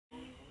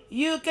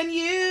You can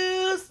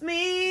use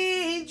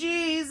me,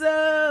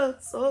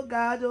 Jesus. Oh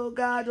God, oh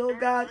God, oh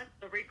God.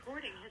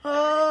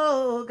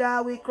 Oh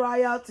God, we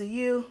cry out to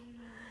you.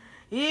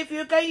 If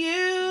you can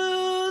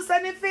use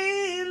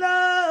anything,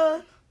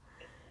 Lord,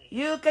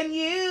 you can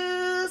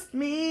use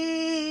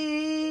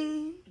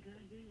me.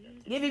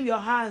 Give him your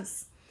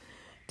hands.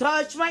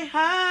 Touch my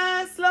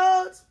hands,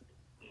 Lord,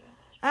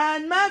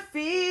 and my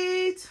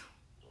feet.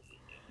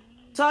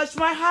 Touch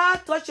my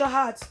heart, touch your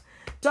heart.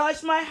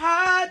 Touch my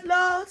heart,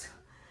 Lord.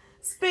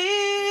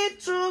 Speak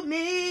through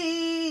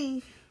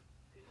me.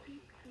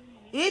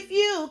 If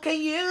you can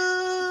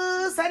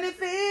use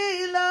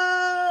anything,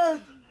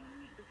 Lord,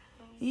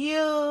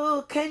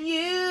 you can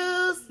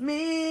use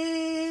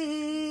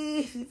me.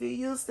 If you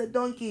use the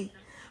donkey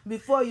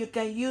before you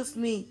can use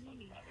me.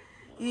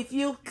 If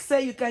you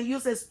say you can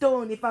use a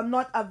stone, if I'm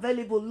not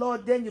available,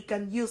 Lord, then you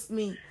can use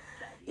me.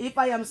 If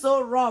I am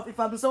so rough, if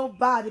I'm so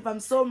bad, if I'm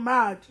so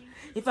mad,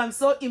 if I'm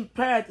so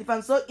impaired, if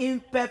I'm so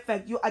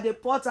imperfect, you are the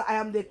potter, I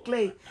am the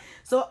clay.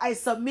 So I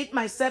submit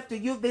myself to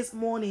you this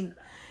morning.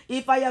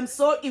 If I am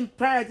so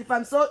impaired, if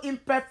I'm so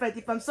imperfect,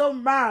 if I'm so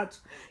mad,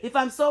 if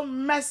I'm so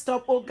messed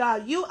up, oh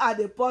God, you are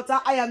the potter,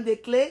 I am the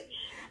clay.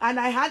 And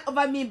I hand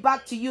over me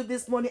back to you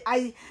this morning.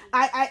 I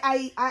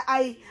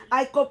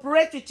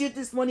cooperate with you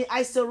this morning.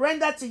 I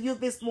surrender to you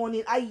this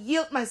morning. I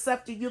yield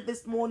myself to you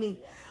this morning.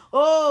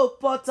 Oh,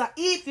 potter,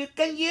 if you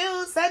can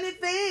use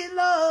anything,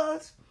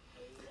 Lord,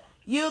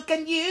 you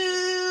can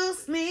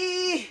use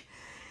me.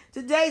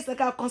 Today is like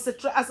our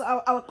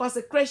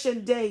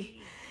consecration day.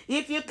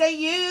 If you can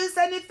use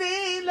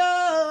anything,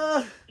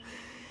 Lord,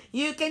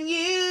 you can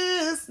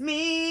use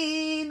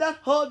me. Don't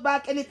hold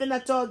back anything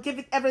at all. Give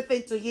it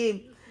everything to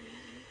him.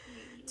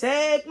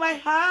 Take my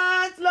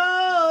hands,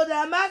 Lord,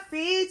 and my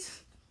feet.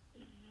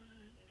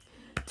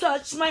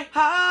 Touch my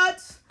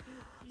heart.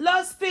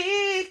 Lord,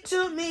 speak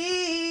to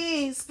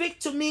me. Speak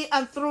to me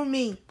and through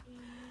me.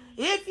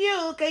 If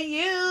you can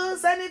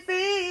use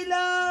anything,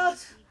 Lord,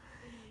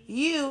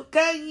 you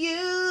can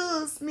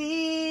use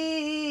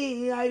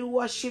me. I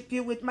worship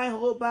you with my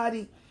whole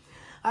body.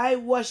 I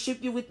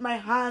worship you with my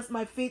hands,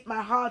 my feet,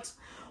 my heart,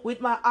 with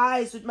my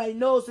eyes, with my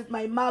nose, with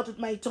my mouth, with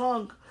my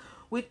tongue,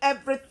 with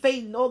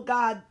everything, oh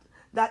God,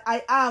 that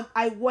I am.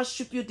 I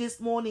worship you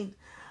this morning.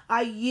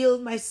 I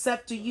yield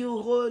myself to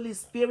you, Holy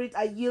Spirit.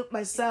 I yield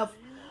myself.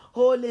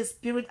 Holy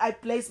Spirit, I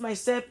place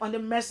myself on the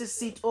mercy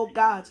seat, oh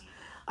God.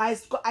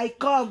 I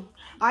come.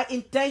 I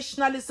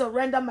intentionally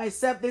surrender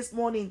myself this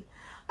morning.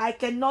 I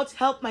cannot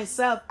help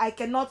myself. I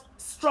cannot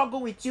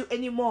struggle with you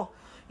anymore.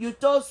 You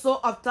told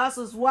Saul of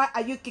Tarsus, why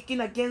are you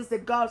kicking against the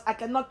gods? I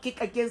cannot kick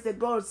against the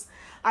gods.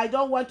 I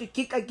don't want to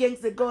kick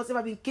against the gods. If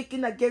I've been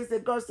kicking against the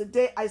gods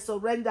today, I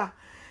surrender.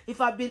 If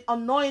I've been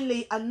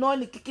unknowingly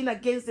kicking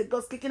against the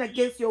gods, kicking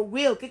against your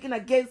will, kicking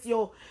against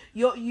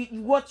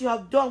what you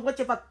have done, what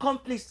you've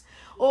accomplished,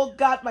 oh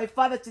God, my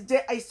Father,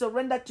 today I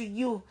surrender to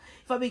you.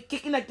 If I've been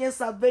kicking against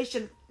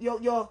salvation,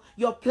 your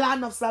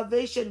plan of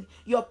salvation,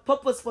 your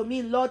purpose for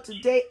me, Lord,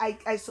 today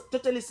I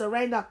totally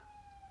surrender.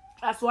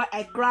 That's why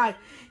I cry.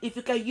 If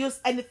you can use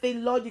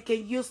anything, Lord, you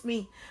can use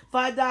me.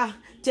 Father,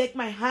 take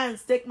my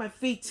hands, take my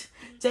feet,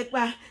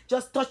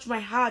 just touch my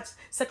heart,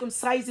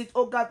 circumcise it,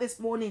 oh God, this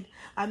morning,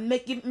 and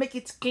make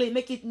it clean,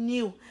 make it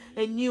new,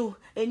 a new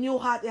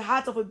heart, a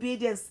heart of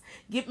obedience.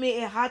 Give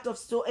me a heart of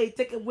stone.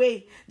 Take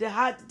away the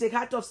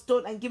heart of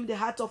stone, and give me the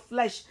heart of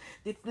flesh,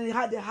 the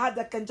heart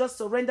that can just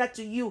surrender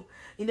to you.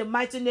 In the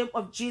mighty name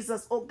of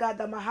Jesus, oh God,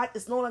 that my heart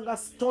is no longer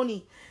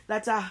stony,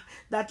 that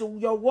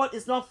your word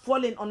is not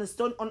falling on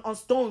on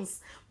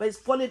stones, but it's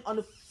falling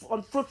on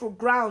fruitful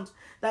ground,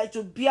 that it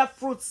will bear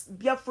fruits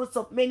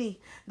of many,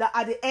 that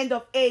at the end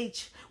of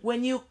age,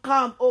 when you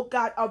come, oh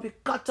God, I'll be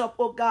caught up,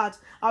 oh God,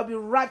 I'll be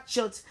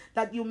raptured,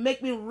 that you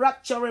make me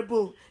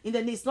rapturable.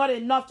 It's not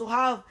enough to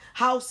have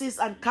houses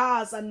and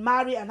cars and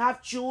marry and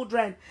have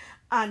children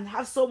and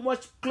have so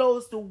much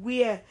clothes to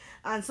wear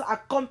and so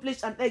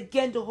accomplish and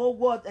again the whole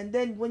world, and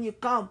then when you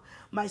come,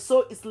 my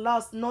soul is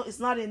lost. No, it's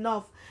not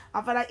enough.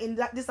 And Father,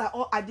 these are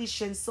all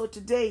additions. So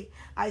today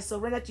I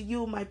surrender to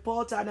you, my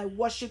porter, and I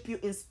worship you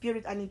in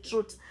spirit and in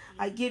truth.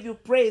 I give you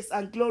praise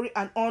and glory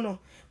and honor,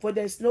 for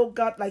there is no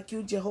God like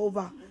you,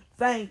 Jehovah.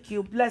 Thank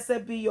you.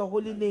 Blessed be your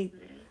holy name.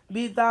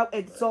 Be thou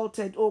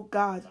exalted, O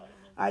God.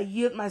 I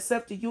yield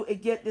myself to you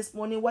again this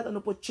morning. What an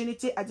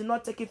opportunity. I do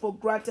not take it for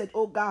granted,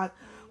 oh God.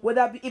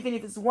 Even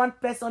if it's one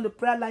person on the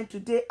prayer line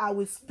today, I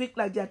will speak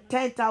like there are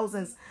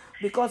 10,000s,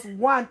 because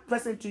one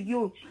person to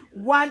you,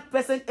 one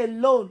person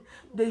alone,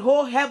 the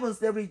whole heavens,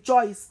 they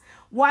rejoice.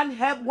 One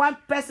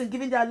person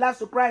giving their lives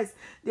to Christ,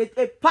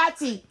 a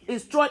party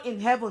is thrown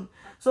in heaven.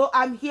 So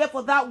I'm here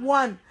for that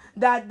one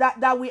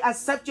that we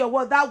accept your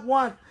word, that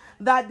one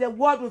that the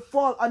word will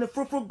fall on the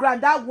fruitful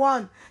ground. That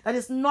one that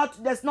is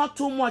not, there's not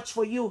too much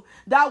for you.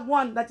 That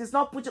one that is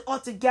not putting all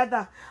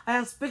together. I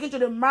am speaking to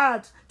the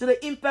marred, to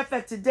the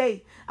imperfect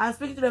today. I am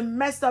speaking to the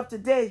messed up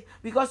today,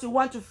 because you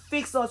want to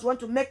fix us, you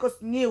want to make us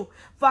new.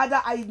 Father,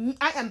 I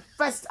am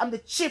first. I'm the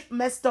chief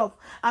messed up.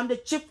 I'm the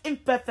chief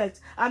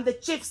imperfect. I'm the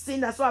chief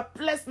sinner. So I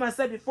place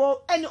myself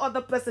before any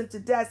other person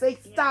today. I say,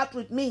 start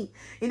with me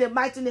in the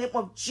mighty name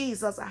of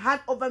Jesus. I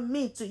hand over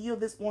me to you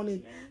this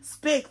morning.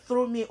 Speak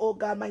through me, oh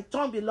God. My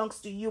tongue belongs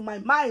to you. My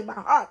mind, my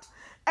heart,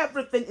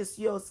 everything is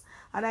yours.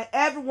 And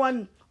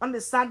everyone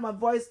understand my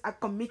voice, I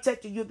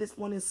committed to you this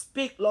morning.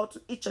 Speak, Lord,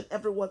 to each and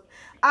every one.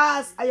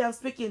 As I am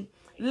speaking,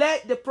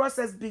 let the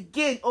process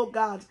begin, oh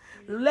God.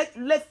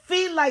 Let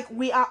feel like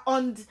we are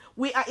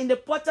in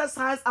the potter's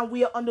hands and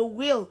we are on the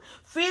wheel.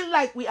 Feel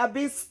like we are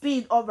being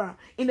spun over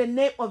in the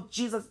name of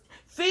Jesus.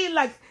 Feel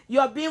like you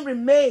are being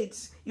remade.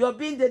 You are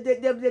being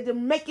the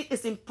making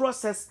is in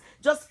process.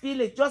 Just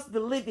feel it, just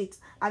believe it,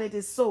 and it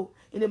is so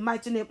in the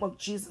mighty name of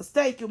Jesus.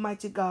 Thank you,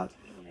 mighty God.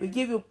 We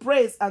give you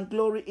praise and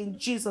glory in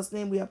Jesus'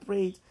 name. We are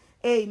prayed.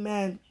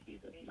 Amen.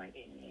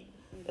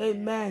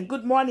 Amen.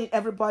 Good morning,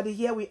 everybody.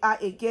 Here we are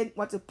again.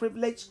 What a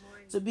privilege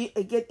to be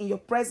again in your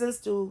presence,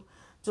 to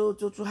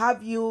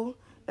have you,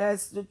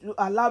 to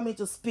allow me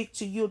to speak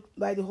to you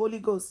by the Holy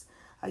Ghost.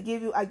 I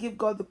give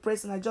God the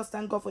praise, and I just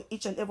thank God for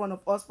each and every one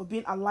of us for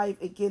being alive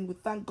again. We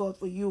thank God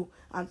for you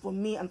and for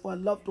me and for our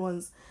loved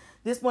ones.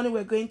 This morning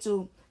we're going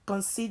to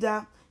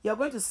consider, you're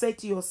going to say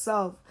to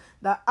yourself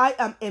that I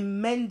am a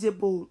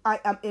mendable. I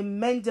am a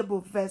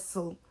mendable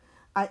vessel.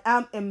 I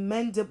am a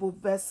mendable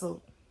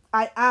vessel.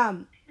 I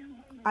am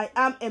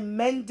a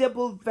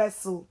mendable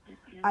vessel.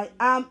 I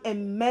am a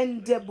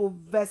mendable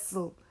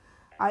vessel.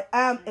 I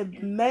am a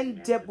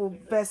mendable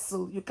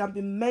vessel. You can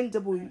be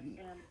mendable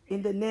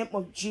in the name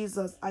of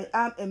Jesus. I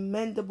am a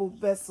mendable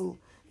vessel.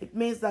 It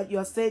means that you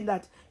are saying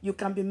that you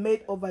can be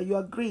made over. You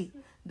agree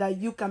that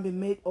you can be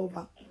made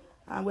over.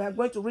 And we are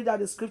going to read out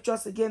the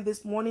scriptures again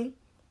this morning,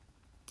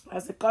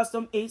 as the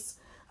custom is.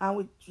 And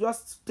we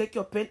just take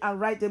your pen and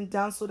write them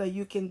down so that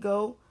you can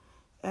go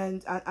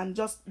and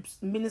just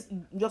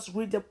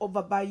read them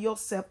over by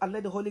yourself, and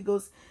let the Holy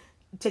Ghost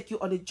take you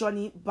on a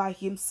journey by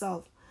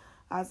himself,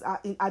 as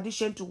in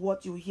addition to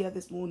what you hear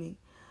this morning.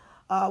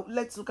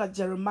 Let's look at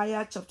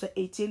Jeremiah chapter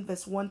 18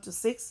 verse 1 to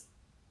 6.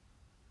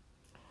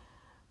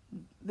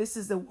 This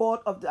is the word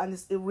of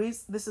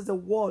this is the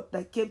word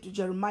that came to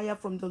Jeremiah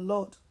from the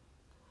Lord.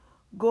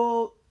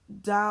 Go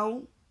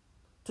down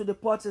to the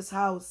potter's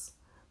house.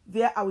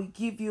 There I will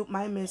give you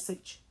my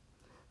message.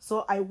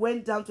 So I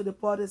went down to the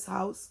potter's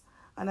house,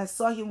 and I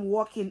saw him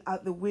walking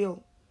at the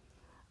wheel.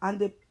 And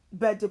the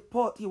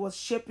pot he was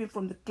shaping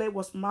from the clay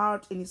was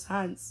marred in his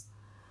hands.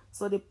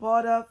 So the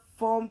potter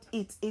formed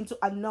it into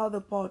another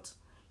pot,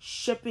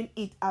 shaping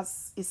it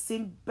as it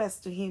seemed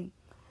best to him.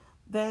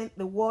 Then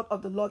the word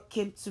of the Lord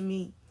came to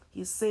me.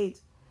 He said,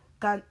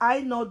 can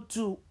I not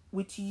do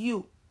with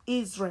you,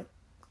 Israel,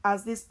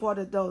 as this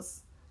potter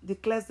does,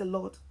 declares the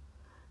Lord?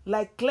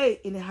 Like clay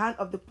in the hand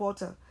of the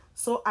potter,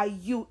 so are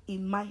you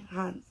in my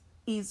hand,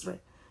 Israel.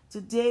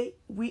 Today,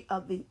 we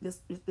are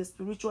the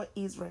spiritual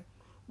Israel.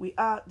 We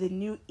are the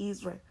new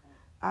Israel.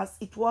 As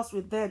it was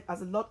with them, as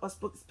the Lord was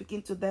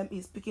speaking to them,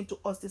 He's speaking to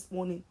us this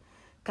morning.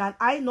 Can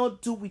I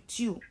not do with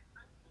you,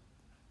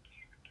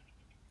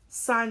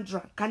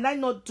 Sandra? Can I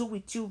not do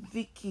with you,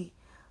 Vicky,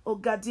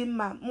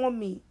 Ogadima,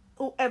 Mommy,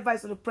 whoever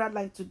is on the prayer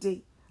line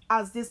today,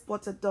 as this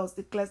potter does,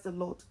 declares the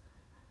Lord?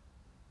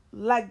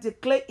 Like the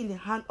clay in the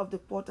hand of the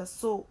potter,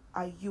 so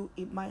are you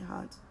in my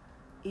hand,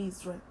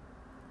 Israel.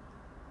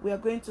 We are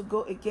going to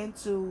go again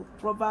to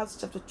Proverbs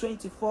chapter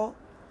 24,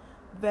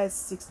 verse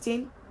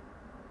 16.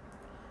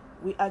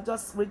 We are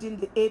just reading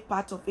the A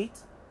part of it.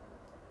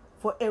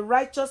 For a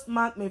righteous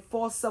man may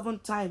fall 7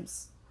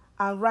 times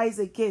and rise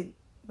again.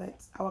 But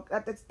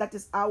that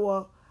is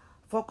our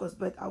focus.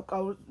 But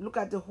I'll look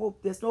at the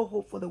hope. There's no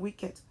hope for the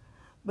wicked.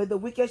 But the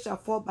wicked shall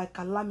fall by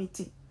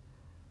calamity.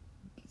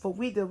 For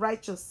we the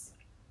righteous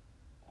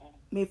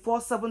may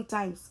fall 7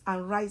 times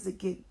and rise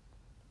again.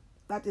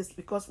 That is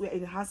because we are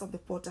in the hands of the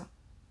potter.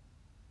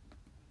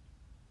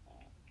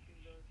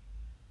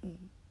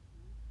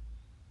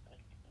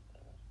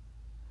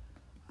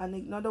 And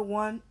another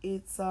one,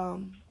 it's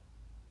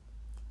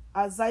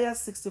Isaiah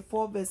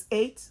 64 verse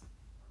 8.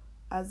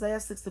 Isaiah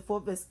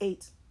 64 verse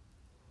 8.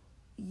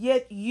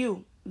 Yet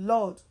you,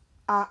 Lord,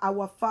 are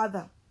our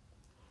Father.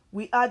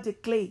 We are the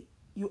clay,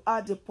 you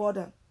are the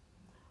potter.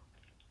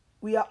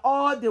 We are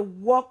all the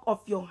work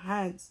of your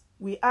hands.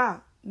 We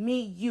are,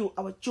 me, you,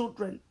 our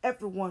children,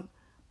 everyone,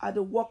 are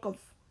the work of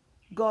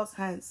God's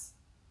hands.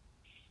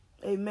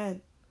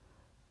 Amen.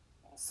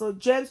 So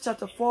James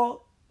chapter 4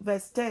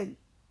 verse 10.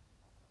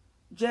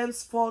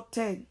 James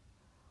 4:10.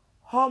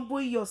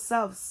 Humble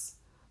yourselves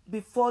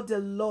before the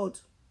Lord,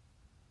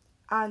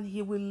 and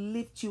he will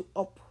lift you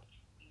up.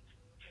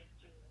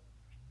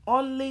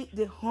 Only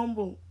the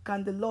humble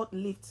can the Lord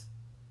lift.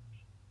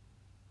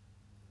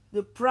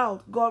 The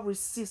proud, God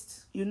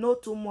resists. You know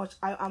too much.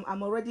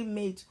 I'm already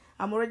made.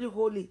 I'm already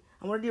holy.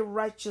 I'm already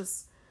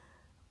righteous.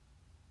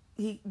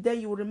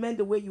 then you will remain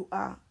the way you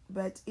are.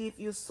 But if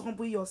you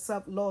humble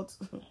yourself, Lord,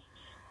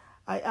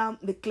 I am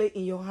the clay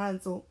in your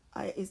hands. So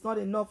it's not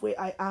enough where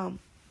I am.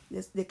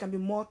 There can be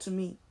more to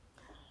me.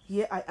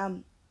 Here I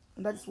am.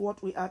 And that is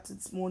what we are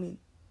this morning.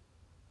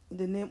 In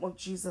the name of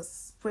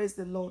Jesus. Praise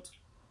the Lord.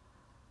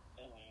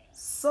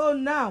 So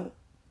now,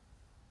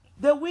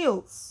 the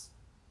wheels.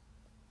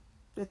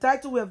 The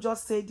title we have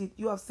just said it.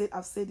 You have said,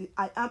 I've said it.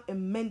 I am a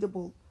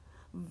mendable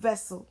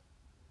vessel.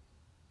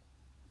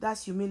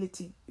 That's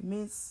humility. It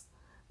means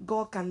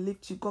God can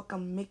lift you. God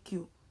can make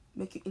you,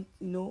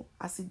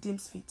 as He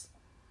deems fit.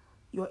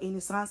 You're in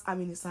His hands.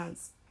 I'm in His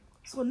hands.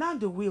 So now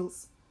the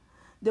wheels.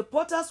 The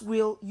potter's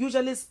wheel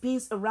usually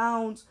spins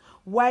around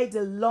while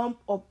the lump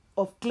of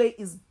clay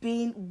is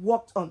being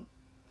worked on.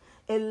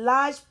 A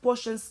large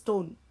portion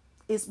stone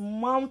is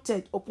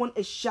mounted upon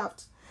a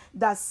shaft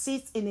that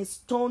sits in a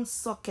stone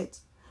socket.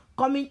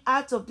 Coming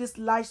out of this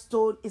large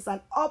stone is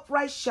an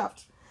upright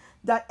shaft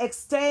that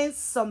extends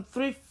some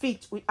 3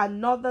 feet with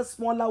another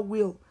smaller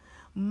wheel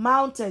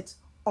mounted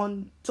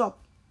on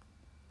top,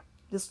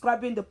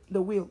 describing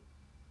the wheel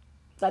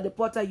that the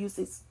potter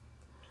uses.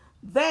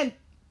 Then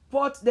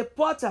the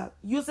potter,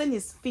 using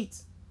his feet,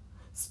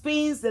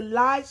 spins the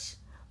large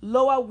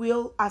lower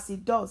wheel. As he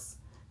does,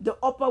 the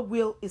upper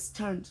wheel is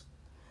turned.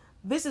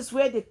 This is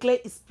where the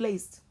clay is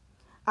placed.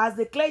 As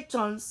the clay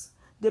turns,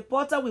 the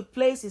potter will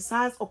place his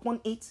hands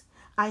upon it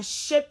and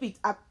shape it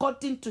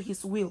according to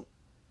his will.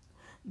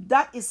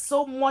 That is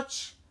so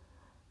much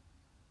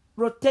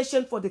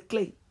rotation for the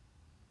clay.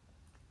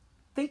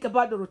 Think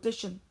about the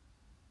rotation.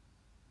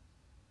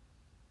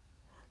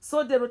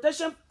 So the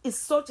rotation is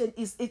so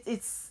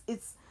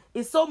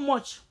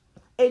much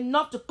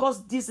enough to cause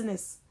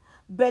dizziness.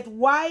 But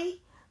why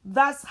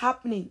that's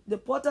happening, the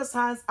potter's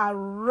hands are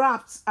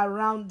wrapped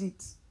around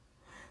it.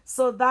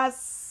 So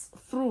that's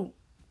through.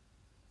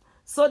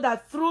 So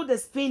that through the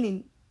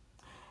spinning,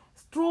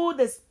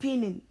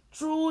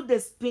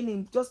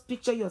 just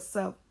picture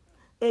yourself.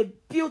 A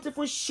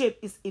beautiful shape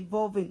is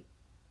evolving.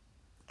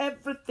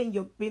 Everything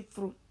you've been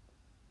through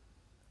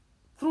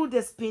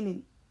the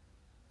spinning.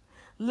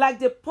 Like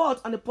the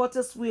pot on the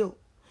potter's wheel,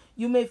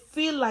 you may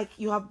feel like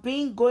you have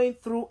been going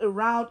through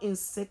around in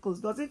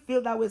circles. Does it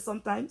feel that way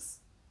sometimes?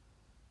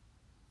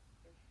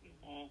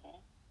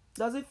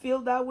 Does it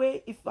feel that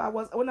way?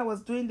 When I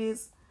was doing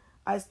this,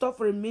 I stopped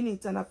for a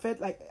minute and I felt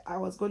like I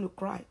was going to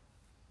cry.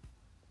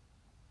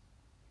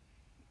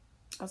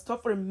 I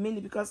stopped for a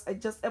minute because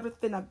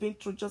everything I've been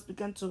through just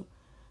began to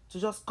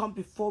just come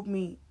before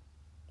me.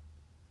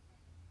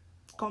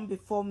 Come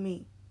before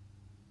me.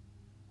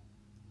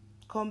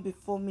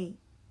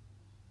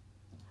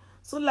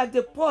 So like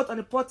the pot on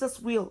the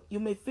potter's wheel, you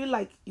may feel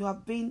like you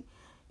have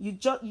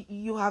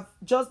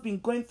just been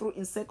going through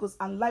in circles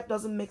and life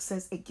doesn't make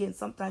sense again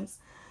sometimes.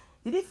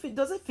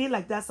 Does it feel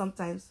like that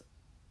sometimes?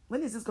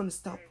 When is this going to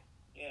stop?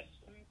 Yes.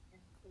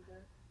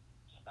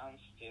 Stand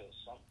still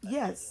sometimes.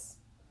 Yes.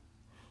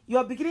 You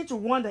are beginning to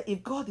wonder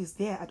if God is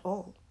there at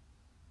all.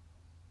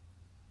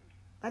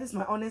 That is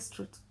my honest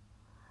truth.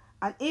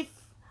 And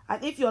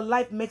if your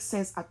life makes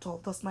sense at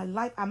all,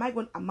 am I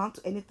going to amount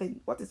to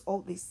anything? What is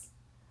all this?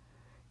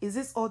 Is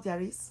this all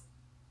there is?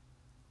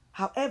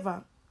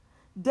 However,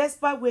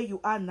 despite where you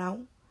are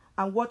now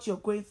and what you're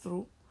going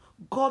through,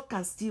 God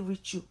can still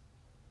reach you.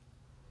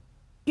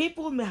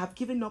 People may have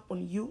given up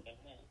on you,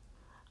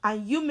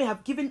 and you may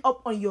have given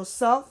up on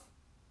yourself,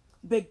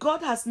 but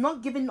God has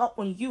not given up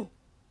on you.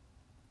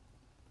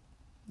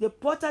 The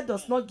potter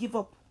does not give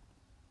up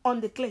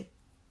on the clay.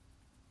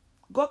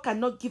 God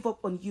cannot give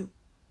up on you.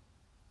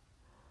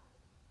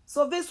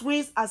 So these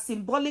ways are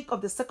symbolic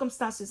of the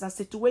circumstances and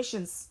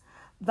situations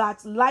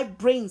that life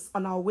brings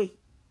on our way.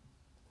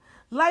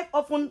 Life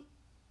often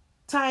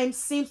times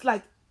seems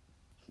like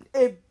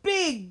a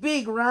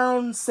big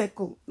round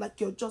circle,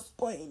 like you're just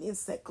going in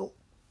circle.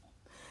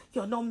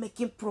 You're not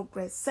making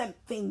progress. Same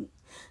thing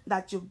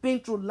that you've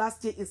been through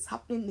last year is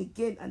happening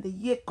again, and the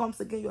year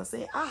comes again. You're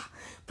saying,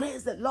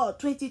 praise the Lord,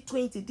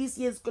 2020, this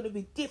year is going to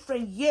be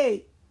different year.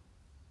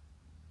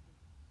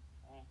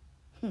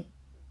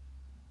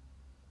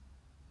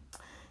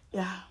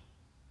 Yeah.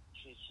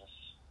 Jesus.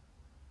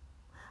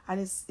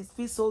 And it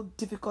feels so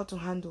difficult to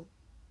handle.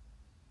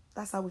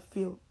 That's how we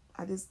feel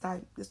at this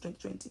time, this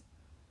 2020.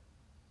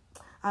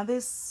 And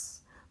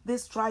these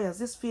trials,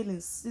 these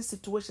feelings, these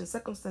situations,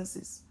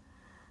 circumstances,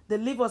 they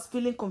leave us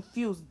feeling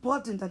confused,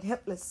 burdened, and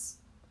helpless.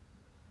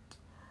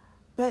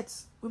 But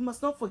we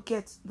must not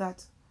forget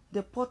that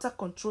the potter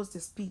controls the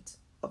speed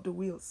of the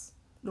wheels,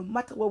 no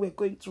matter what we're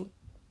going through.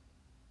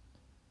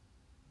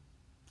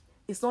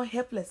 It's not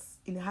helpless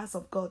in the hands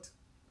of God.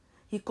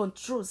 He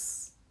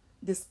controls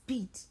the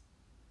speed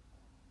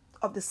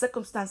of the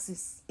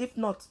circumstances. If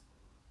not,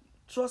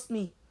 trust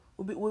me,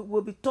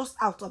 we'll be tossed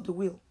out of the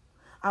wheel.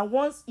 And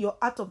once you're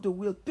out of the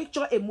wheel,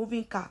 picture a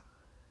moving car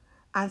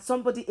and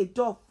a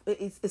door,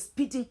 is a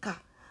speeding car,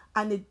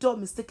 and a door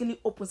mistakenly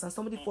opens and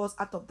somebody falls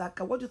out of that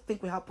car. What do you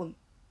think will happen?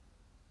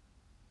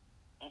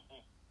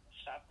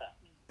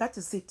 That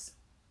is it.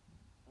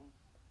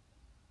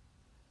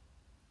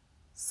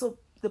 So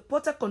The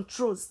potter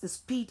controls the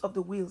speed of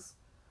the wheels,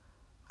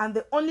 and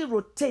they only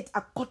rotate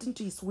according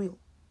to his will.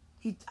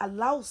 He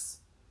allows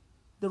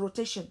the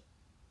rotation.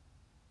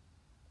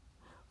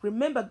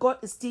 Remember, God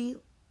is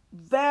still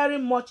very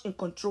much in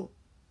control.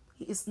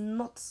 He is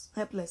not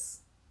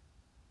helpless.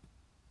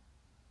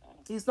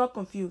 He is not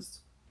confused.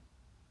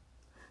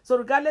 So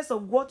regardless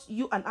of what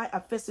you and I are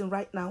facing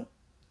right now,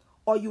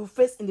 or you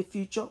face in the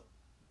future,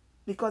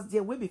 because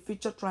there will be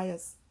future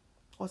trials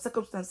or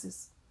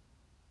circumstances,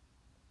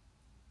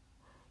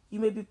 you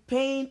may be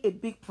paying a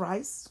big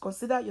price.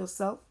 Consider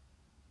yourself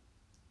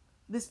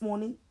this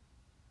morning.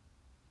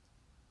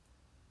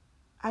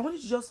 I want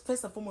you to just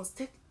first and foremost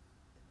take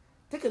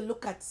a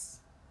look at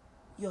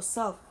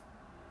yourself.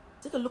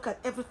 Take a look at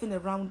everything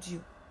around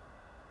you.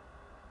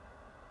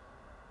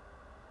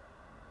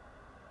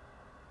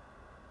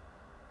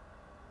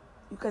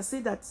 You can see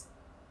that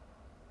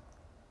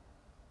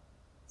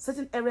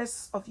certain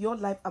areas of your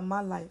life and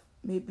my life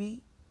may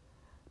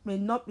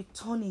not be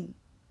turning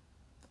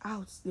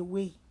out the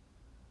way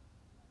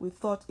we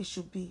thought it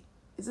should be.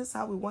 Is this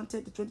how we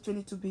wanted the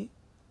 2020 to be?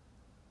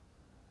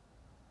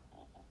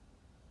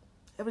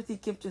 Everything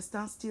came to a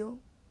standstill.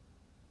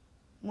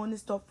 Money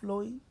stopped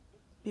flowing.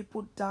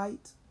 People died.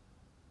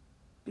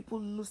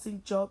 People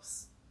losing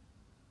jobs.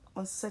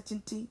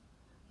 Uncertainty.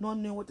 Not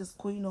knowing what is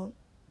going on.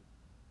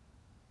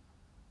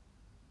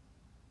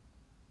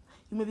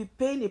 You may be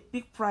paying a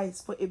big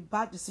price for a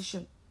bad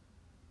decision,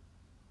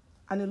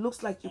 and it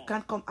looks like you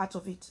can't come out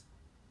of it.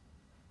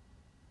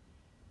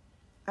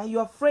 And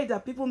you're afraid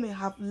that people may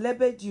have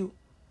labeled you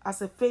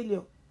as a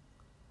failure.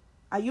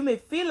 And you may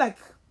feel like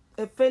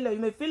a failure. You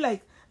may feel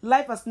like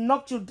life has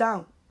knocked you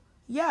down.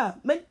 Yeah,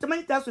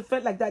 many times we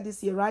felt like that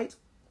this year, right?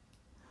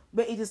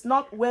 But it is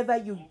not whether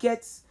you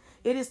get,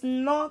 but it is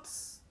not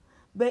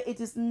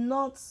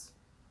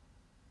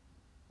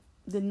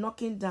the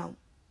knocking down.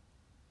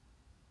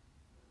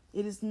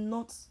 It is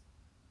not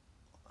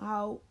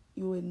how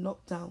you were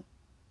knocked down.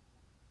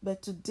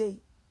 But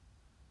today,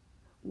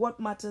 what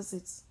matters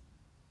is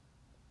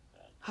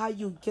how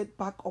you get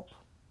back up.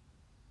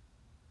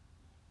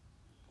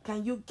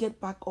 Can you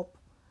get back up?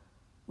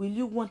 Will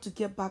you want to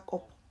get back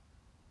up?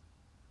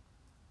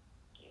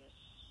 Yes.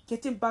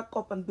 Getting back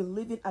up and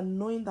believing and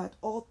knowing that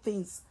all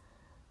things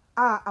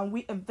are and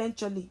will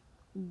eventually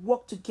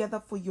work together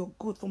for your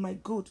good, for my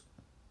good.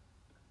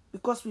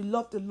 Because we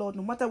love the Lord,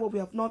 no matter what, we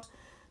have not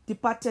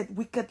departed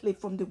wickedly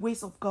from the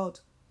ways of God.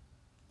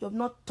 You have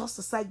not tossed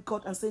aside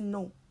God and said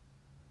no.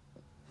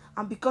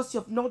 And because you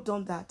have not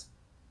done that,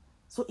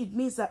 so it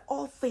means that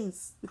all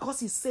things, because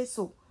He says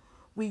so,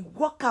 we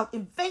work out,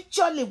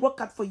 eventually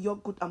work out for your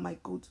good and my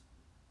good.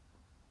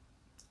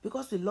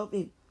 Because we love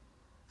Him.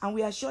 And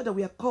we are sure that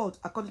we are called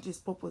according to His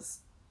purpose.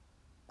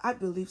 I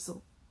believe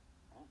so.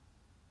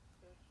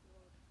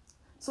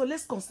 So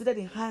let's consider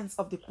the hands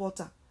of the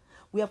potter.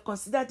 We have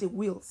considered the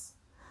wheels.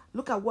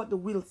 Look at what the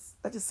wheels,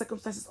 that is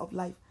circumstances of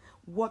life,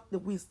 what the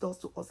wheels does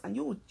to us. And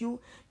you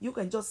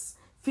can just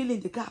fill in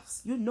the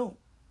gaps. You know,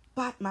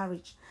 bad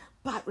marriage,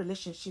 bad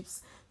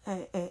relationships,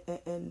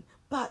 and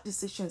bad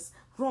decisions,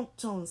 wrong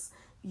turns.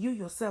 You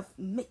yourself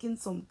doing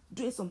some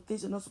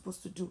things you're not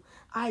supposed to do.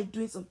 I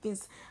doing some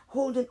things,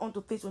 holding on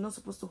to things we're not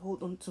supposed to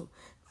hold on to.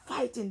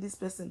 Fighting this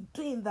person,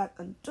 doing that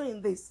and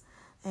doing this.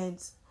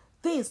 And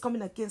things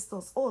coming against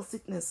us, all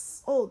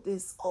sickness, all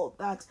this, all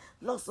that,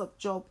 loss of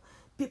job,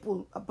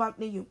 people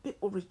abandoning you,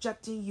 people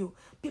rejecting you,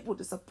 people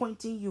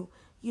disappointing you,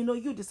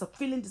 you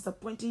feeling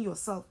disappointing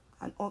yourself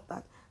and all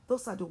that.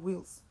 Those are the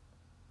wheels.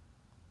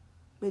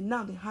 But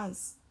now the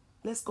hands,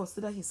 let's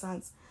consider His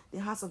hands,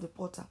 the hands of the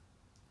potter.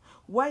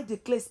 While the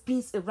clay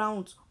spins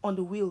around on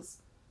the wheels,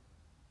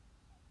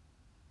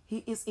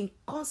 He is in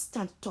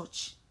constant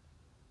touch,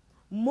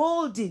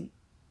 molding,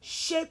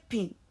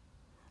 shaping,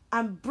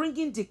 and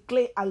bringing the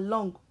clay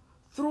along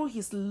through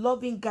His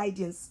loving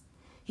guidance.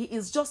 He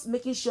is just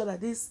making sure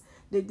that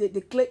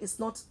the clay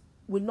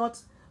will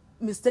not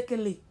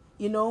mistakenly,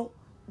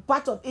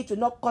 part of it will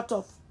not cut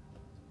off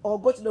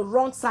or go to the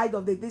wrong side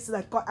of this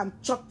that I'm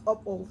chopped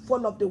up or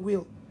fall off the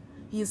wheel.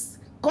 He is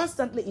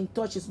constantly in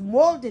touch. He's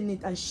molding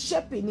it and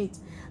shaping it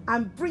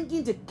and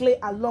bringing the clay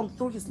along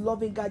through His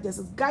loving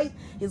guidance.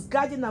 He's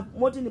guiding and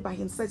molding it by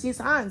Himself. His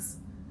hands.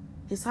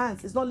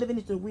 He's not leaving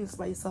it to the wheels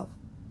by Himself.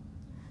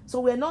 So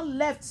we're not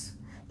left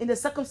in the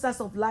circumstance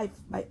of life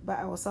by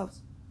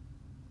ourselves.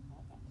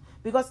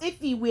 Because if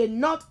He were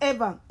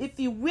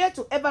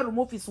to ever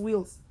remove His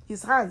wheels,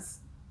 His hands,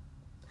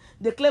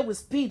 the clay will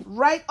speed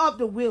right off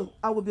the wheel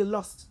and will be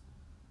lost.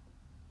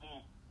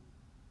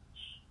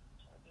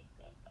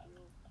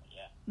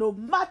 No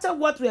matter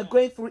what we are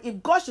going through,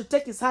 if God should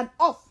take His hand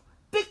off,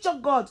 picture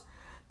God.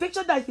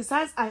 Picture that His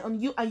hands are on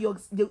you and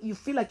you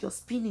feel like you're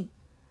spinning.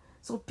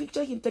 So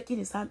picture Him taking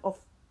His hand off.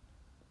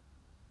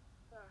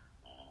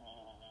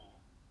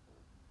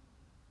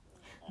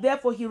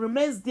 Therefore, He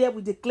remains there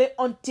with the clay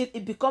until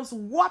it becomes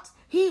what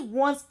He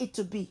wants it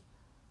to be.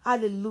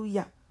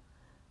 Hallelujah.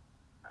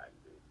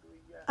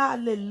 Hallelujah.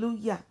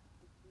 Hallelujah.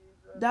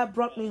 That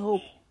brought me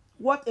hope.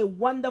 What a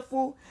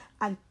wonderful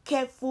and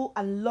careful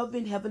and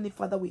loving Heavenly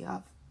Father we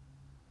have.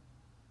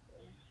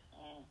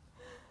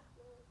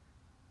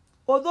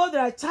 Although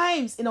there are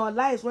times in our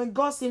lives when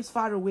God seems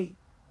far away,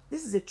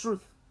 this is the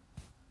truth.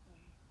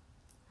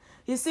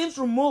 He seems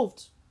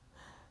removed.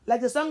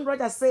 Like the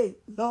songwriter said,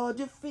 Lord,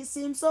 you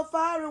seem so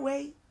far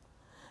away.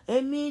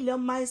 A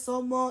million miles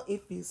or more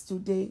if it's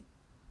today.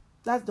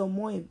 That's the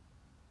moim.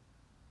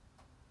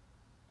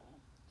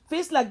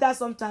 Feels like that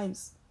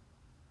sometimes.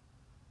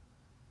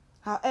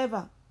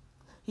 However,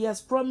 he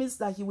has promised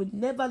that he will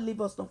never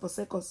leave us nor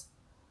forsake us.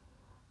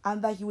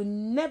 And that he will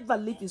never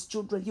leave his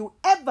children. He will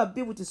ever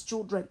be with his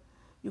children.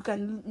 You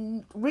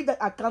can read that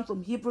account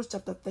from Hebrews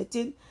chapter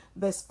 13,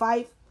 verse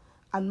 5,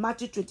 and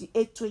Matthew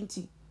 28,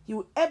 20. He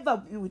will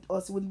ever be with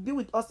us. He will be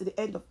with us to the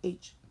end of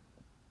age.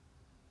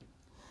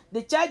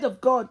 The child of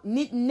God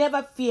need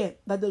never fear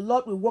that the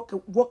Lord will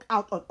work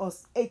out on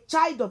us. A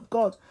child of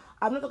God.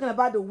 I'm not talking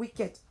about the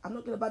wicked. I'm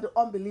not talking about the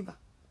unbeliever.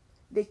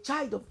 The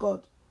child of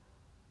God.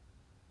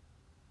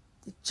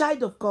 The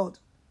child of God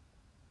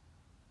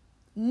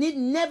need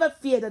never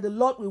fear that the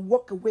Lord will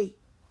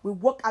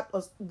walk out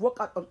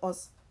on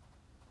us,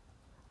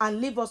 and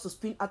leave us to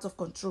spin out of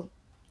control.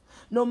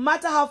 No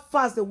matter how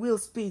fast the wheel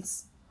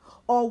spins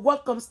or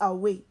what comes our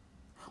way,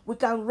 we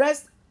can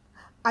rest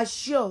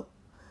assured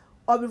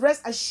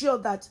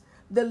that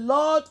the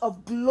Lord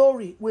of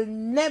glory will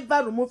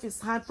never remove his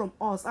hand from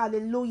us.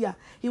 Hallelujah.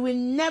 He will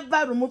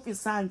never remove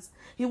his hands.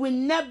 He will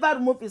never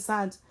remove his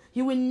hand.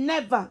 He will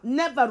never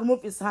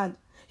remove his hand.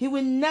 He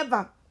will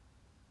never.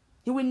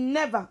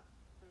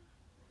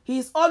 He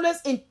is always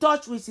in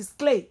touch with his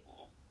clay.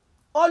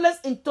 Always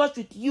in touch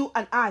with you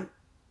and I.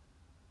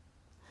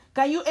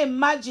 Can you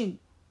imagine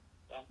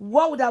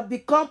what would have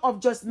become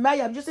of Joyce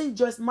Meyer? I'm using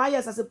Joyce Meyer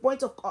as a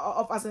point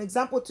as an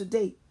example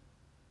today.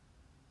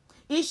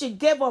 If she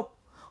gave up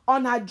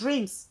on her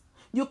dreams,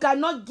 you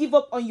cannot give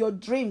up on your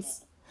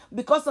dreams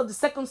because of the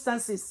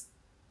circumstances.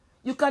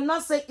 You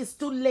cannot say it's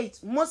too late.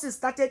 Moses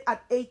started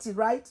at 80,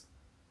 right?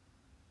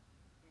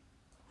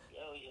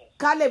 Oh, yes.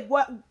 Caleb,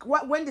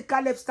 when did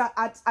Caleb start?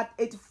 At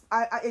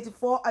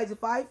 84,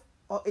 85,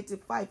 or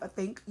 85, I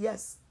think.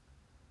 Yes,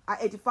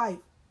 at 85.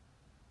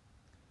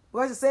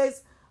 Because it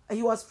says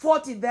he was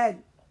 40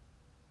 then.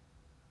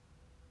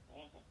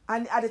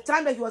 And at the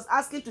time that he was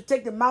asking to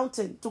take the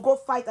mountain, to go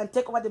fight and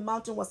take over the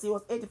mountain, he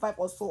was 85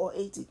 or so, or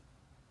 80.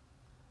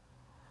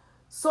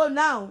 So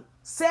now,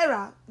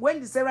 Sarah, when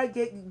did Sarah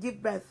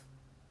give birth?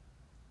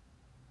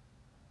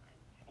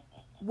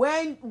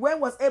 When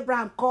was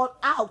Abraham called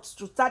out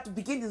to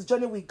begin this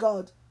journey with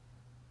God?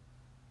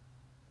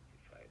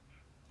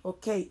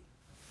 Okay.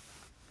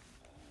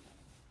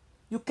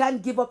 You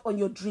can't give up on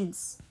your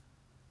dreams.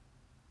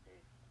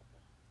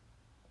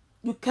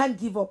 You can't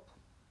give up.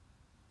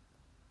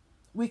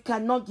 We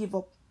cannot give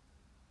up.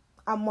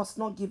 I must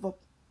not give up.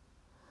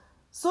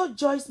 So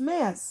Joyce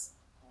Meyers,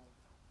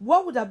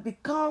 what would have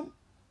become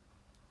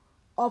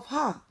of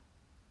her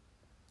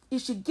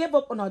if she gave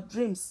up on her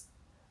dreams?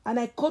 And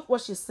I quote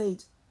what she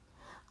said.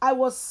 I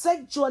was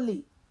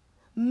sexually,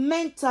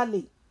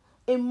 mentally,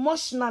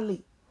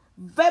 emotionally,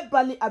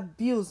 verbally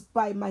abused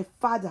by my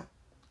father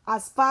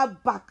as far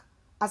back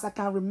as I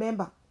can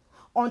remember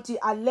until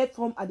I left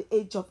home at the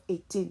age of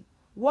 18.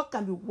 What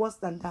can be worse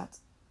than that?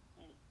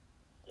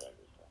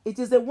 It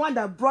is the one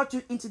that brought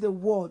you into the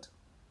world.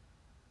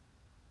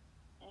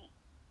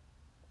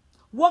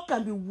 What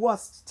can be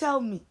worse?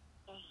 Tell me.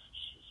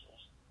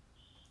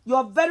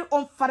 Your very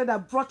own father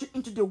that brought you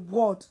into the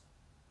world.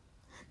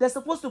 They're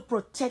supposed to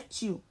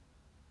protect you.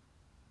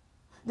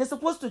 They're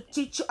supposed to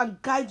teach you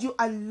and guide you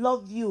and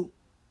love you.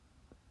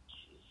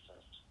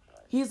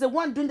 He's the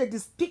one doing the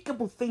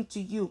despicable thing to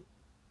you.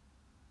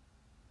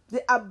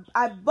 The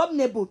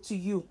abominable to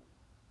you.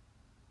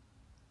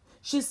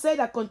 She said,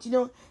 I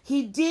continue,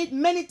 he did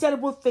many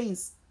terrible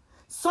things,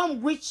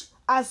 some which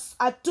are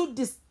too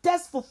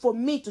distasteful for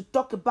me to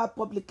talk about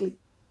publicly.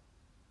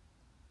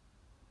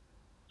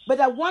 But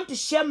I want to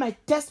share my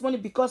testimony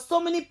because so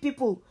many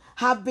people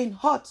have been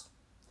hurt.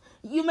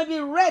 You may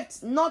be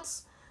raped,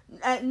 not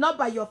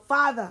by your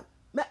father,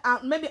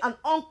 maybe an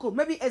uncle,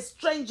 maybe a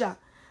stranger.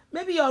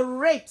 Maybe you're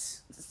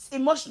raped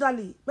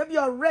emotionally. Maybe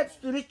you're raped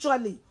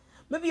spiritually.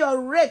 Maybe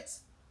you're raped.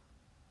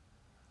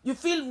 You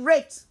feel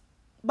raped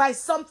by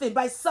something,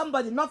 by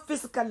somebody, not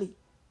physically.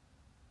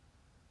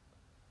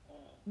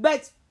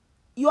 But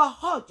you are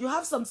hurt. You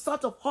have some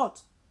sort of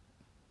hurt.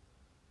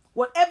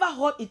 Whatever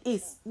hurt it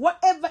is,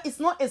 whatever is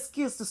not an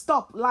excuse to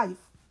stop life.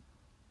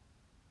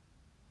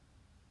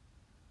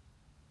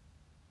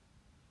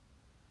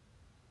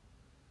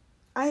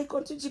 And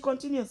she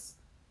continues.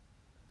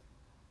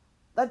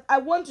 That I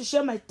want to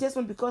share my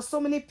testimony because so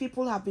many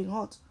people have been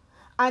hurt.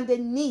 And they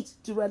need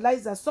to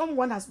realize that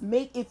someone has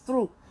made it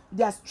through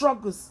their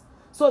struggles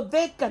so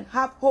they can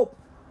have hope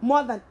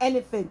more than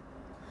anything.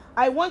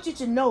 I want you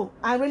to know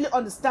and really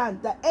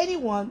understand that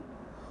anyone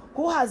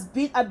who has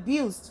been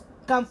abused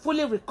can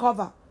fully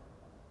recover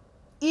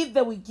if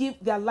they will give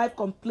their life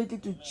completely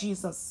to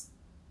Jesus.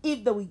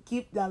 If they will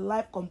give their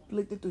life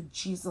completely to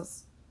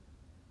Jesus.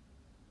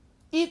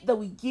 If they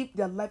will give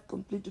their life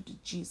completely to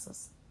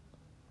Jesus.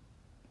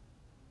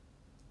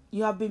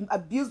 You have been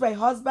abused by a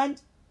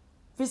husband,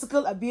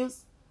 physical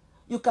abuse.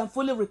 you can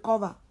fully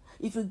recover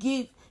if you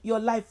give your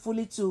life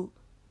fully to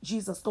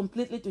Jesus,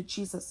 completely to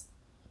Jesus.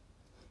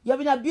 You have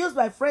been abused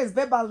by friends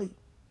verbally,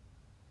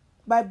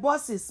 by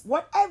bosses,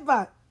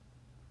 whatever.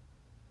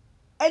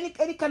 Any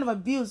kind of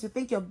abuse you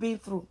think you're being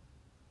through.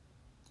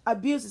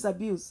 Abuse is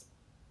abuse.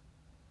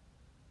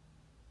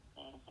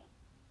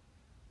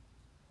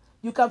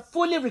 You can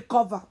fully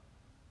recover.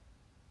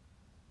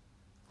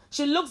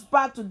 She looks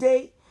back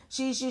today.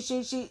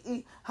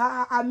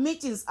 Her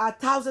meetings are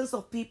thousands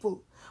of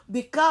people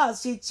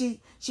because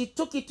she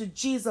took it to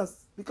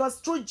Jesus. Because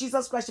through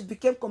Jesus Christ she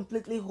became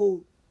completely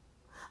whole.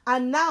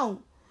 And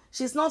now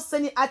she's not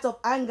sinning out of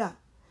anger.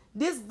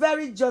 This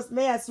very just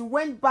May, as she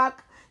went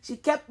back, she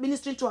kept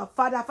ministering to her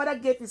father. Her father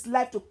gave his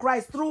life to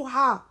Christ through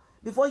her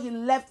before he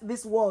left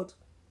this world.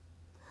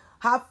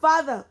 Her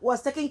father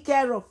was taken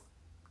care of.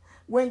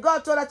 When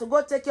God told her to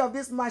go take care of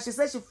this man, she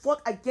said she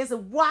fought against it.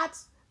 What?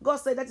 God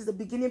said that is the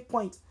beginning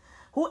point.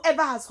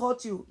 Whoever has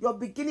hurt you, your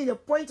beginning, the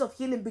point of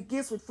healing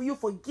begins with you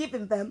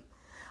forgiving them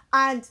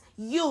and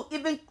you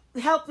even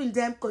helping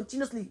them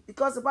continuously.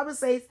 Because the Bible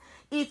says,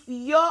 if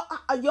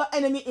your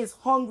enemy is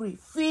hungry,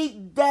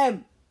 feed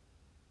them.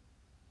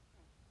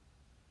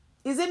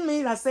 Is it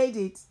me that said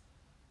it?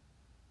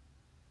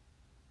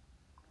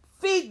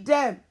 Feed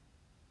them.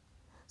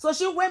 So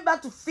she went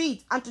back to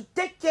feed and to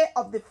take care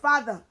of the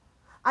father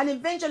and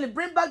eventually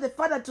bring back the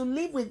father to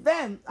live with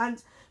them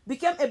and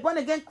became a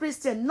born-again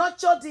Christian,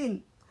 nurtured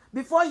him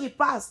before he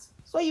passed.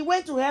 So he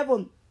went to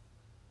heaven.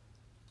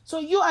 So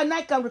you and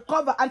I can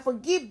recover and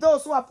forgive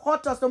those who have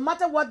hurt us, no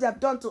matter what they have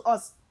done to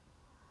us.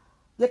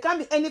 There can't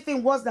be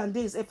anything worse than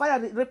this. A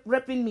father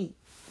raping me.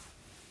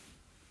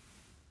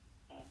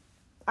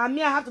 And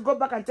me, I have to go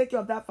back and take care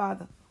of that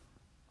father.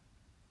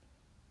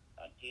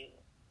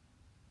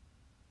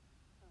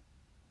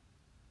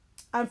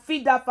 And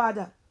feed that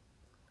father.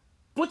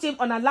 Put him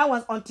on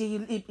allowance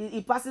until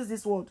he passes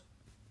this world.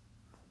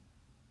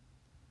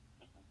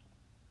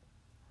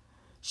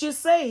 She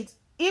said,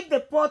 if the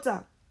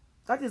potter,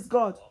 that is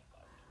God,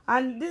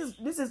 and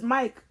this is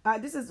Mike,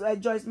 this is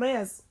Joyce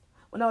Myers.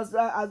 When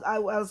I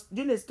was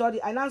doing a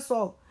study, I now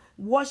saw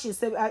what she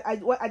said.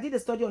 I did a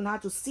study on her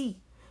to see,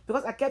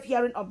 because I kept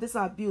hearing of this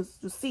abuse,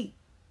 to see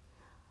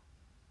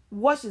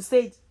what she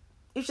said,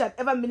 if she had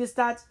ever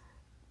ministered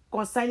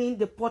concerning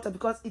the potter,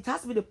 because it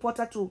has to be the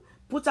potter to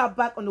put her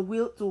back on the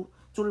wheel, to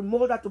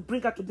remold her, to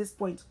bring her to this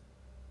point.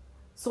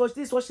 So this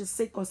is what she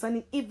said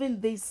concerning even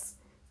this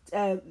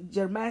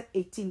Jeremiah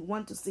 18,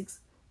 1-6,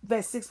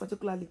 verse 6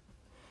 particularly.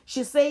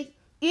 She said,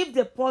 if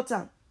the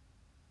potter,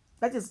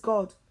 that is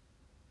God,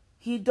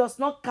 he does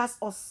not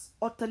cast us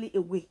utterly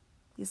away.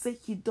 He said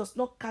he does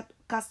not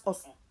cast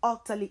us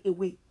utterly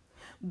away,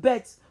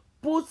 but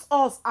puts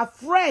us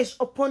afresh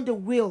upon the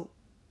wheel.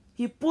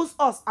 He puts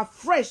us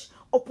afresh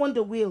upon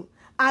the wheel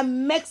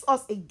and makes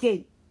us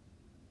again.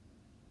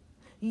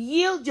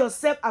 Yield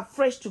yourself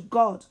afresh to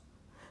God.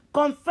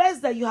 Confess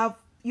that you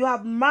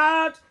have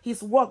marred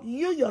his work.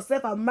 You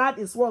yourself have marred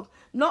his work.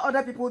 Not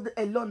other people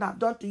alone have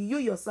done to you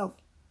yourself.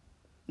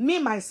 Me,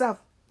 myself,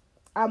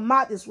 I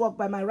marred his work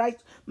by my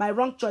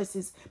wrong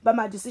choices, by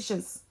my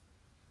decisions.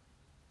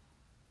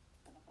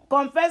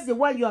 Confess the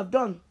one you have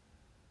done.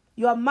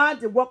 You have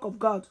marred the work of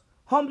God.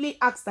 Humbly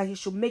ask that he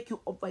should make you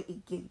over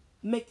again.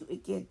 Make you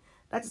again.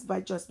 That is by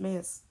Joyce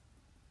Myers.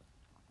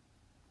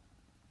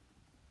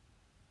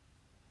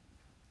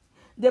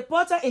 The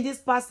potter in this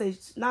passage,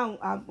 now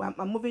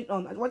I'm moving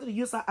on. I wanted to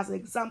use her as an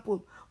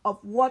example of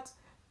what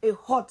a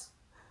hurt,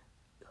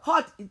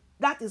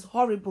 that is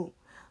horrible.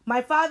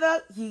 My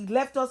father, he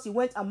left us, he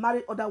went and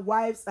married other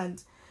wives,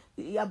 and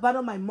he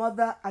abandoned my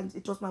mother, and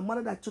it was my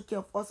mother that took care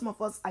of us. Some of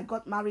us, I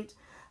got married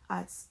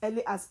as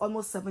early as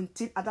almost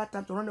 17 at that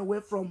time to run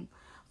away from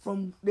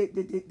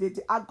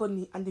the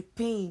agony and the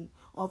pain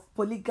of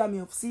polygamy,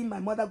 of seeing my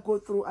mother go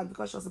through. And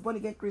because she was a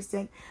born-again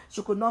Christian,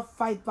 she could not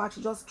fight back.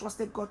 She just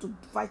trusted God to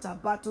fight her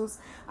battles,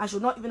 and she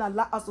would not even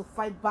allow us to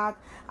fight back.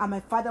 And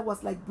my father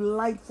was like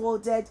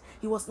blindfolded.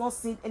 He was not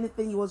seeing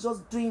anything. He was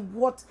just doing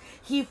what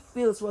he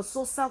feels. He was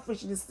so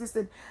selfish in his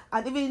system.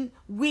 And even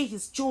we,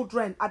 his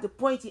children, at the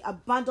point he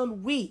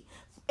abandoned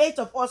 8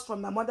 of us from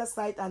my mother's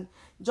side, and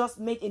just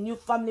made a new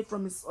family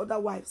from his other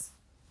wives.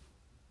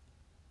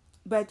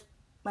 But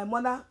my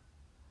mother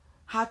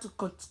had to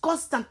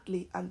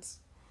constantly and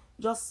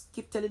just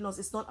keep telling us,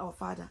 it's not our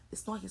father,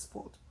 it's not his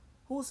fault.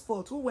 Whose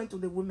fault? Who went to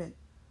the women?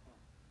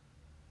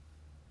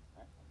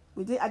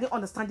 I didn't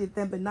understand it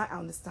then, but now I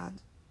understand.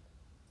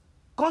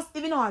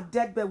 Even on her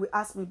deathbed, we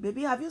asked me,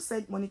 baby, have you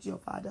sent money to your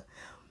father?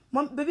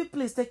 Mom, baby,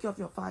 please take care of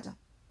your father.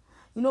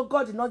 You know,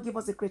 God did not give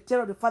us a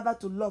criteria of the father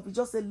to love. He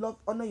just said, love,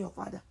 honor your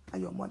father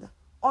and your mother.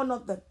 Honor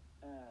them.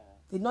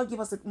 He did not give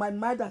us my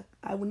mother,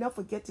 I will never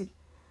forget it.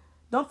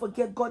 Don't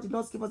forget, God did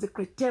not give us a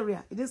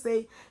criteria. He didn't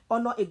say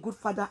honor a good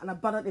father and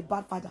abandon a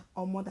bad father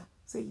or mother.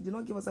 Say he did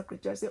not give us a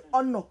criteria. Say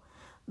honor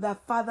their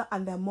father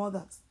and their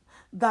mothers,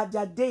 that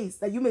their days,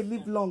 that you may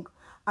live long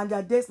and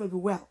their days may be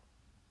well.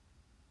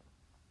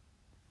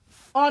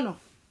 Honor.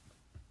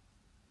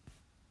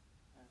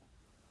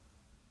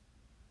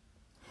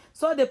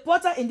 So the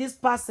potter in this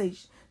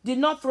passage did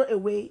not throw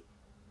away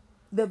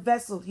the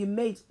vessel he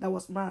made that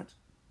was marred.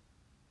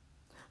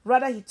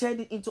 Rather, he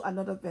turned it into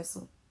another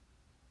vessel.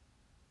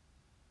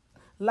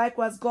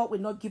 Likewise, God will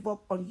not give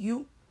up on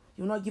you.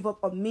 He will not give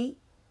up on me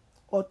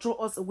or throw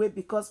us away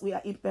because we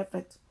are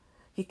imperfect.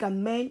 He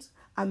can mend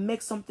and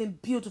make something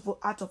beautiful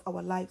out of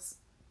our lives.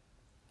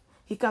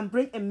 He can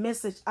bring a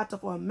message out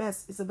of our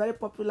mess. It's a very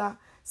popular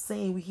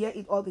saying. We hear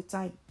it all the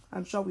time.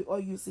 I'm sure we all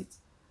use it.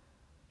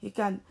 He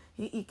can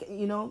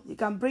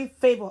bring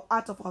favor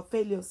out of our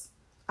failures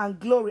and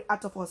glory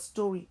out of our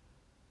story.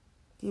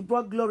 He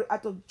brought glory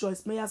out of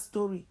Joyce Meyer's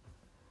story.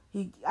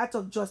 Out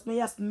of Joyce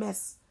Meyer's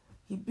mess,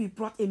 he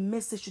brought a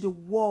message to the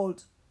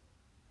world.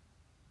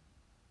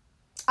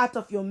 Out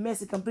of your mess,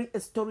 he can bring a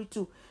story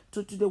to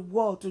the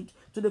world,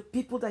 to the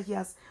people that he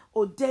has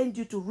ordained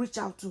you to reach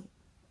out to.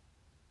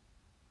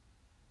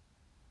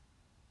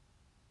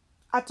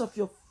 Out of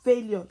your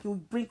failure, he will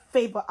bring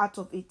favor out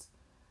of it.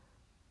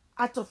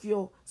 Out of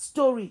your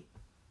story,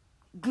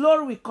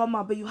 glory will come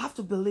out, but you have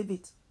to believe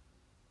it.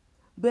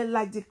 But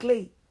like the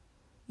clay,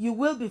 you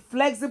will be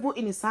flexible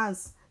in his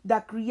hands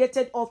that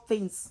created all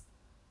things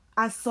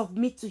and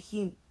submit to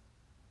him.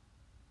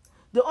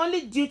 The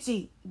only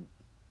duty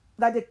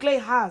that the clay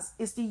has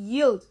is to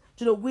yield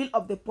to the will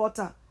of the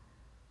potter.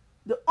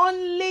 The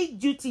only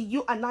duty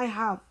you and I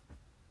have,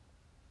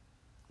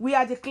 we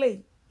are the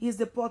clay, he is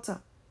the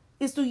potter,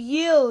 is to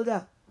yield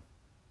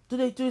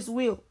to his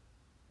will.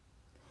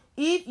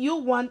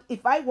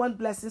 If I want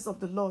blessings of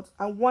the Lord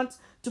and want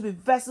to be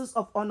vessels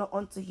of honor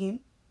unto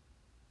him,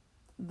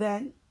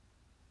 then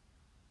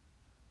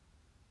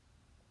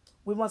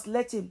we must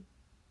let him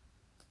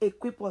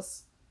equip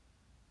us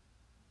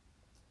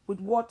with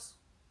what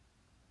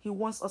he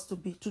wants us to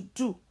be, to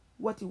do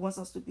what he wants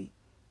us to be.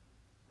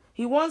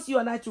 He wants you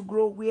and I to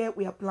grow where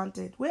we are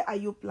planted. Where are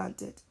you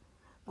planted?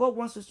 God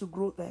wants us to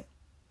grow there.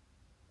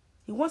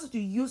 He wants you to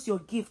use your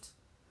gift,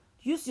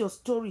 use your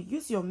story,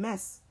 use your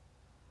mess,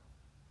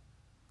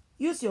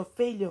 use your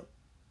failure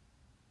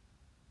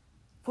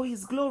for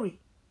his glory.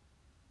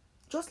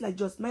 Just like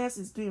Joyce Meyer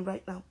is doing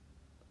right now.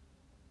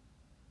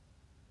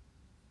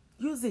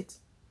 Use it.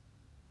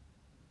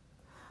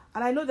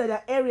 And I know that there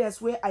are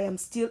areas where I am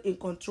still in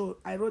control.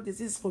 I wrote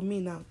this is for me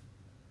now.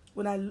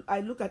 When I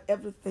look at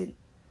everything,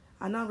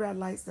 I now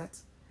realize that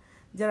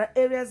there are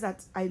areas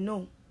that I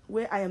know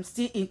where I am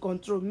still in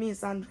control. Me,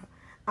 Sandra,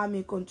 I'm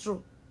in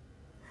control.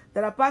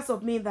 There are parts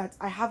of me that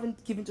I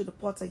haven't given to the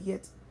potter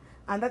yet.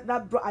 And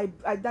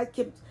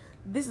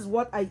this is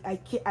what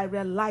I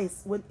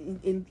realized when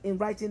in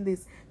writing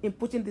this, in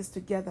putting this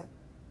together.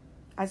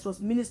 As it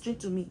was ministering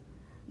to me,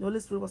 the Holy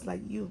Spirit was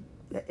like,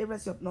 the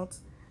areas you have not,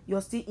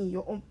 you're still in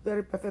your own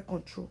very perfect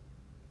control.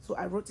 So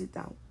I wrote it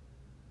down.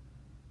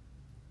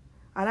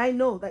 And I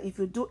know that if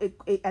you do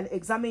and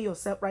examine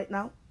yourself right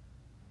now,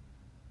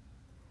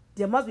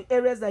 there must be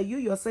areas that you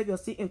yourself, you're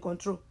still in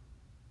control.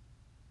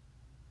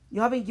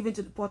 You haven't given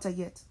to the potter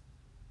yet.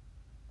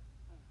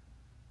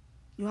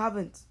 You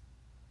haven't.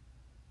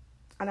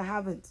 And I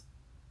haven't.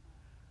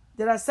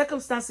 There are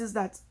circumstances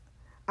that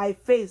I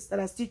face that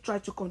I still try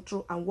to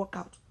control and work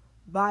out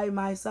by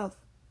myself.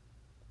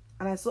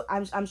 And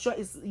I'm sure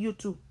it's you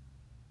too.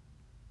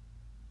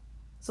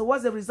 So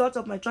what's the result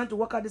of my trying to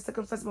work out this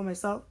circumstance by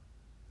myself?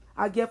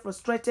 I get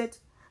frustrated.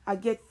 I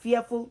get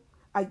fearful.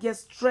 I get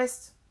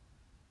stressed.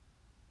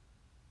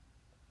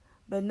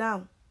 But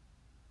now,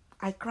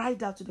 I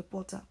cried out to the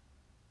potter,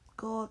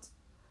 God,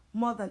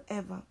 more than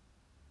ever,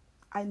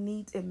 I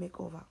need a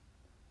makeover.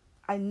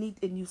 I need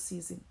a new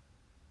season.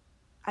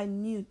 I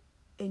need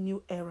a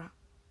new era.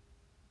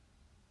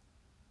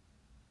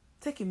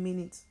 Take a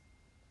minute.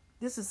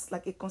 This is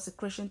like a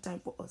consecration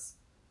time for us.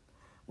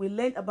 We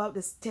learned about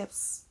the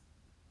steps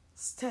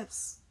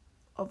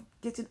of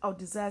getting our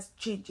desires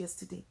changed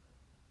yesterday.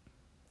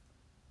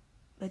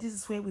 But this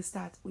is where we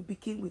start. We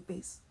begin with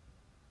this.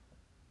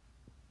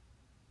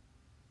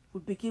 We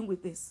begin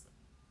with this.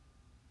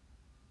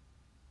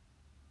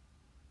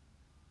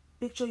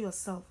 Picture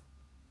yourself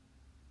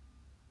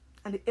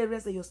and the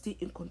areas that you're still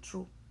in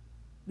control.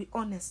 Be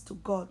honest to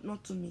God,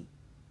 not to me.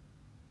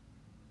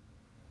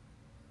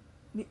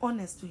 Be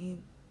honest to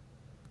him.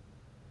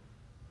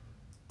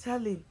 Tell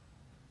him,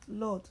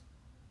 Lord,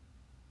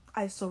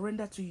 I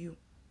surrender to you.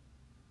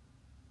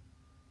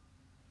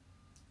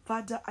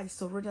 Father, I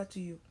surrender to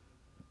you.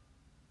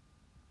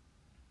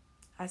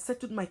 I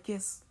settled my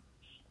case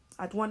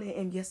at 1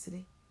 a.m.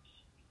 yesterday.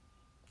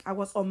 I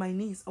was on my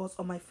knees. I was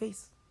on my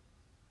face.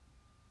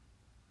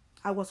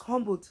 I was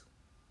humbled.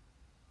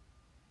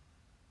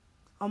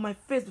 On my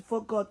face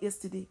before God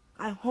yesterday.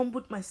 I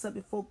humbled myself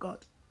before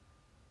God.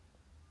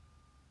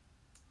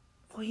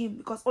 For him,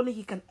 because only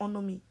he can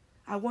honor me.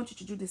 I want you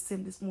to do the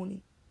same this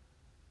morning.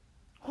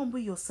 Humble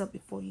yourself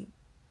before him.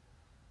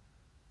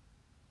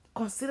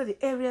 Consider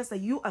the areas that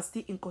you are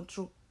still in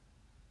control.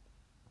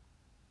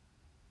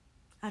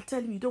 And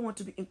tell him you don't want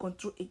to be in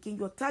control again.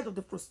 You're tired of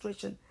the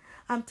frustration.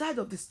 I'm tired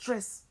of the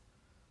stress.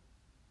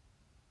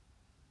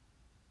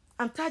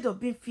 I'm tired of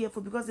being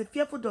fearful, because the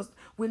fearful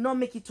will not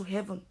make it to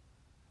heaven.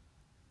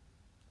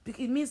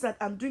 It means that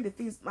I'm doing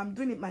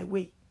it my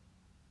way.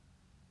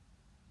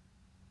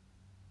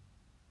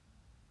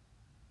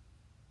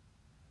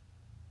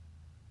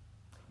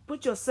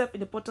 Put yourself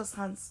in the potter's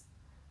hands.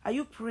 Are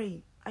you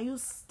praying? Are you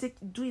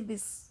doing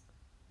this?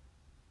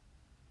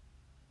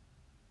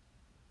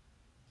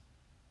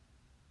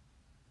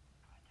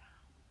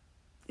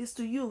 It's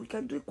to you. You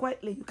can do it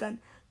quietly. You can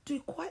do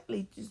it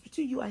quietly. It's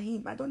between you and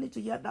him. I don't need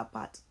to hear that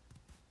part.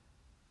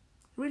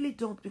 Really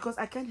don't, because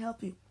I can't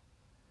help you.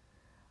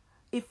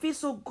 It feels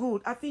so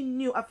good. I feel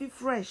new. I feel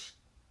fresh.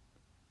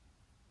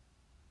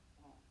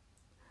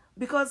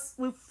 Because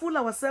we fool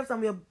ourselves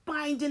and we are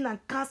binding and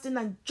casting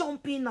and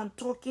jumping and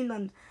talking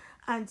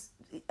and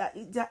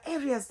there are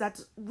areas that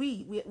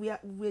we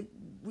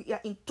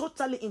are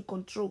totally in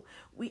control.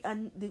 We are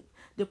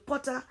the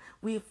potter.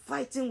 We're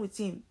fighting with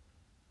him,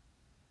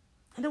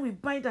 and then we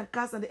bind and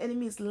cast, and the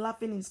enemy is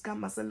laughing in his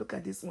camp and saying, "Look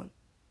at this one.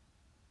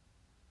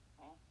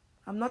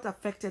 I'm not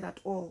affected at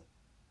all.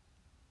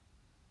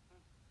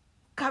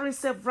 Carrying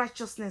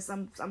self-righteousness.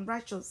 I'm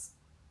righteous.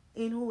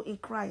 In who? In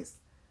Christ.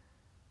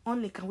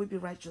 Only can we be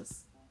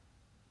righteous.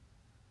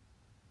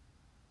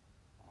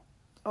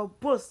 Our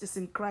boast is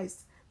in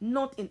Christ,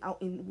 not in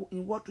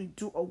what we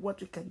do or what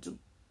we can do."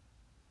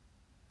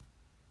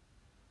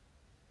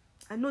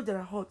 I know there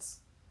are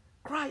hurts.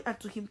 Cry out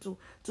to him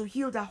to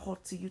heal that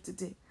hurt to you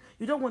today.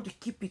 You don't want to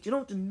keep it. You don't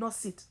want to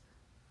nurse it.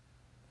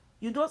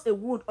 You nurse a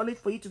wound only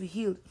for it to be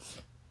healed.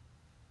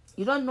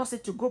 You don't nurse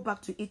it to go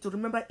back to it, to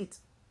remember it.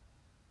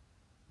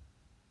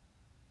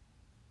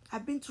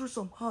 I've been through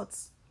some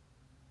hurts.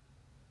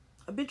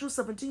 I've been through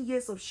 17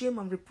 years of shame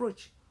and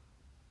reproach.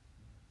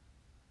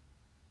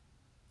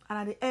 And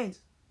at the end,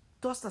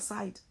 tossed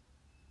aside.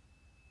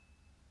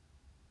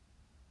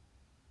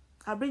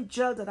 I've been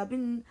jailed at, I've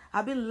been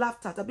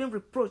laughed at, I've been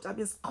reproached, I've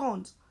been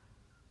scorned.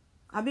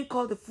 I've been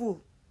called a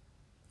fool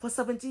for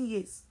 17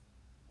 years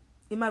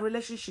in my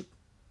relationship.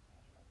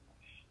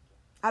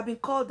 I've been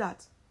called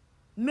that.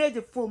 Made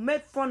a fool,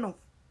 made fun of.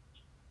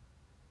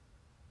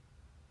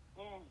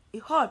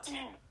 It hurt.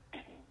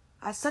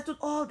 I settled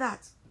all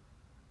that.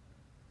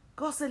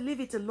 God said, leave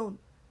it alone.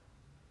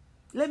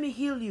 Let me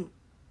heal you.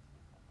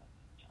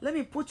 Let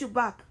me put you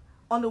back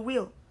on the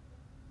wheel.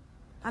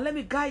 And let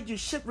me guide you,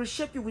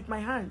 reshape you with my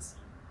hands.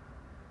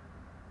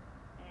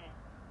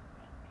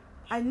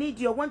 I need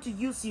you. I want to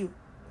use you.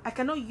 I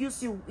cannot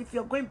use you if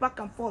you're going back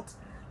and forth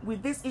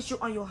with this issue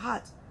on your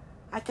heart.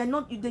 I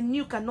cannot, the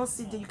new cannot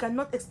see that. You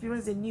cannot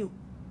experience the new.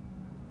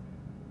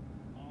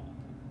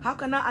 How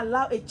can I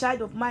allow a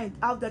child of mine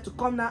out there to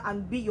come now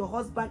and be your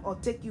husband or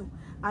take you?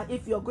 And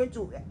if you're going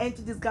to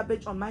empty this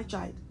garbage on my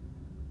child,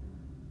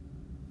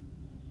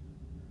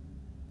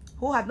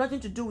 who had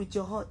nothing to do with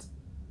your heart?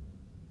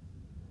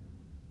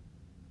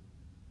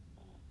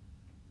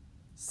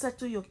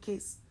 Settle your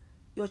case.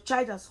 Your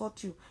child has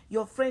hurt you.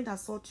 Your friend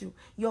has hurt you.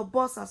 Your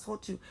boss has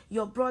hurt you.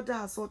 Your brother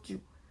has hurt you.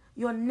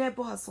 Your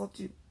neighbor has hurt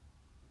you.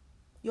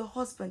 Your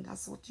husband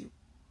has hurt you.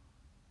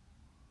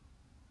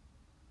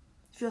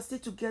 If you are still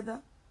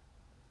together,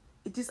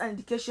 it is an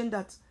indication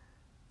that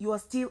you are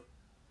still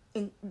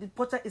the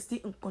potter is still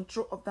in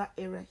control of that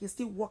area. He's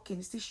still working.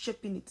 He's still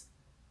shaping it.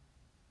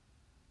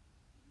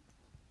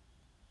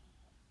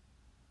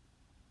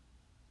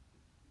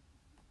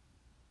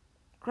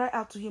 Cry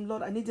out to him,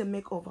 Lord, I need a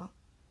makeover.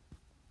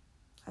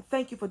 I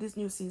thank you for this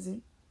new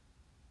season.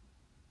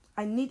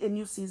 I need a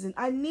new season.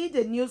 I need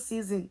a new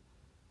season.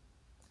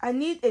 I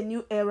need a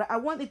new era. I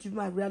want it to be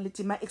my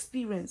reality, my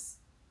experience.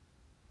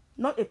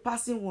 Not a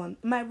passing one.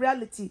 My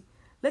reality.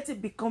 Let it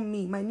become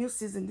me, my new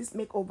season, this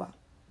makeover.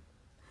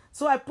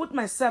 So I put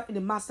myself in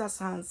the master's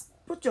hands.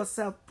 Put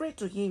yourself, pray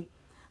to him.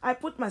 I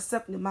put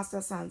myself in the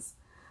master's hands.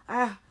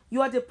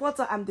 You are the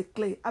potter, I'm the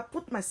clay. I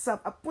put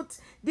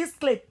this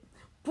clay,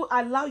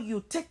 allow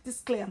you, take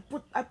this clay and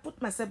I put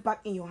myself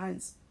back in your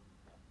hands.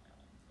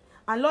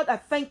 And Lord, I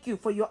thank you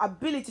for your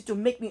ability to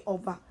make me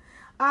over.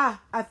 I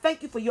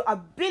thank you for your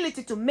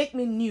ability to make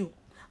me new.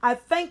 I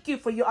thank you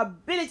for your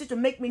ability to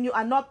make me new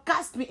and not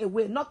cast me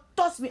away, not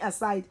toss me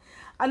aside,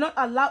 and not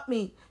allow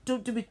me to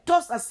be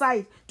tossed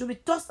aside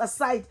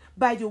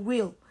by the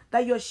will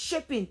that you're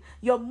shaping,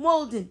 you're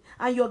molding,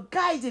 and you're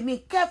guiding me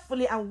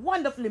carefully and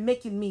wonderfully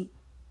making me.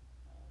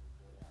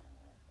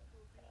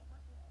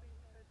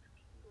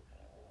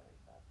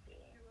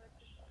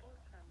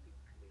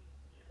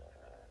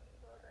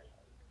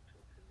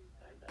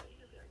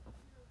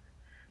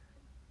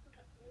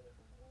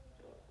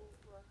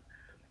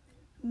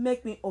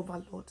 Make me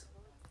over, Lord.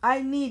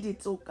 I need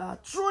it, oh God.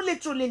 Truly,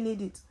 truly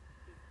need it.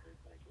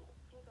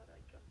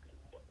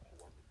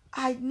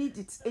 I need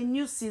it. A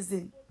new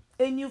season,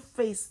 a new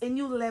face, a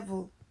new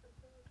level.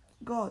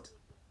 God,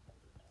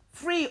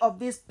 free of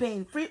this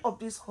pain, free of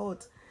this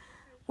hurt.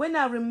 When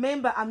I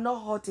remember, I'm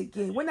not hurt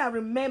again. When I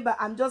remember,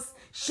 I'm just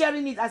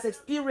sharing it as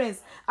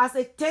experience, as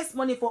a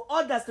testimony for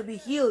others to be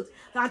healed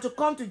and to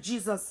come to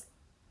Jesus.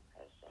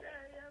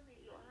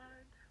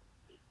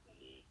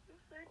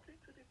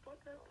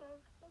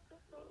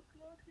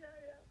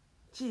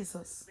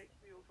 Jesus.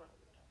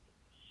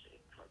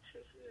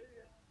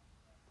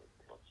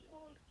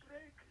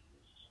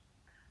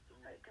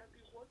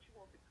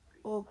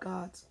 Oh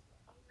God.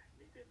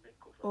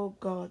 Oh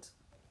God.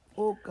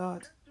 Oh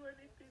God.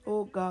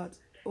 Oh God.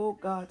 Oh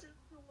God.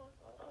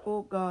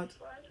 Oh God,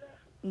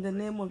 in the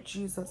name of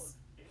Jesus.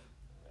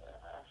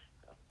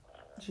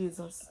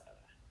 Jesus.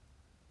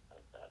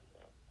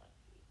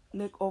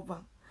 Make over.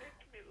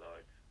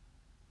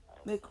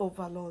 Make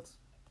over, Lord.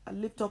 I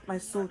lift up my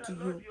soul to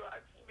you.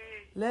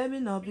 Let me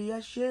not be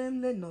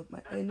ashamed. Let not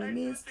my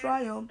enemies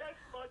triumph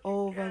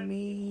over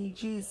me,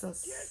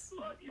 Jesus.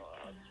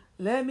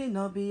 Let me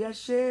not be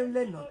ashamed.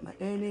 Let not my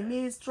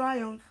enemies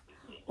triumph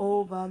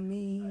over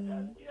me.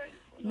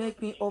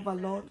 Make me over,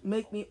 Lord.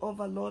 Make me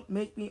over, Lord.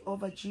 Make me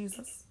over,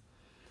 Jesus.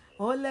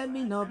 Oh, let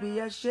me not be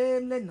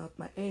ashamed. Let not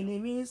my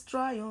enemies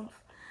triumph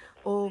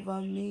over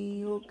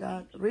me, oh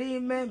God.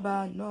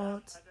 Remember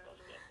not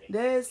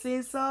the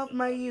sins of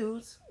my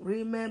youth.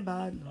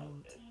 Remember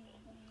not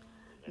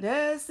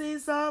the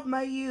sins of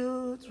my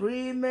youth.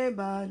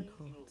 Remember not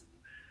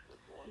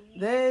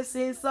the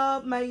sins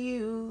of my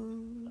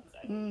youth.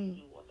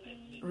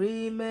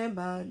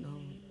 Remember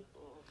not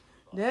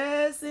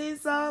the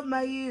sins of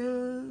my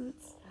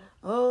youth.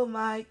 Oh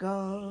my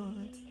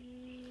God,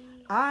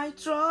 I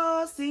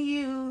trust in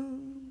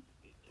you.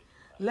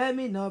 Let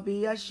me not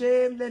be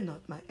ashamed. Let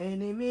not my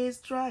enemies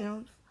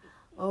triumph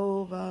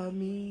over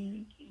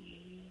me.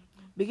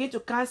 Begin to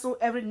cancel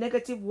every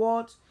negative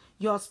word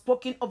you have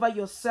spoken over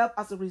yourself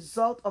as a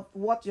result of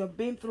what you've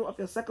been through, of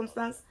your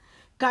circumstance.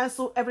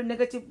 Cancel every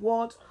negative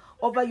word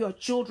over your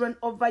children,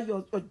 over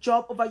your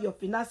job, over your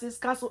finances.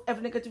 Cancel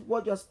every negative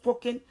word you have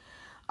spoken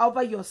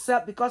over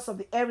yourself because of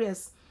the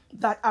areas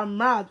that are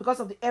marred, because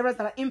of the areas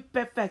that are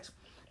imperfect,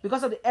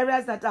 because of the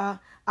areas that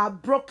are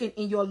broken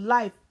in your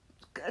life.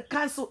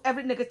 Cancel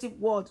every negative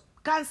word.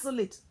 Cancel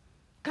it.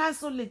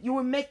 Cancel it. You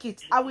will make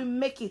it. I will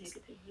make it.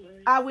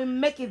 I will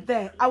make it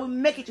there. I will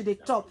make it to the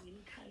top.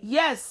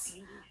 Yes,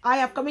 I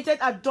have committed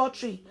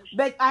adultery,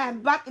 but I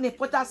am back in a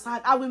potter's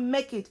hand. I will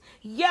make it.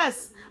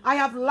 Yes, I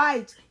have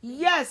lied.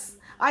 Yes,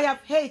 I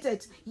have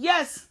hated.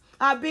 Yes,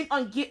 I've been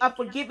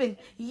unforgiven.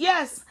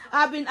 Yes,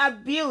 I've been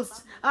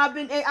abused. I've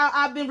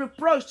been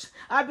reproached.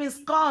 I've been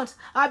scorned.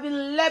 I've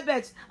been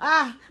labeled.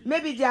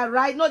 Maybe they are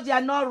right. No, they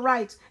are not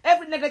right.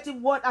 Every negative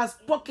word has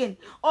spoken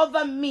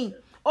over me.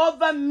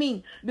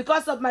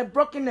 Because of my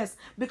brokenness,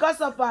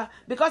 because of my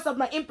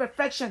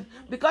imperfection,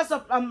 because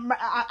of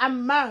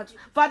I'm marred.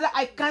 Father,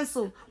 I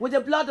cancel with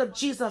the blood of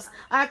Jesus.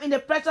 I am in the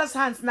potter's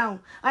hands now.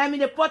 I am in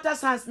the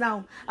potter's hands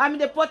now. I'm in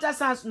the potter's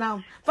hands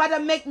now.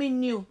 Father, make me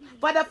new.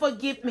 Father,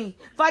 forgive me.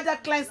 Father,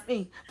 cleanse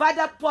me.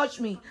 Father,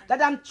 purge me.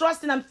 That I'm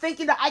trusting. I'm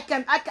thinking that I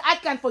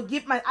can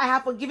forgive I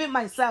have forgiven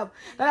myself.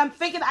 That I'm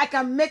thinking that I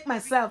can make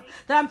myself.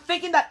 That I'm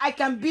thinking that I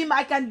can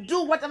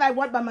do whatever I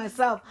want by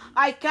myself.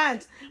 I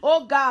can't.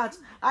 Oh God,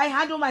 I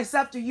handle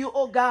myself to you,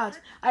 oh God.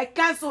 I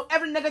cancel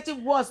every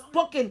negative word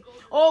spoken,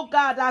 oh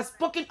God, I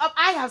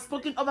have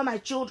spoken over my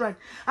children.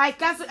 I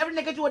cancel every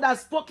negative word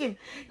that's spoken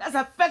that's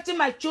affecting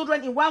my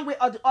children in one way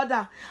or the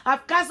other.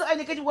 I've canceled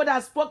every negative word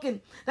that's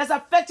spoken that's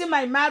affecting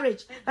my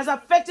marriage, that's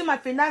affecting my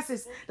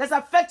finances, that's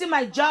affecting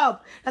my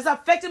job, that's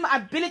affecting my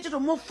ability to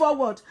move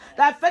forward,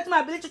 that's affecting my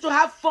ability to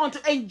have fun,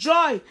 to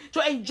enjoy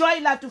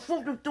life, to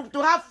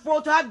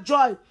have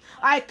joy.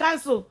 I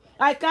cancel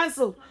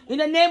in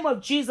the name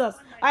of Jesus.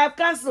 I have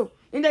cancelled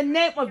in the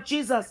name of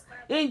Jesus.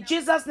 In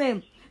Jesus'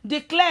 name,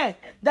 declare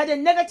that the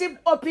negative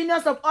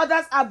opinions of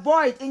others are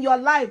void in your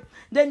life.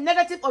 The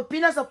negative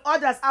opinions of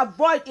others are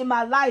void in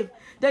my life.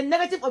 The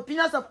negative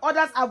opinions of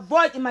others are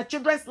void in my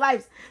children's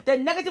lives. The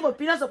negative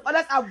opinions of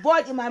others are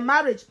void in my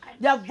marriage.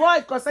 They are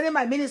void concerning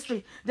my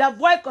ministry. They are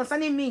void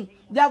concerning me.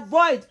 They are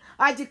void.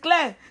 I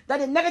declare that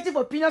the negative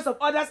opinions of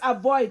others are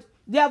void.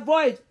 They are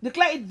void.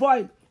 Declare it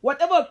void.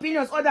 Whatever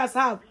opinions others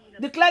have,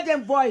 declare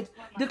them void.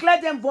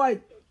 Declare them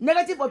void.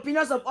 Negative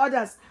opinions of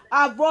others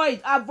are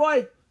void.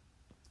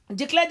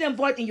 Declare them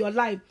void in your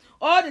life.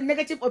 All the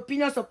negative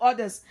opinions of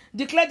others,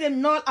 declare them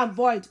null and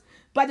void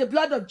by the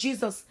blood of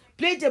Jesus.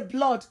 Plead the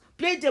blood.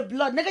 Plead the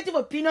blood. Negative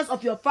opinions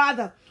of your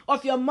father,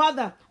 of your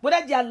mother,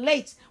 whether they are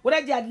late,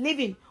 whether they are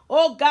living.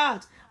 Oh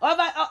God,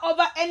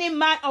 over any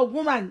man or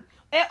woman,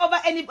 over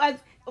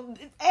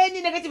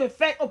any negative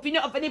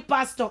opinion of any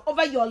pastor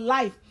over your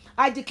life,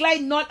 I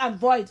declare null and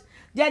void.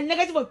 Their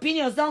negative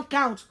opinions don't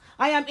count.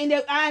 I am in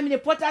the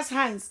potter's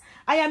hands.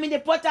 I am in the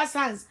potter's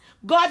hands.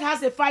 God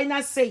has the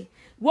final say.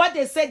 What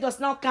they say does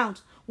not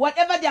count.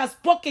 Whatever they have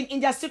spoken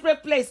in their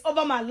secret place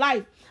over my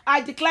life,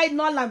 I declare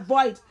null and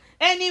void.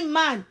 Any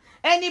man,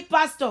 any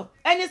pastor,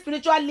 any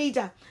spiritual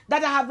leader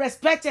that I have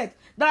respected,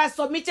 that I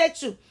submitted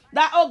to,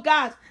 that, oh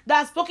God, that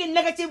has spoken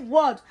negative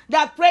word,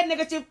 that prayed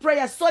negative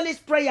prayer,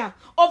 soulish prayer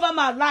over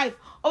my life,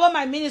 over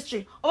my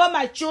ministry, over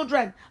my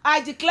children,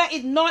 I declare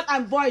it null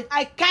and void.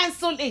 I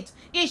cancel it.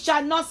 It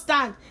shall not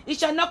stand. It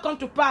shall not come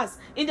to pass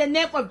in the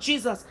name of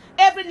Jesus.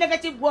 Every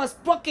negative word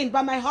spoken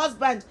by my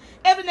husband,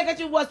 every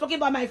negative word spoken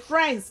by my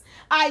friends,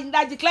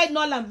 I declare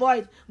null and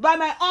void. By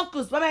my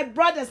uncles, by my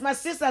brothers, my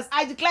sisters,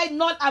 I declare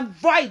null and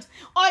void.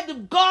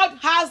 God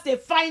has the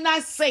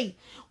final say.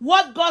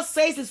 What God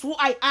says is who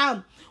I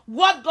am.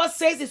 What God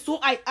says is who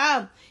I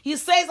am. He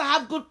says I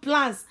have good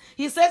plans.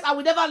 He says I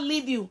will never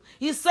leave you.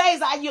 He says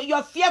that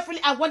you're fearfully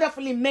and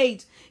wonderfully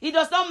made. It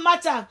does not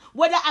matter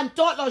whether I'm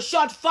tall or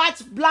short, fat,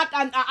 black,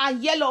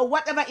 and yellow, or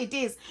whatever it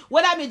is,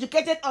 whether I'm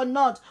educated or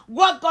not.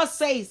 What God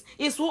says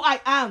is who I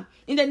am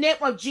in the name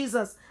of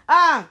Jesus.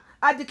 I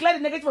declare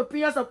the negative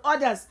opinions of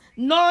others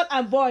null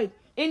and void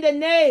in the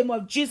name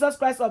of Jesus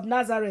Christ of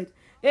Nazareth.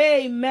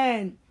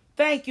 Amen.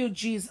 Thank you,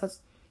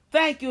 Jesus.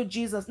 Thank you,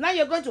 Jesus. Now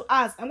you're going to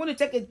ask. I'm going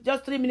to take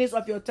just 3 minutes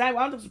of your time.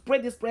 I want to pray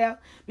this prayer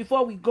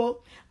before we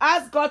go.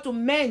 Ask God to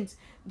mend.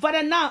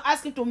 Father, now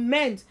ask him to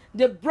mend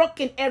the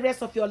broken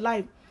areas of your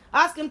life.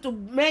 Ask him to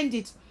mend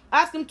it.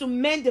 Ask him to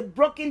mend the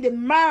broken, the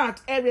marred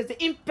areas,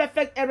 the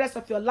imperfect areas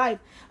of your life.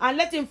 And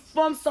let him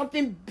form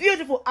something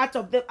beautiful out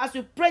of them. As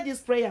you pray this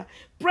prayer,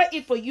 pray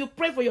it for you.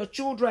 Pray for your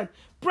children.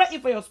 Pray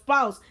it for your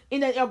spouse,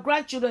 in your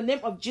grandchildren, in the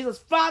name of Jesus.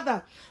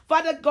 Father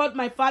God,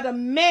 my Father,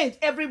 mend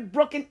every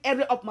broken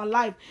area of my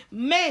life.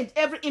 Mend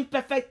every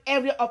imperfect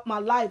area of my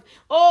life.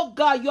 Oh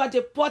God, you are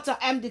the potter,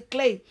 I am the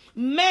clay.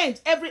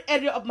 Mend every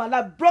area of my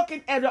life,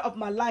 broken area of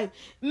my life.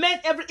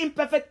 Mend every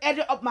imperfect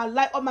area of my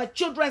life, of my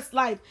children's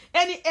life.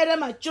 Any area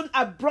my children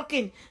are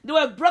broken. They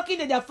were broken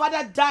that their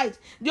father died.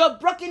 They are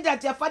broken that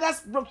their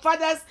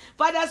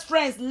father's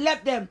friends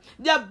left them.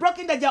 They are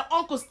broken that their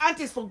uncles,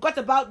 aunties forgot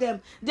about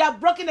them. They are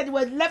broken that they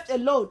were left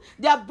alone.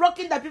 They are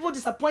broken that people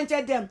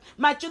disappointed them.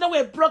 My children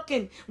were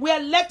broken. We are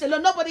left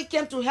alone. Nobody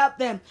came to help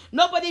them.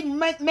 Nobody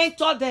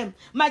mentored them.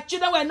 My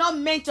children were not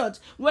mentored.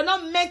 We were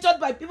not mentored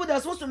by people that were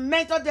supposed to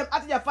mentor them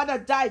after their father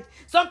died.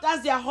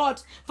 Sometimes they are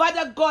hurt.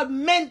 Father God,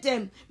 mend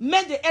them.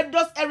 Mend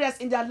those areas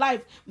in their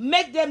life.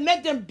 Make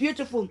them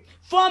beautiful.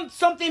 Form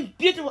something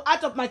beautiful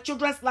out of my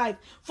children's life.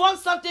 Form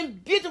something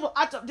beautiful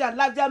out of their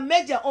life. They have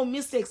made their own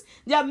mistakes.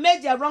 They have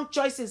made their wrong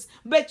choices.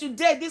 But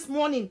today, this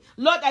morning,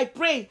 Lord, I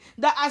pray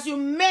that as you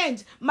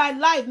mend my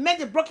life,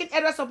 mend the broken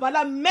areas of my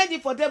life, mend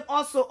it for them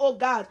also, oh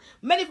God.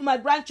 Mend it for my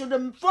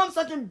grandchildren. Form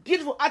something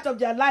beautiful out of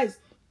their lives.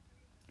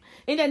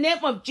 In the name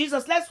of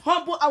Jesus, let's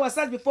humble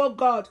ourselves before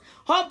God.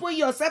 Humble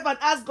yourself and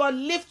ask God,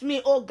 lift me,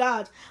 oh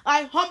God.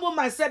 I humble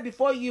myself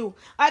before you.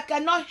 I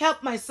cannot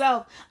help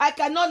myself. I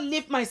cannot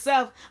lift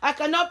myself. I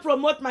cannot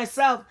promote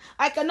myself.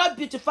 I cannot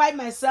beautify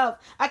myself.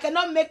 I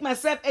cannot make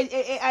myself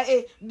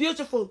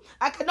beautiful.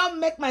 I cannot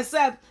make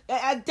myself,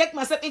 take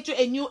myself into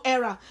a new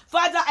era.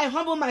 Father, I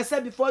humble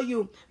myself before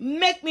you.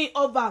 Make me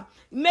over.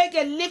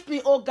 Lift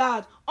me, oh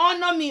God.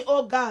 Honor me,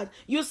 oh God.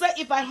 You say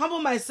if I humble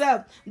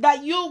myself,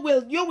 that you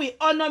will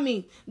honor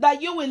me,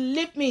 that you will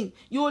lift me.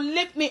 You will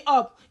lift me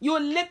up. You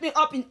will lift me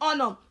up in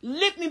honor.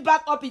 Lift me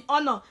back up in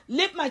honor.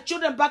 Lift my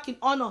children back in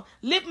honor.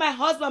 Lift my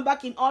husband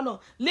back in honor.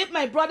 Lift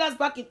my brothers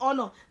back in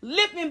honor.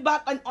 Lift me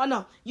back in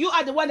honor. You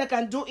are the one that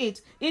can do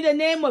it. In the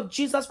name of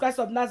Jesus Christ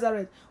of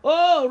Nazareth.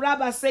 Oh,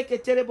 Rabba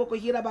Seke Tereboko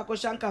Hirabako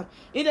Shanka.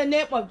 In the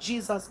name of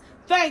Jesus.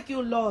 Thank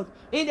you, Lord.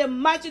 In the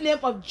mighty name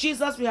of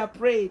Jesus we have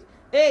prayed.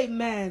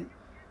 Amen.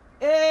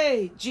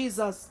 Hey,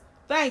 Jesus.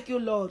 Thank you,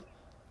 Lord.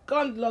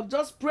 Come, Lord,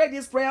 just pray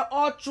this prayer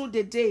all through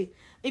the day.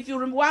 If you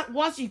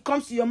once it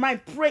comes to your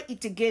mind, pray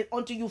it again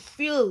until you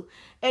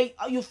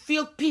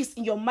feel peace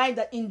in your mind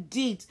that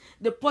indeed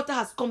the potter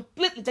has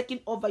completely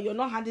taken over. You're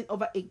not handing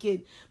over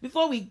again.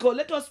 Before we go,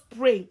 let us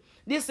pray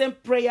this same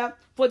prayer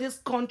for this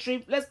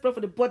country. Let's pray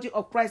for the body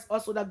of Christ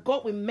also, that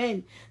God will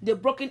mend the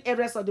broken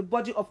areas of the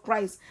body of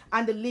Christ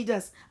and the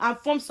leaders and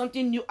form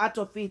something new out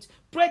of it.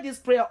 Pray this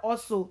prayer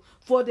also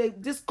for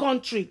this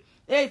country.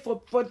 Hey,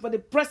 for the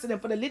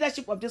president, for the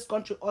leadership of this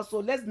country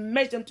also. Let's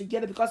merge them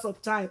together because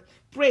of time.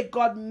 Pray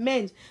God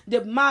mend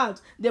the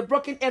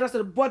broken areas of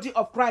the body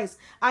of Christ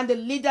and the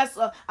leaders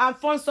and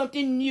form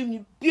something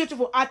new,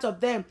 beautiful out of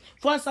them.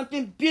 Form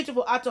something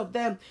beautiful out of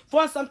them.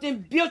 Form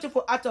something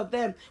beautiful out of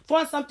them.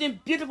 Form something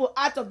beautiful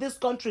out of this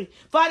country.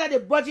 Father, the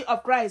body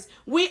of Christ.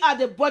 We are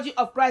the body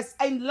of Christ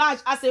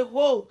enlarged as a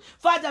whole.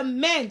 Father,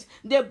 mend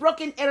the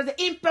broken areas,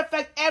 the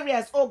imperfect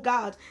areas, oh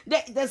God.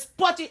 The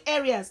spotty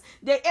areas,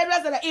 the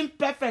areas that are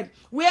imperfect,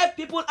 where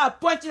people are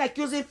pointing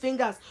accusing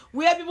fingers,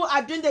 where people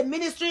are doing the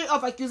ministry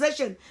of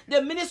accusation,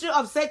 the ministry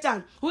of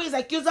Satan, who is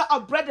accuser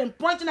of brethren,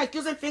 pointing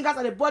accusing fingers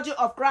at the body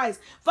of Christ.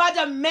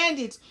 Father, mend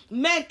it.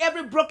 Mend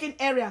every broken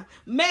area.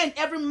 Mend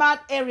every mad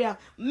area.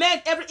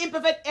 Mend every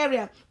imperfect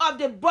area of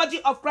the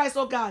body of Christ,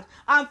 oh God.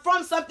 And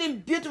from something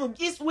beautiful.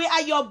 We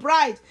are your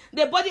bride.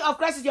 The body of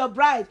Christ is your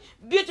bride.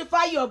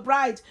 Beautify your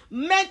bride.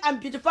 Mend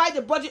and beautify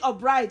the body of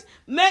bride.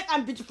 Mend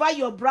and beautify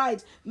your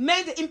bride.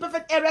 Mend the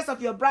imperfect areas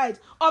of your bride,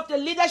 of the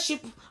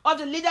leadership of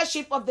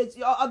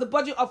the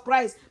body of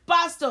Christ.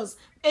 Pastors,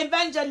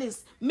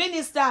 evangelists,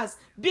 ministers,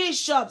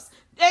 bishops,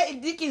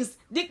 deacons,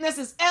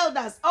 deaconesses,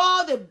 elders,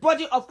 all the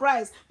body of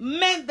Christ.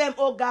 Mend them,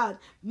 oh God.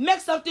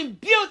 Make something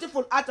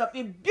beautiful out of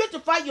it.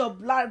 Beautify your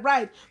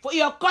bride, for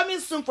you're coming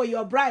soon for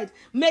your bride.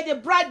 May the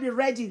bride be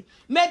ready.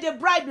 May the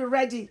bride be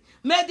ready.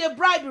 May the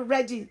bride be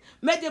ready.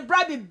 May the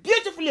bride be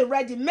beautifully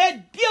ready.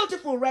 Made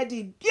beautiful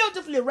ready.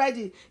 Beautifully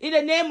ready. In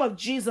the name of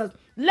Jesus.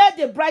 Let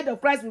the bride of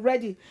Christ be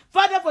ready.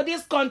 Father, for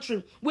this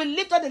country, we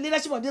lift up the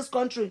leadership of this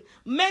country.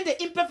 Mend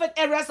the imperfect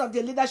areas of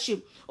the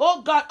leadership.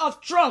 Oh God,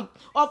 of Trump,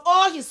 of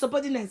all his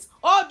subordinates,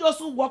 all those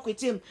who work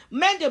with him.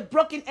 Mend the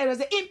broken areas,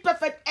 the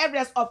imperfect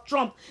areas of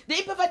Trump, the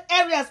imperfect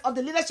areas of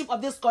the leadership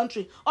of this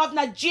country, of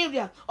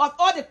Nigeria, of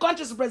all the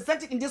countries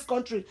represented in this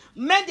country.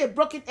 Mend the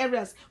broken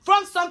areas.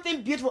 From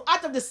something beautiful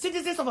out of the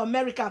citizens of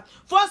America.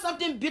 From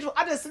something beautiful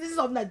out of the citizens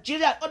of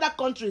Nigeria and other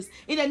countries.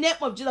 In the name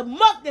of Jesus,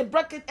 mark the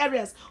broken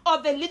areas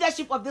of the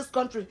leadership of this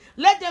country.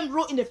 Let them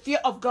rule in the fear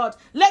of God.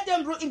 Let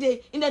them rule in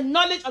the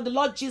knowledge of the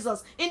Lord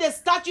Jesus, in the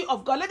statue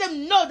of God. Let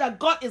them know that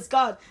God is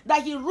God,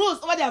 that he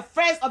rules over the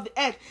affairs of the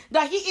earth,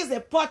 that he is a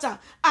potter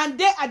and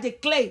they are the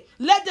clay.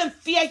 Let them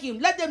fear him.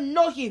 Let them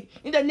know him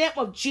in the name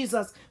of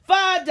Jesus.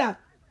 Father,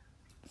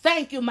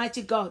 thank you,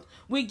 mighty God.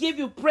 We give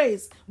you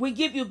praise. We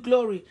give you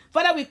glory.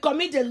 Father, we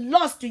commit the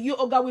lost to you,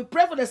 oh God. We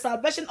pray for the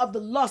salvation of the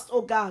lost,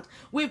 oh God.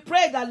 We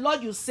pray that,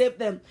 Lord, you save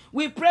them.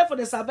 We pray for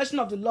the salvation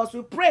of the lost.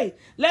 We pray.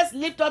 Let's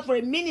lift up for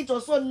a minute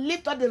or so.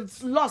 Lift up the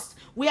lost.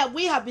 We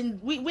have been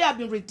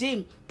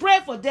redeemed. Pray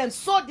for them.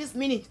 Sow this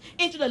minute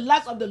into the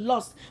lives of the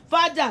lost.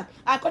 Father,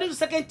 according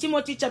to 2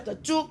 Timothy chapter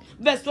 2,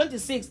 verse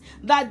 26,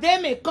 that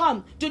they may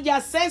come to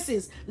their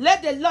senses.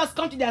 Let the lost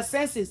come to their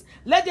senses.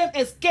 Let them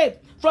escape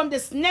from the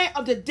snare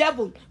of the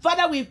devil.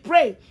 Father, we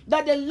pray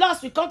that the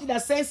lost will come to their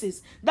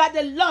senses, that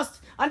the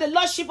lost and the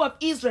lost sheep of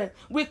Israel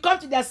will come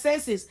to their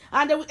senses,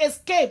 and they will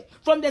escape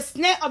from the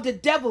snare of the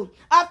devil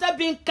after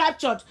being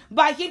captured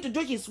by him to do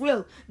his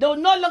will. They will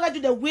no longer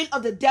do the will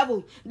of the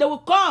devil. They will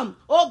come,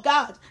 oh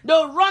God, they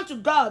will run to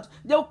God.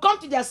 They will come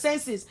to their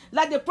senses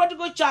like the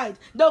prodigal child.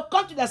 They will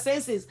come to their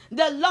senses.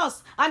 The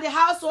lost and the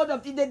household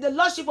of the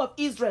lost sheep of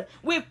Israel.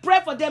 We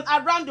pray for them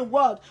around the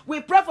world. We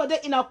pray for them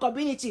in our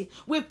community.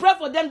 We pray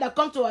for them that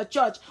come to our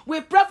church.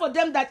 We pray for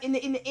them that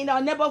in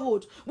our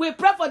neighborhood. We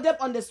pray for them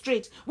on the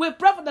street. We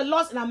pray for the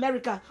lost in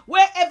America,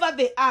 wherever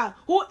they are,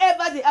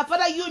 whoever they are.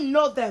 Father, you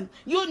know them.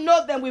 You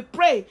know them. We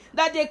pray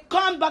that they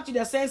come back to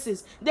their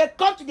senses. They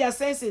come to their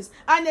senses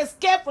and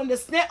escape from the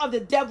snare of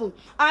the devil,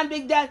 and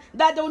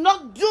that they will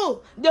not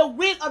do the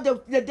will of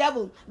the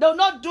devil. They will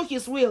not do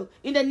his will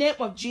in the name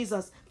of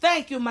Jesus.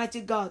 Thank you,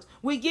 mighty God.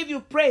 We give you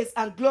praise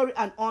and glory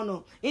and honor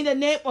in the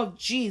name of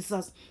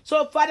Jesus.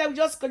 So, Father, we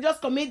just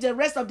commit the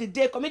rest of the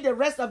day. Commit the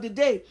rest of the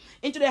day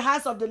into the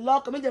hands of the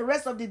Lord. Commit the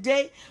rest of the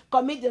day.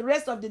 Commit the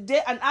rest of the day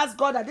and ask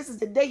God that this is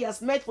the day he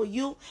has made for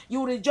you.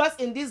 You will rejoice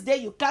in this day.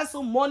 You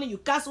cancel mourning. You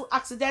cancel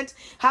accident,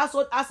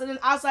 household accident,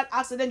 outside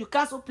accident. You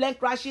cancel plane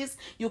crashes.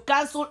 You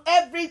cancel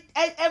every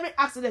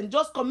accident.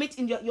 Just commit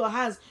in your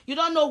hands. You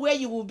don't know where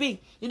you will be.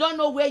 You don't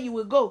know where you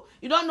will go.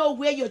 You don't know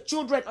where your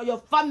children or your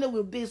family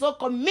will be. So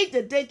commit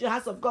the day to the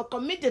hands of God.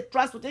 Commit the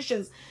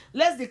transportations.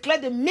 Let's declare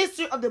the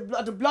mystery of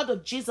the blood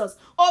of Jesus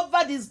over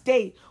this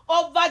day,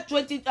 over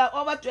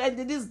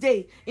this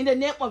day, in the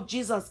name of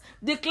Jesus.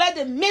 Declare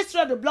the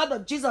mystery of the blood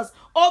of Jesus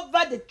over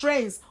the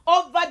trains,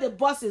 over the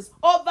buses,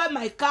 over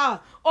my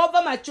car,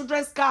 over my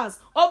children's cars,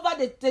 over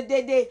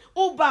the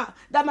Uber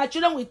that my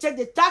children will take,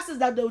 the taxis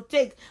that they will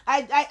take.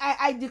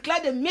 I declare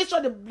the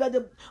mystery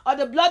of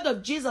the blood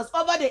of Jesus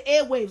over the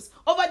airwaves,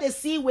 over the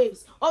sea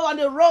waves, over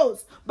the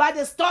roads, by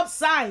the stop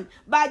sign,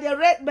 by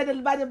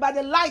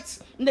the lights,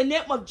 in the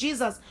name of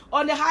Jesus,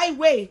 on the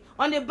highway,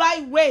 on the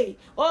byway.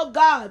 Oh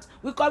God,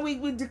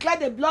 we declare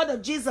the blood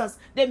of Jesus,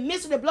 the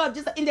mystery of the blood of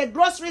Jesus in the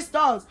grocery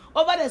stores,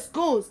 over the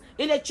schools,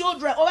 in the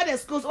children, over the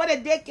schools, over the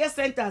daycare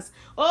centers.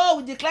 Oh,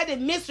 we declare the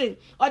mystery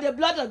of the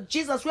blood of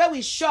Jesus where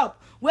we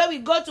shop, where we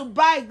go to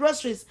buy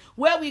groceries,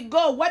 where we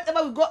go,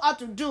 whatever we go out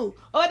to do,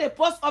 or the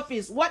post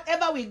office,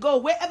 whatever we go,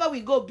 wherever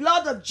we go.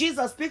 Blood of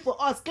Jesus speak for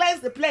us.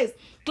 Cleanse the place,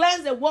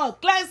 cleanse the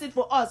world, cleanse it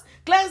for us,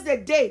 cleanse the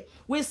day.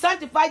 We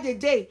sanctify the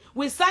day.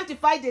 We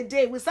sanctify the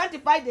day. We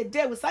sanctify the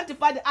day. We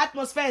sanctify the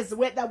atmospheres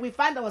that we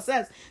find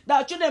ourselves,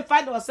 that our children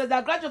find ourselves, that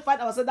our grandchildren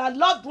find ourselves, that our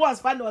loved ones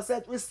find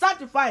ourselves. We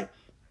sanctify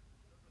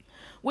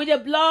with the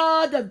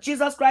blood of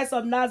Jesus Christ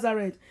of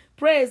Nazareth.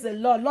 Praise the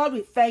Lord. Lord,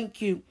 we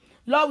thank you.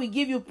 Lord, we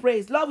give you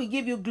praise. Lord, we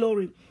give you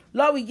glory.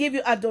 Lord, we give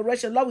you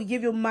adoration. Lord, we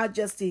give you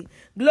majesty.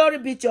 Glory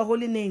be to your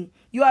holy name.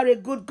 You are a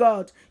good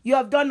God. You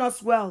have done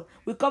us well.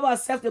 We cover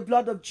ourselves with the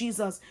blood of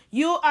Jesus.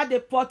 You are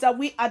the potter.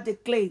 We are the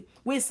clay.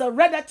 We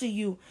surrender to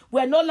you.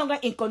 We are no longer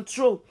in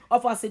control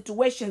of our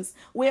situations.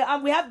 We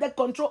have the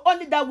control,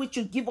 only that which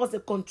you give us the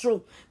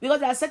control.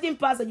 Because there are certain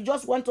parts that you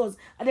just want us.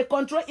 And the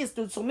control is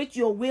to submit to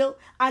your will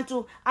and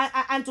to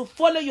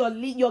follow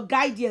your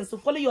guidance, to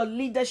follow your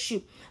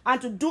leadership,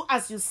 and to do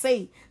as you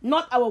say.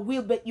 Not our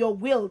will, but your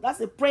will. That's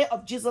the prayer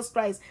of Jesus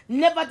Christ.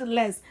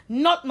 Nevertheless,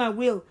 not my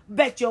will,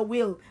 but your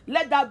will.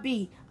 Let that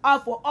be are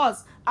for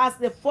us as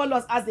they follow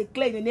us, as they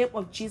claim in the name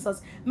of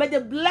Jesus. May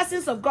the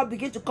blessings of God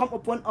begin to come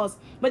upon us.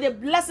 May the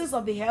blessings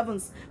of the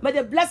heavens, may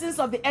the blessings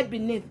of the earth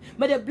beneath,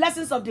 may the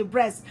blessings of the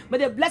breast, may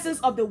the blessings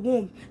of the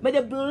womb, may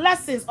the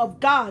blessings of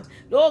God,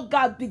 oh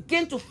God,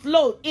 begin to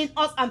flow in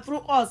us and through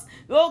us,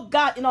 oh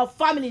God, in our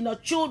family, in our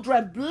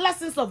children.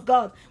 Blessings of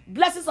God,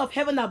 blessings of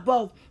heaven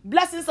above,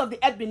 blessings of the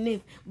earth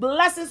beneath,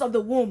 blessings of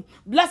the womb,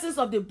 blessings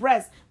of the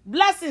breast,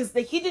 blessings,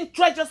 the hidden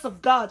treasures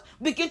of God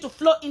begin to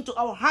flow into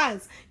our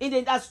hands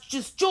as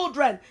His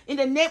children in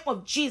the name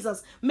of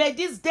Jesus. May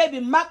this day be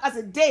marked as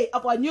a day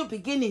of our new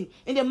beginning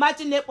in the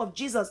mighty name of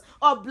Jesus,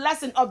 of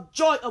blessing, of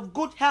joy, of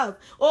good health,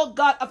 oh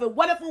God, of a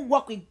wonderful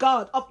walk with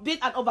God, of being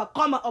an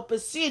overcomer, of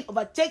pursuing,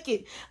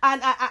 overtaking,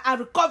 and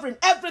recovering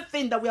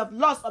everything that we have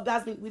lost or that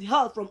has been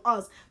withheld from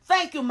us.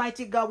 Thank you,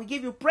 mighty God. We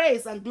give you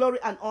praise and glory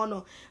and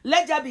honor.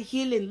 Let there be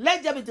healing.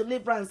 Let there be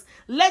deliverance.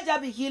 Let there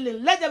be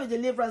healing. Let there be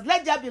deliverance.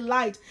 Let there be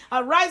light.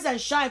 Arise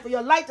and shine, for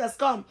your light has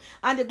come,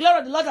 and the glory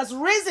of the Lord has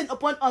risen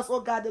upon us,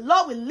 oh God. The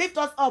Lord will lift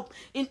us up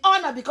in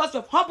honor because we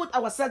have humbled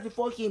ourselves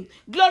before Him.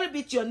 Glory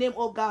be to your name,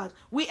 oh God.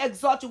 We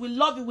exalt you. We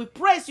love you. We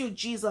praise you,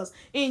 Jesus.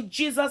 In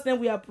Jesus' name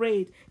we are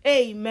prayed.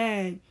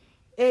 Amen.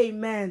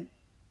 Amen.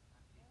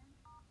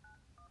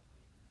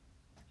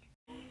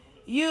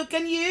 You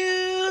can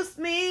use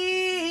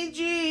me,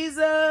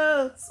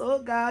 Jesus.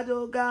 Oh God,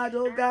 oh God,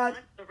 oh God.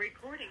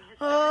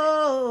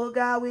 Oh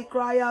God, we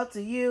cry out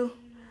to you.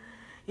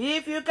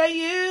 If you can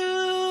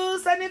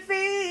use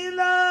anything,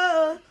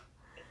 Lord,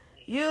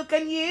 you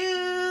can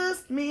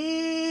use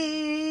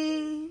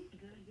me.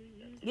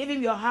 Give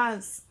Him your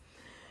hands.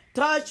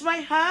 Touch my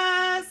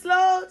hands,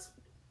 Lord,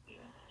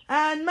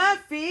 and my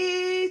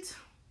feet.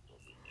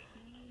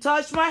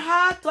 Touch my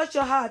heart, touch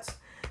your heart.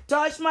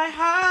 Touch my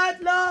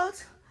heart, Lord.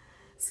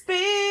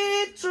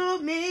 Speak through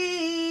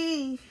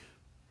me.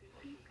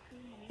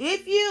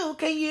 If you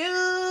can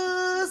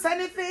use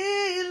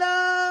anything,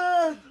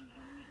 Lord,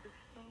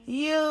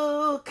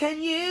 you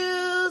can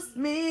use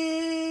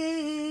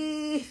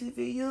me. If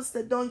you use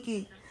the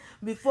donkey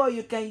before,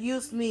 you can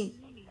use me.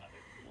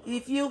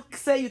 If you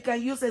say you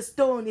can use a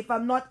stone, if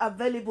I'm not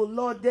available,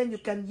 Lord, then you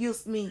can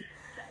use me.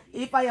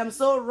 If I am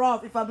so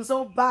rough, if I'm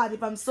so bad,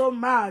 if I'm so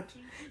mad,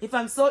 if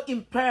I'm so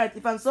impaired,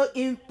 if I'm so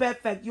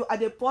imperfect, you are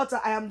the potter,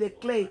 I am the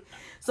clay.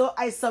 So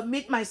I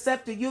submit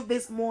myself to you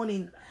this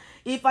morning.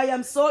 If I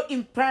am so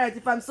impaired,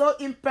 if I'm so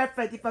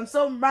imperfect, if I'm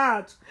so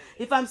mad,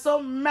 if I'm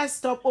so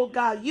messed up, oh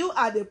God, you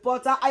are the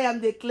potter, I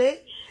am the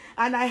clay.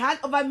 And I hand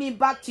over me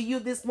back to you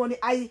this morning.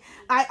 I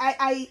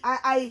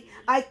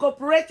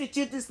cooperate with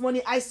you this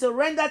morning. I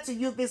surrender to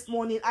you this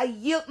morning. I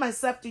yield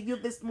myself to you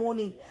this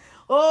morning.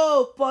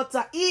 Oh,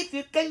 potter, if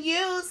you can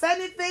use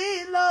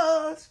anything,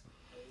 Lord,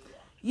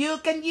 you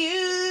can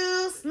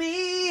use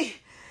me.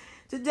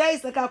 Today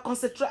is like our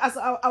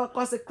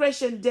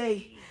consecration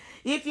day.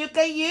 If you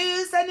can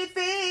use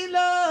anything,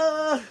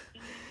 Lord,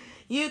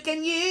 you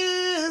can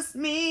use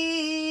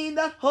me.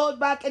 Don't hold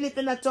back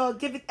anything at all.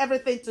 Give it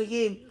everything to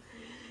Him.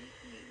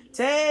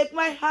 Take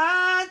my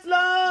heart,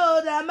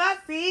 Lord, and my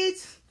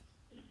feet.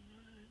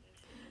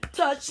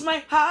 Touch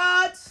my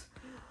heart.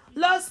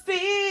 Lord,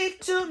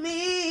 speak to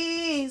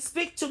me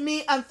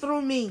and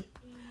through me.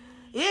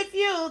 If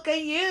you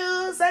can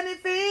use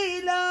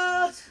anything,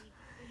 Lord,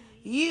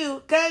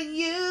 you can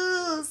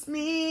use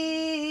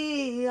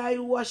me. I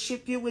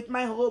worship you with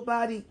my whole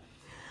body.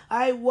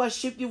 I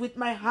worship you with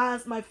my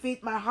hands, my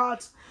feet, my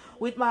heart,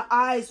 with my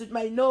eyes, with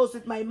my nose,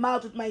 with my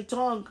mouth, with my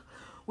tongue,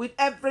 with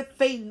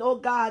everything, oh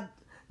God,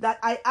 that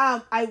I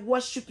am. I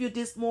worship you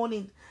this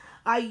morning.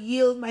 I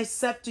yield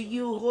myself to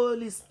you,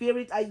 Holy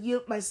Spirit. I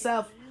yield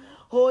myself.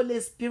 Holy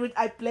Spirit,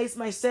 I place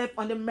myself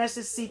on the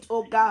mercy seat,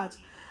 oh God.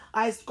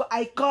 I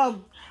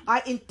come.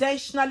 I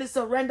intentionally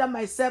surrender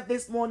myself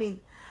this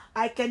morning.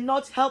 I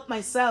cannot help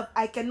myself.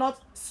 I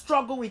cannot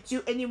struggle with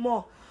you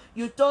anymore.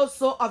 You told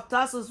Saul of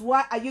Tarsus,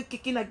 why are you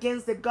kicking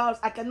against the gods?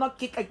 I cannot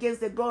kick against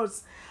the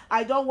gods.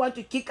 I don't want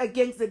to kick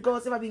against the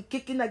gods. If I've been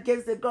kicking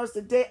against the gods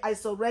today, I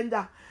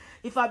surrender.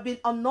 If I've been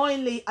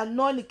unknowingly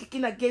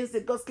kicking against the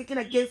gods, kicking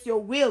against your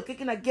will,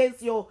 kicking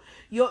against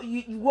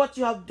what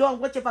you have done,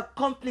 what you've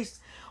accomplished,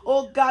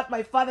 oh God,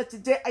 my Father,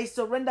 today I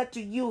surrender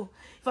to you.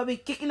 If I've been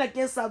kicking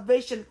against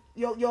salvation,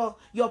 your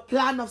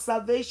plan of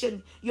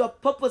salvation, your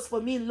purpose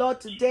for me,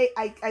 Lord, today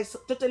I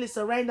totally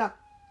surrender.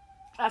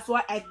 That's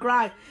why I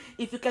cry.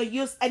 If you can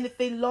use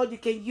anything, Lord, you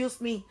can use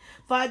me.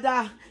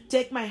 Father,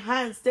 take my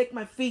hands, take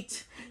my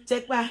feet,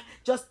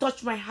 just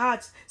touch my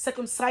heart,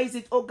 circumcise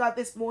it, oh God,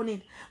 this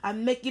morning,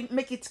 and make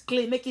it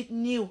clean, make it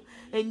new,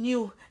 a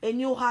new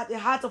heart, a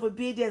heart of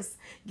obedience.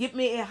 Give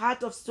me a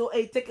heart of stone.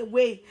 Take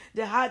away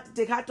the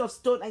heart of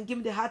stone, and give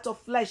me the heart of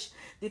flesh,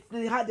 the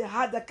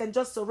heart that can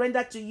just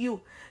surrender to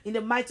you. In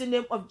the mighty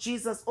name of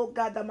Jesus, oh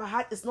God, that my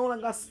heart is no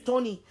longer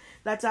stony,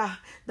 that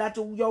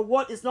your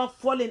word is not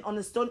falling on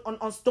a stone, on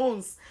on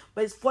stones,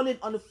 but it's falling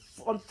on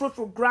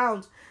fruitful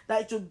ground,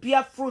 that it will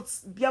bear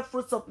fruits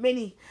of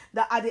many,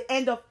 that at the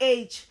end of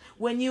age,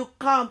 when you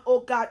come, oh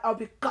God, I'll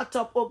be caught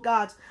up, oh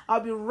God,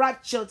 I'll be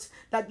raptured,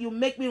 that you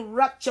make me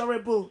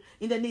rapturable.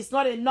 It's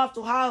not enough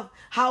to have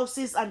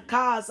houses and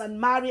cars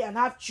and marry and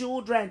have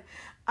children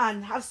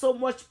and have so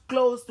much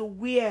clothes to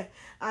wear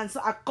and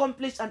so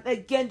accomplish and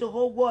again the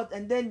whole world,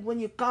 and then when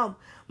you come,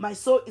 my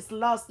soul is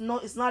lost. No,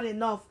 it's not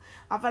enough.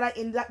 And Father,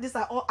 in that, these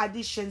are all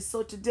additions.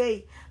 So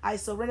today I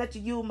surrender to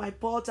you, my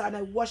portal, and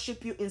I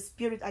worship you in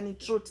spirit and in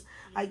truth.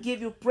 I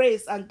give you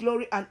praise and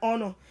glory and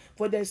honor,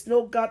 for there is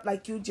no God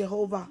like you,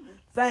 Jehovah.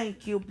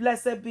 Thank you.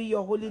 Blessed be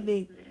your holy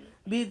name.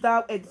 Be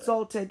thou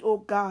exalted, O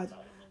God.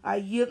 I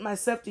yield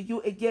myself to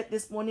you again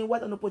this morning.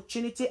 What an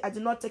opportunity. I do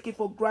not take it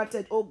for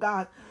granted, oh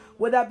God.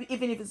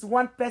 Even if it's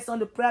one person on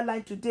the prayer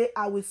line today,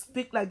 I will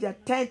speak like there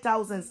are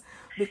 10,000s,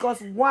 because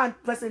one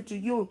person to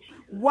you,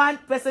 one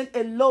person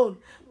alone,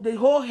 the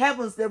whole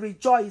heavens, they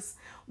rejoice.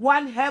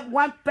 One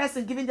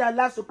person giving their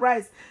lives to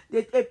Christ,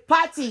 a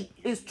party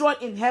is thrown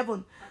in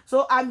heaven.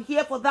 So I'm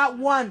here for that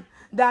one,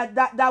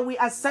 that we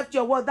accept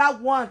your word, that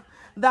one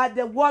that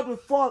the word will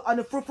fall on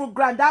the fruitful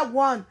ground, that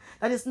one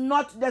there's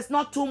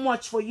not too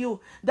much for you,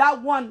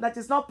 that one that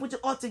is not put it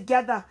all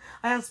together.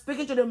 I am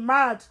speaking to the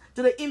marred,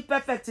 to the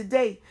imperfect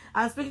today.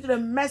 I'm speaking to the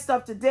messed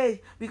up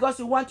today, because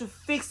you want to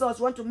fix us,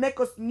 you want to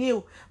make us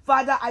new.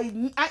 Father, I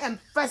am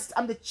first.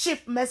 I'm the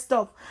chief messed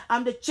up,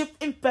 I'm the chief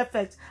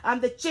imperfect, I'm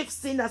the chief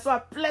sinner. So I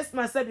place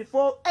myself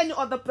before any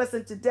other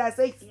person today. I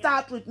say,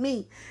 start with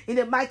me in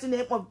the mighty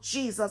name of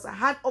Jesus. I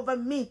hand over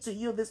me to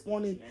you this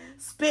morning.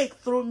 Speak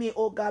through me,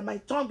 oh God. My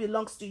tongue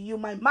belongs to you,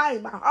 my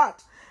mind, my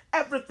heart,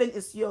 everything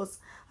is yours.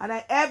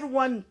 And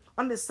everyone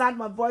understand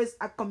my voice,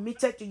 I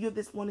committed to you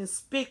this morning.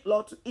 Speak,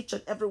 Lord, to each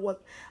and every one.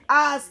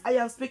 As I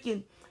am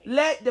speaking,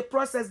 let the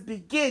process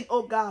begin,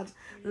 oh God.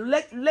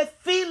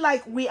 Let feel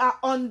like we are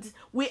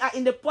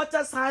in the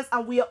potter's hands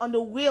and we are on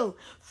the wheel.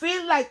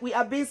 Feel like we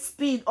are being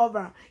spun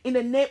over in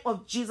the name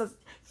of Jesus.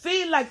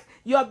 Feel like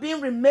you are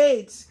being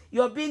remade.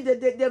 You are being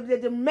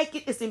the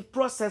making is in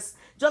process.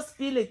 Just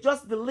feel it,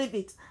 just believe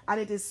it, and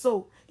it is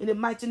so in the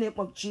mighty name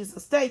of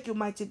Jesus. Thank you,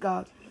 mighty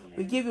God. Amen.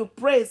 We give you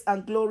praise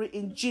and glory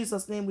in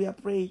Jesus' name. We are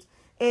prayed.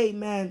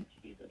 Amen.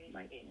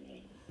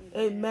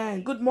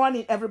 Amen. Good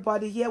morning,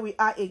 everybody. Here we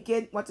are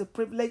again. What a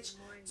privilege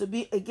to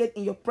be again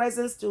in your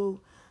presence,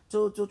 to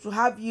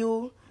have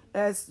you,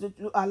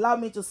 to allow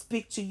me to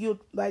speak to you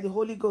by the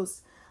Holy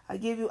Ghost. I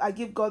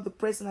give God the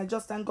praise, and I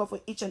just thank God for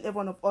each and every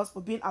one of us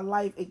for being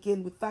alive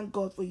again. We thank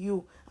God for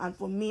you and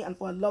for me and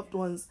for our loved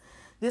ones.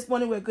 This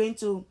morning we're going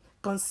to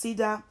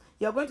consider,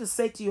 you're going to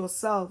say to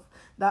yourself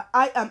that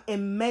I am a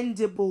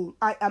mendable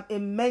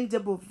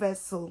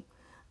vessel.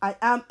 I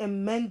am a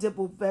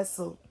mendable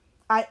vessel.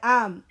 I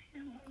am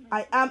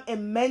a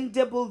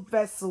mendable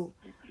vessel.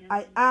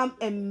 I am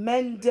a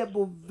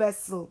mendable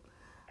vessel.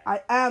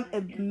 I am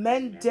a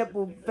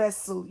mendable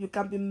vessel. You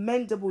can be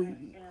mendable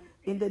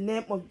in the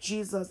name of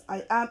Jesus.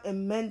 I am a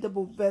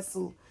mendable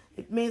vessel.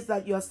 It means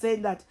that you are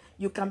saying that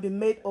you can be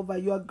made over.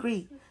 You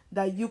agree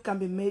that you can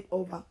be made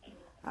over.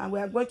 And we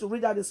are going to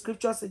read out the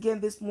scriptures again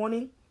this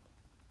morning,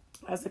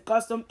 as the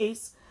custom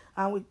is.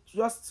 And we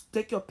just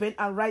take your pen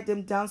and write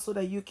them down so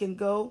that you can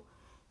go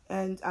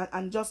and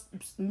just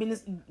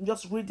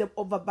read them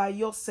over by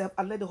yourself,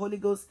 and let the Holy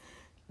Ghost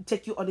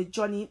take you on a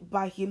journey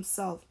by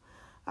himself,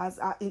 as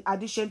in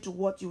addition to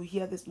what you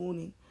hear this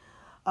morning.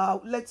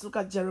 Let's look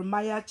at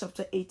Jeremiah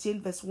chapter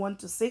 18, verse 1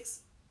 to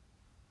 6.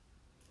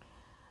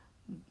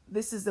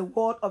 This is the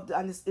word of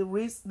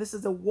this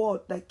is the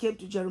word that came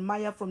to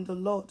Jeremiah from the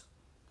Lord.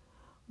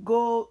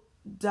 Go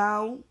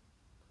down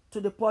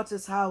to the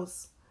potter's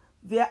house.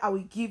 There I will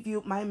give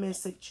you my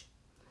message.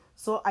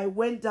 So I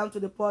went down to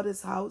the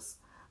potter's house,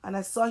 and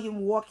I saw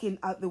him walking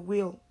at the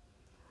wheel.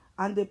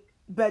 And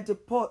the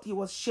pot he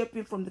was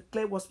shaping from the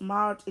clay was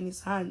marred in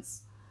his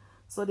hands.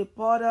 So the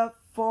potter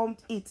formed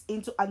it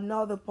into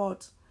another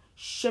pot,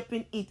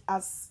 shaping it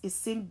as it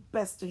seemed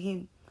best to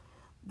him.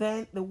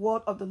 Then the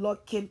word of the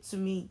Lord came to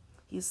me.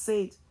 He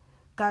said,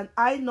 can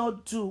I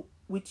not do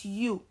with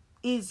you,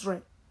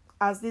 Israel,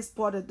 as this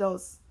potter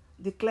does,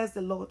 declares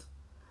the Lord?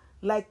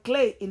 Like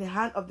clay in the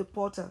hand of the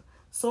potter,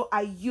 so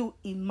are you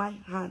in my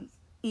hand,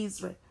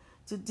 Israel.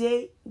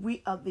 Today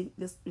we are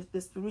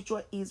the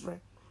spiritual Israel.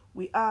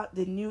 We are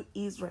the new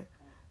Israel.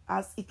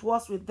 As it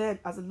was with them,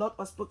 as the Lord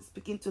was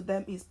speaking to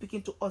them, He's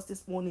speaking to us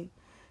this morning.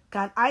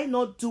 Can I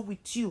not do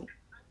with you,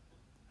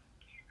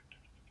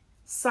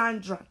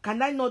 Sandra?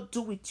 Can I not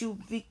do with you,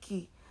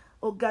 Vicky,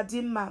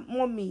 Ogadima,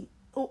 Mommy,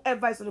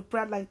 whoever is on the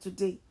prayer line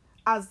today,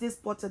 as this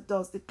potter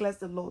does, declares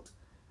the Lord?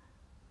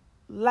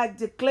 Like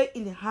the clay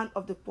in the hand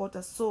of the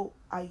potter, so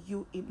are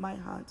you in my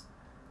hand,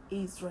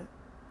 Israel.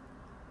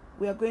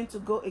 We are going to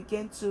go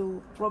again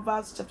to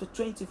Proverbs chapter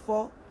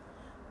 24,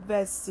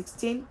 verse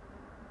 16.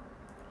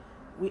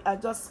 We are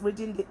just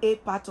reading the A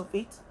part of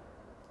it.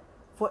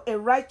 For a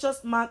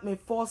righteous man may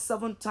fall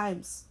 7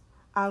 times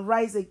and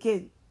rise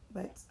again.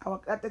 But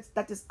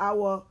that is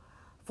our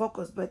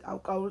focus. But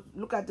I'll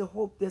look at the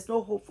hope. There's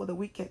no hope for the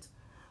wicked.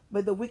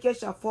 But the wicked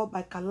shall fall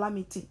by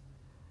calamity.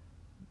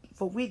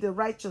 For we the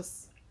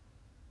righteous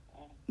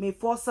may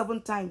fall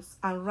 7 times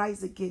and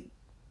rise again.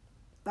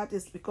 That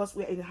is because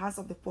we are in the hands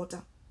of the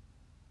potter.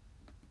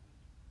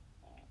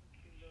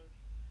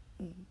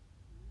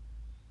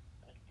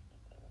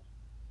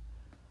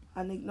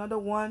 And another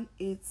one,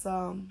 it's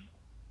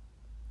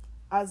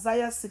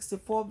Isaiah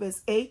 64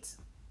 verse 8.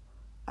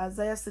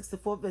 Isaiah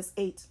 64 verse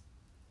 8.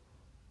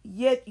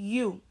 Yet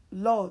you,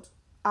 Lord,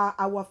 are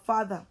our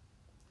Father.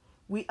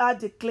 We are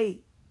the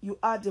clay, you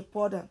are the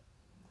potter.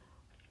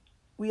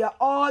 We are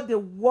all the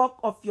work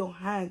of your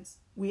hands.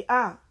 We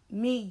are,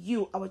 me,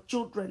 you, our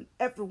children,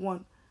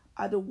 everyone,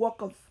 are the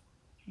work of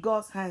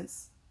God's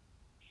hands.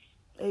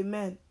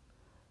 Amen.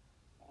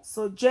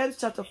 So James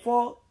chapter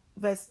 4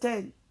 verse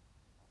 10.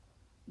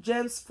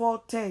 James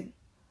 4:10.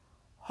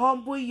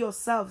 Humble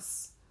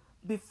yourselves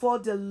before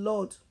the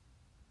Lord,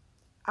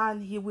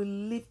 and he will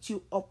lift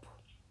you up.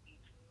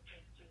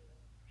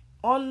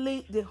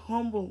 Only the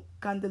humble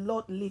can the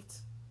Lord lift.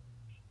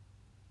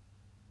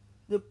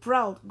 The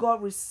proud,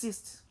 God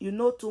resists. You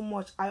know too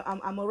much.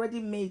 I'm already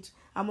made.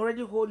 I'm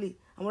already holy.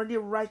 I'm already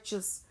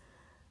righteous.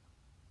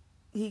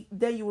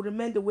 Then you will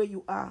remain the way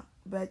you are.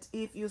 But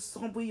if you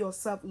humble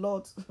yourself,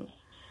 Lord,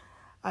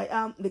 I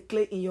am the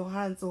clay in your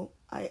hands. So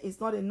it's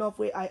not enough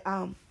where I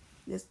am.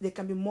 There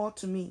can be more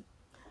to me.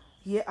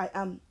 Here I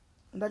am.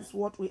 And that is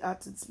what we are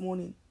this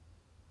morning.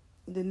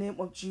 In the name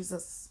of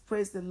Jesus.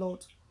 Praise the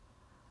Lord.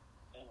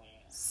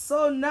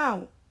 So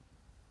now,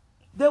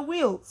 the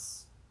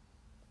wheels.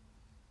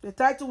 The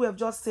title we have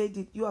just said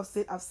it. You have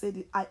said, I've said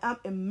it. I am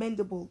a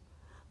mendable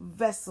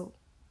vessel.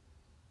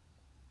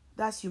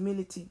 That's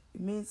humility.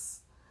 It means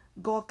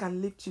God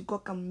can lift you. God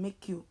can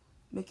make you,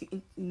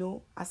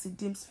 as he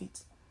deems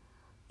fit.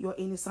 You're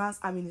in his hands.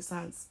 I'm in his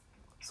hands.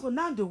 So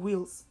now the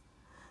wheels.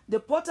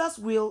 The potter's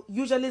wheel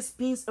usually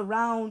spins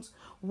around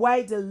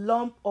while the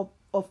lump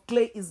of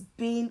clay is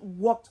being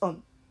worked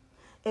on.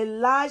 A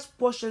large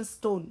portion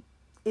stone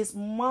is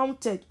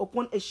mounted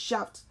upon a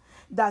shaft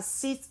that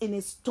sits in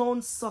a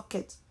stone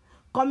socket.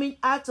 Coming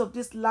out of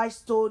this large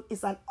stone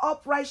is an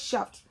upright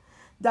shaft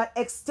that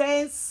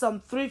extends some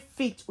 3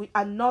 feet with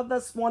another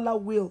smaller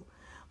wheel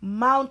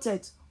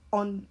mounted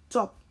on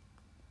top,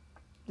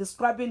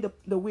 describing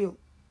the wheel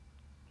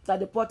that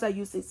the potter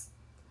uses.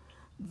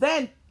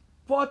 Then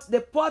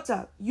the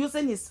potter,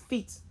 using his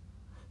feet,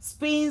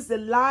 spins the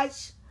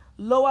large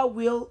lower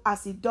wheel.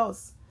 As he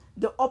does,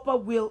 the upper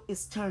wheel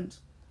is turned.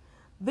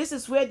 This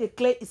is where the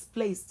clay is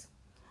placed.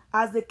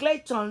 As the clay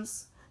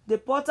turns, the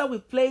potter will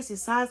place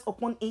his hands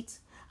upon it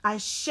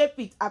and shape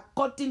it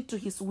according to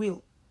his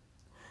will.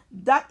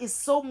 That is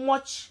so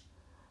much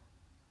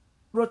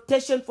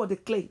rotation for the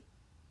clay.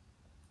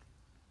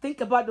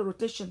 Think about the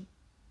rotation.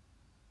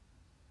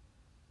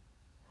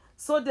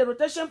 So the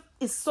rotation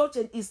is such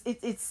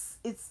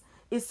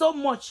it's so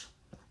much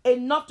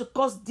enough to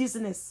cause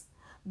dizziness.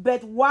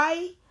 But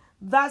why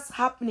that's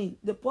happening,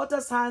 the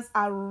potter's hands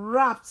are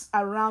wrapped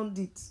around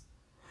it.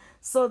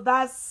 So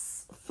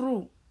that's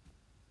through.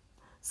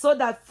 So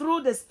that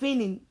through the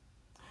spinning,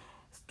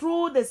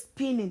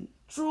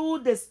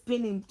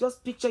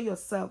 just picture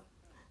yourself.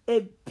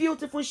 A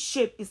beautiful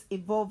shape is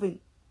evolving.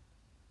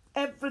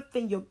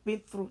 Everything you've been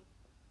through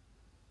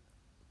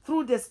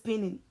the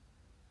spinning.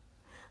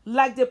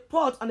 Like the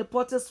pot on the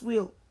potter's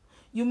wheel,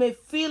 you may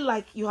feel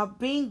like you have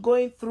been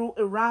going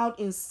around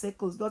in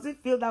circles. Does it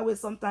feel that way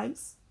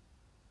sometimes?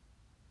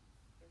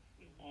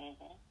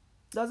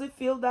 Does it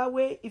feel that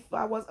way?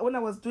 When I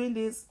was doing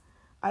this,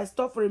 I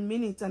stopped for a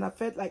minute and I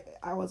felt like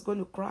I was going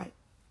to cry.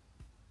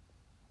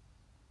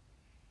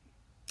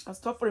 I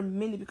stopped for a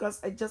minute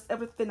because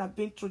everything I've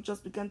been through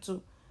just began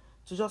to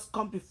just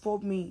come before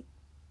me.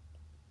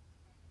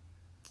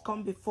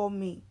 Come before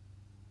me.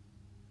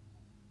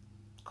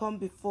 Come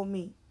before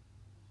me.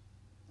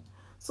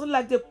 So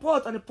like the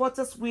pot on the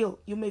potter's wheel,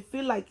 you may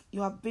feel like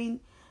you have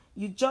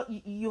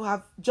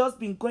just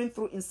been going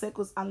through in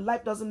circles and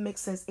life doesn't make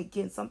sense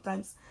again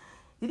sometimes.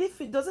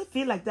 Does it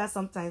feel like that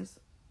sometimes?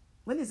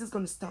 When is this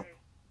going to stop?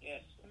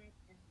 Yes.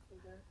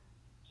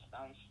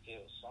 Stand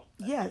still.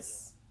 Sometimes.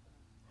 Yes.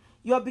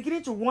 You are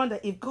beginning to wonder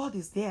if God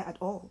is there at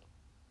all.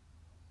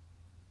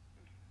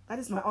 That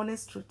is my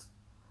honest truth.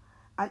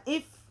 And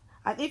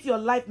if your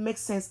life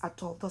makes sense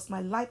at all,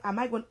 am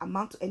I going to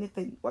amount to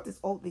anything? What is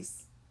all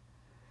this?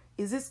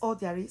 Is this all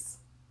there is?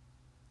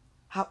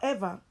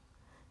 However,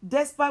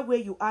 despite where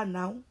you are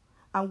now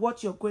and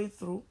what you're going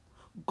through,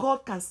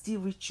 God can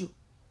still reach you.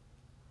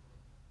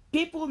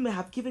 People may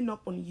have given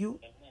up on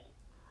you,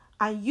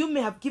 and you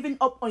may have given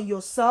up on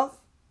yourself,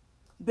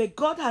 but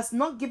God has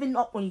not given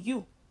up on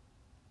you.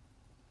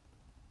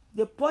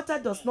 The potter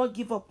does not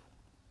give up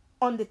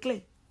on the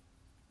clay.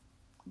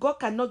 God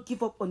cannot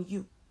give up on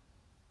you.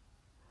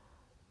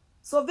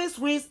 So these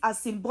wheels are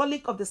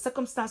symbolic of the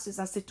circumstances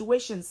and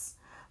situations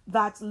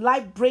that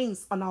life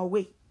brings on our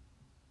way.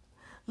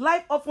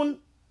 Life often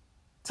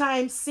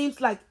times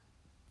seems like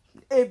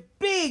a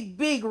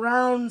big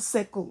round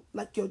circle,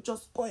 like you're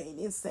just going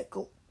in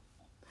circle.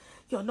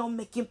 You're not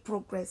making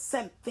progress.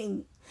 Same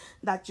thing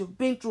that you've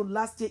been through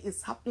last year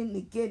is happening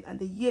again, and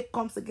the year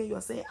comes again.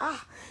 You're saying,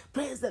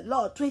 praise the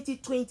Lord,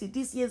 2020,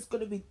 this year is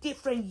going to be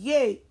different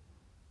year.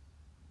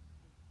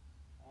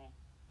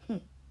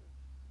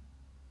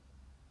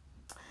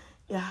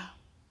 Yeah.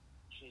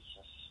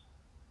 Jesus.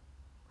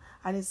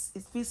 And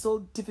it feels so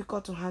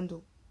difficult to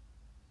handle.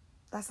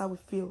 That's how we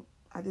feel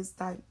at this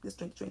time, this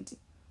 2020.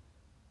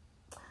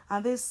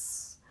 And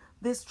these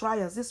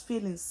trials, these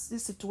feelings,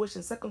 these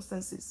situations,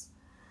 circumstances,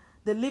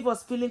 they leave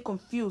us feeling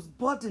confused,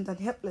 burdened, and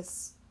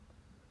helpless.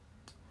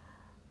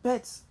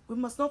 But we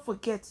must not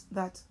forget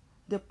that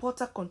the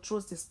potter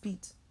controls the speed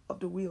of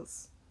the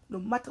wheels, no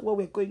matter what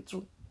we're going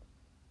through.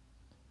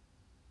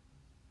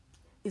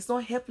 It's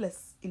not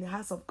helpless in the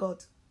hands of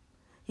God.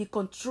 He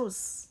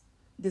controls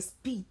the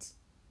speed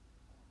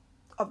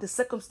of the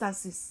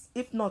circumstances.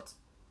 If not,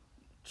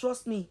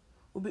 trust me,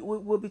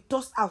 we'll be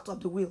tossed out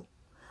of the wheel.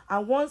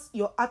 And once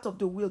you're out of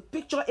the wheel,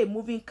 picture a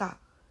moving car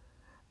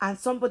and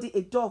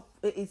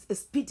a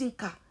speeding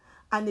car,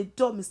 and a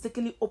door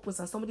mistakenly opens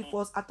and somebody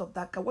falls out of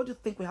that car. What do you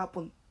think will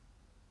happen?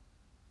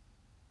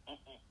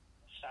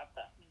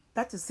 Shatter.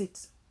 That is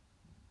it.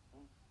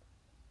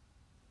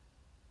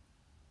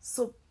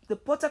 So the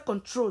potter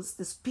controls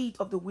the speed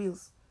of the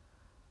wheels,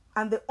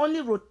 and they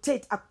only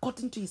rotate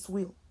according to his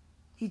will.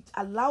 He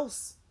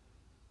allows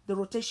the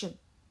rotation.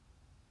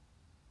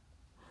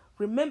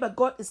 Remember,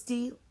 God is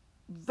still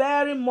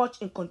very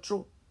much in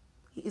control.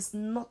 He is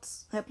not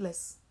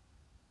helpless.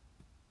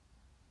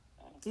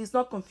 He is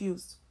not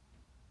confused.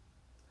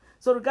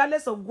 So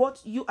regardless of what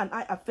you and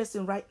I are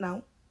facing right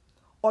now,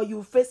 or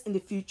you face in the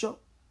future,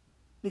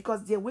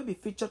 because there will be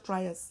future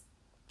trials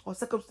or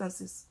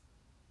circumstances,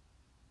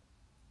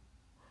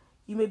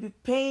 you may be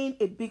paying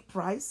a big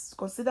price.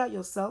 Consider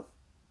yourself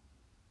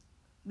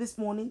this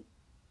morning.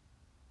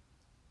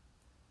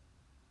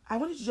 I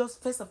want you to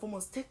just first and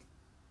foremost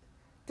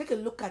take a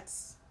look at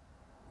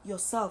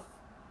yourself.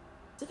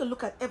 Take a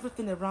look at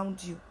everything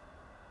around you.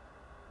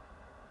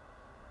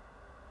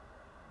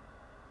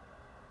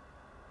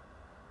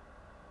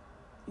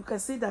 You can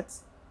see that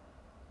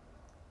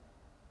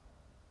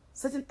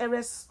certain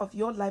areas of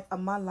your life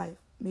and my life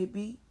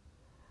may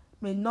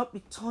not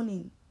be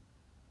turning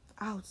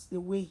out the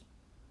way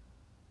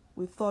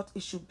we thought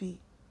it should be.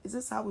 Is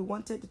this how we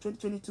wanted the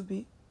 2020 to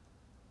be?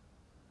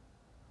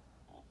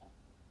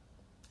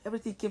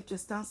 Everything came to a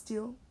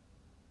standstill.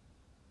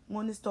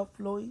 Money stopped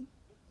flowing.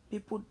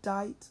 People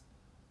died.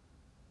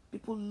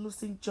 People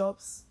losing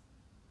jobs.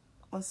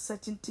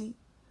 Uncertainty.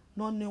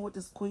 Not knowing what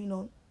is going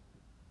on.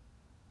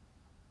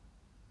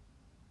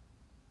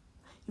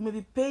 You may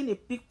be paying a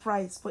big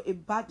price for a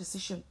bad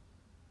decision,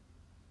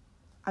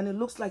 and it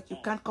looks like you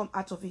can't come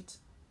out of it.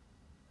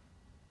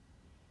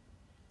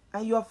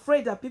 And you're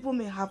afraid that people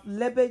may have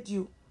labeled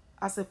you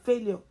as a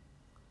failure.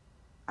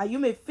 And you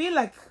may feel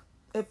like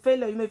a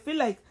failure. You may feel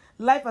like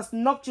life has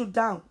knocked you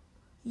down.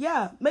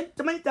 Yeah,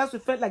 many times we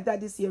felt like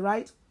that this year,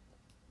 right?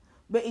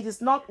 But it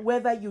is not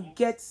whether you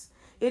get...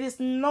 It is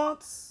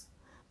not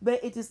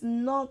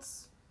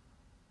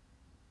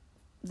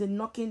the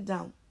knocking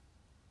down.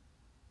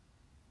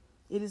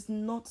 It is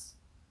not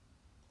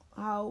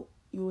how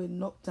you were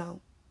knocked down.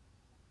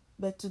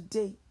 But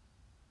today,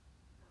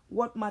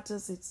 what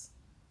matters is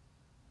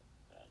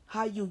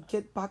how you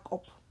get back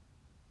up.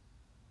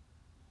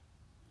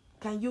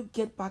 Can you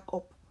get back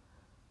up?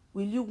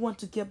 Will you want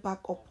to get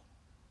back up?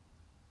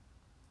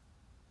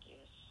 Yes.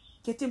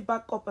 Getting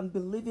back up and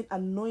believing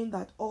and knowing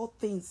that all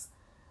things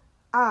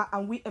are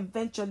and will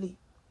eventually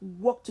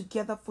work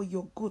together for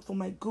your good, for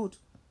my good.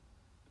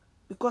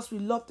 Because we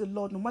love the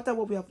Lord, no matter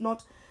what, we have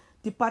not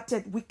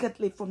departed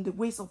wickedly from the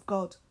ways of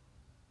God.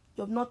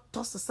 You have not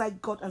tossed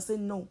aside God and said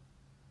no.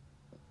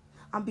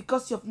 And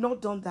because you have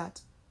not done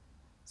that,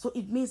 so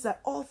it means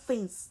that all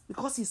things,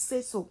 because He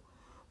says so,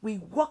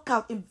 we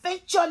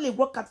eventually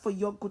work out for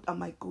your good and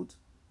my good.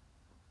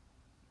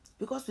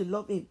 Because we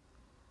love Him.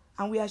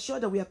 And we are sure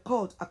that we are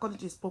called according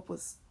to His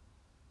purpose.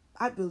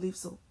 I believe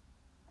so.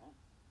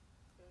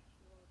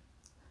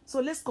 So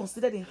let's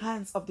consider the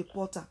hands of the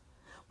potter.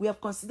 We have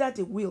considered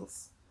the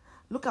wheels.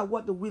 Look at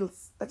what the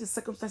wheels, that is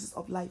circumstances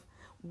of life,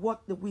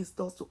 what the wheels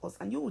does to us.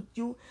 And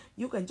you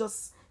can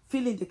just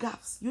fill in the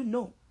gaps. You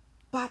know,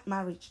 bad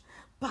marriage,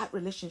 bad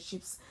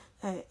relationships,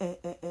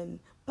 and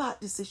bad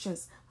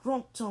decisions,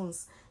 wrong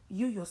turns.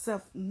 You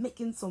yourself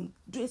doing some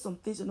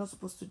things you're not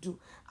supposed to do.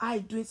 I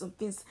doing some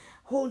things,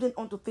 holding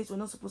on to things we're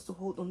not supposed to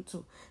hold on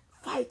to.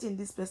 Fighting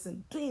this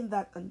person, doing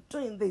that and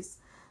doing this.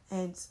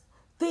 And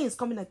things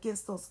coming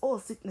against us, all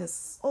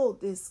sickness, all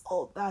this,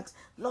 all that,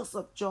 loss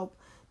of job,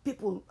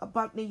 people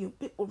abandoning you,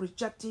 people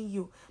rejecting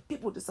you,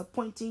 people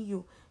disappointing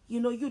you,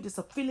 you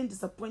feeling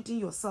disappointing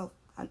yourself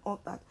and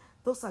all that.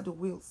 Those are the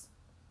wheels.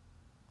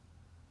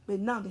 But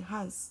now the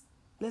hands,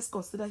 let's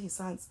consider His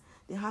hands,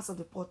 the hands of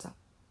the potter.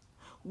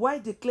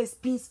 While the clay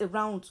spins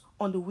around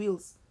on the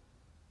wheels,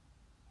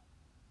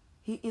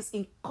 He is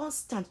in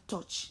constant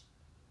touch,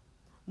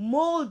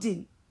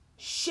 molding,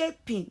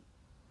 shaping,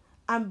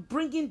 and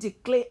bringing the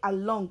clay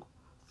along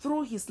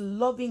through His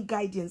loving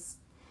guidance.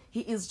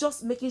 He is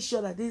just making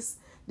sure that this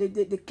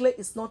the clay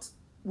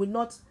will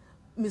not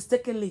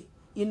mistakenly,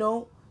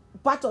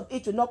 part of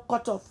it will not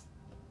cut off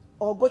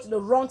or go to the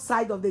wrong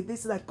side of the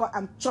this and cut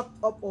and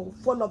chopped up or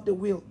fall off the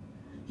wheel.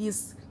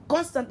 He's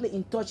constantly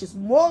in touch. He's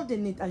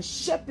molding it and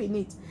shaping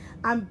it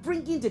and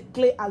bringing the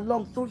clay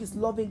along through his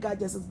loving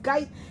guidance.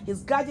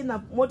 He's guiding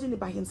and molding it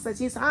by himself.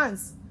 His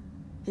hands.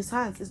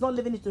 He's not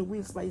leaving it to the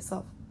wheels by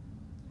himself.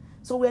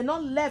 So we're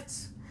not left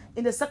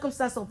in the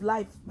circumstance of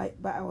life by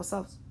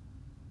ourselves.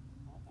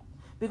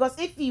 Because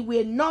if he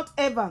were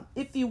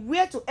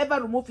to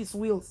ever remove his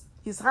wheels,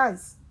 his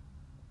hands,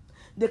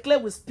 the clay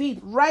will speed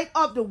right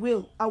off the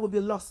wheel and will be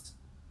lost.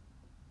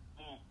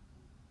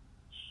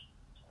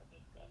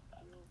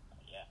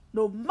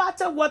 No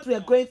matter what we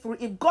are going through,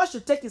 if God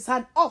should take his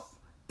hand off,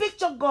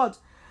 picture God.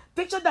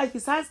 Picture that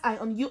his hands are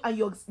on you and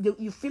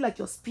you feel like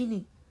you're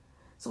spinning.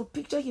 So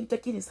picture him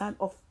taking his hand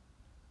off.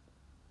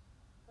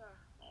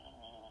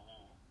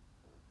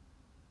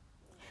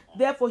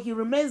 Therefore, he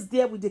remains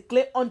there with the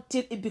clay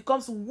until it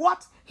becomes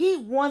what he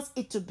wants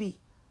it to be.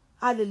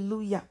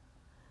 Hallelujah.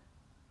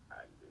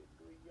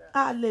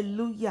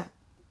 Hallelujah.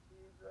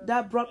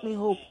 That brought me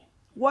hope.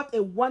 What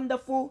a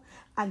wonderful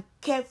and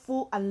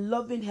careful and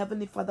loving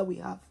Heavenly Father we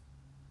have.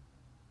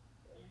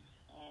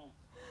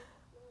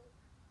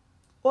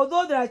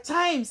 Although there are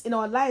times in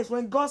our lives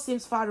when God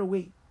seems far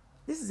away,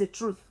 this is the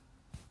truth.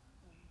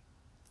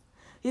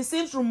 He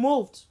seems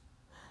removed.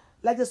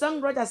 Like the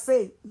songwriter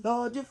say,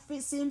 Lord, you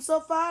seem so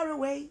far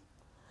away.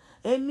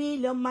 A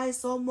million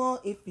miles or more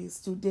if it's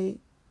today.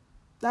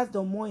 That's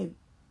the moim.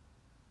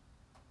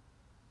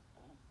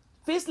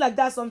 Feels like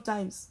that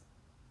sometimes.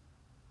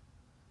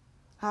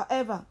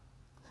 However,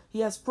 he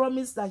has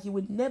promised that he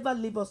will never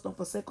leave us nor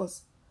forsake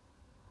us.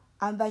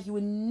 And that he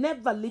will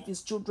never leave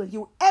his children. He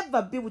will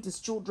ever be with his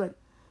children.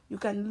 You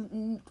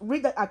can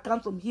read that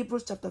account from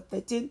Hebrews chapter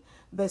 13,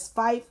 verse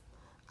 5,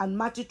 and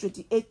Matthew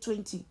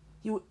 28:20.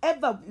 He will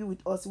ever be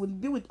with us. He will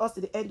be with us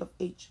to the end of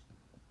age.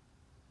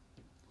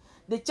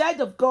 The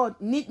child of God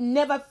need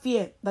never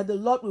fear that the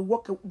Lord will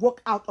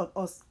work out on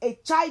us. A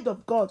child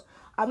of God.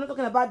 I'm not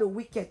talking about the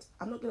wicked.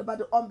 I'm not talking about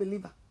the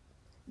unbeliever.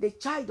 The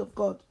child of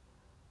God.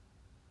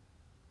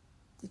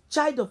 The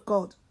child of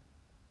God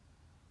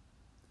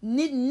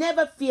need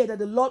never fear that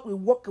the Lord will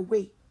walk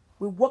away,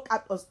 will work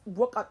out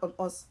on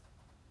us,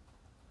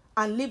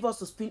 and leave us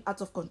to spin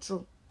out of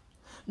control.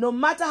 No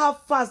matter how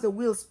fast the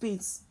wheel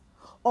spins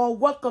or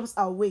what comes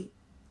our way,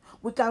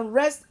 we can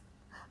rest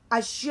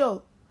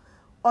assured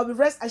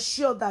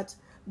that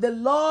the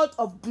Lord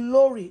of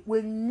glory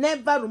will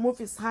never remove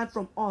his hand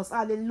from us.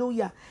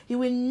 Hallelujah. He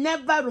will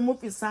never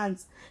remove his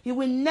hands. He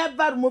will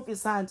never remove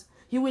his hand.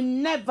 He will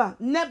never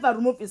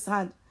remove his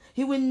hand.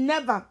 He will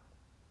never.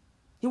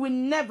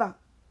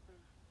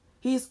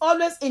 He is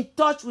always in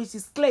touch with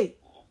his clay.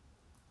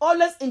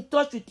 Always in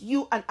touch with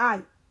you and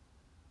I.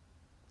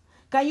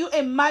 Can you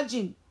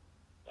imagine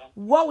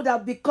what would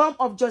have become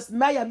of Joyce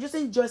Meyer? I'm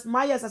using Joyce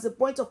Meyer as a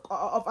point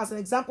as an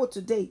example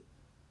today.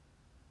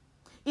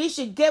 If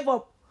she gave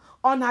up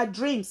on her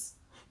dreams,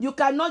 you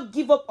cannot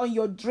give up on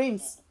your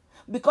dreams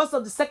because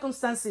of the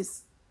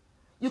circumstances.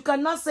 You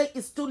cannot say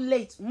it's too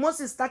late.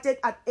 Moses started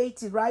at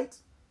 80, right?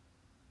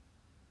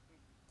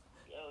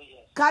 Oh,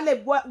 yes.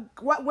 Caleb,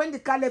 when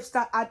did Caleb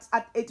start?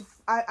 At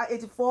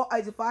 84,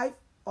 85,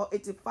 or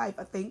 85,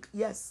 I think.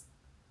 Yes,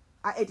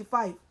 at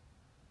 85.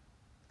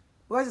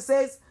 Because it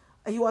says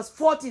he was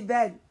 40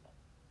 then.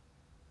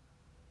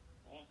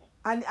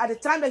 And at the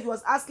time that he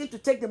was asking to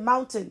take the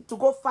mountain, to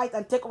go fight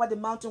and take over the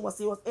mountain,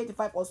 he was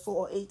 85 or so,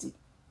 or 80.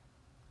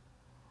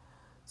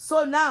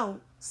 So now,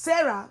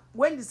 Sarah,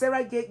 when did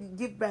Sarah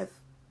give birth?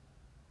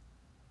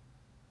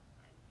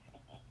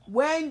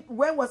 When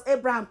was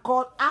Abraham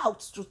called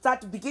out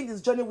to begin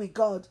his journey with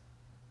God?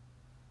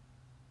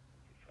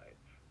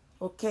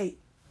 Okay.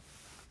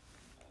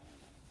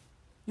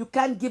 You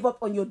can't give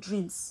up on your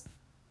dreams.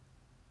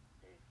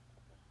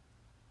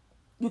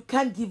 You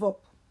can't give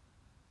up.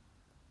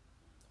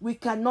 We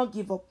cannot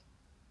give up.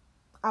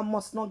 I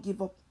must not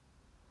give up.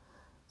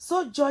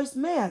 So Joyce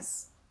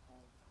Meyers,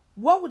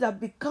 what would have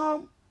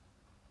become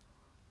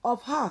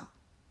of her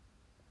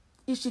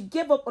if she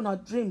gave up on her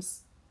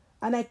dreams?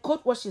 And I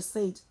quote what she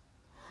said.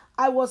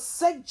 I was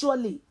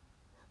sexually,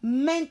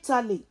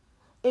 mentally,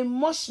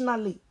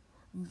 emotionally,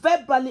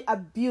 verbally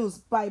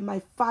abused by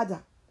my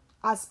father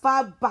as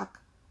far back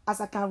as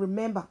I can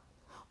remember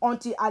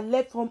until I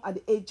left home at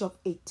the age of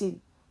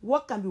 18.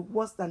 What can be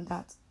worse than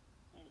that?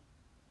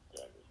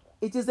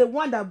 It is the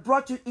one that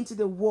brought you into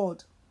the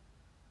world.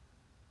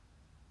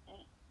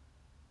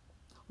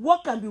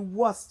 What can be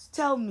worse?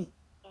 Tell me.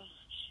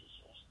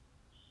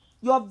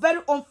 Your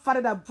very own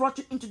father that brought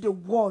you into the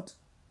world.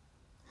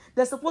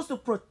 They're supposed to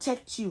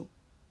protect you.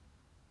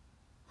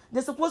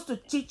 They're supposed to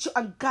teach you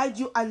and guide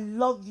you and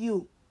love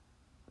you.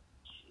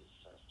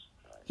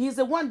 He's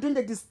the one doing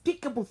the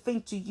despicable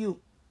thing to you.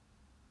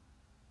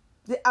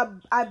 The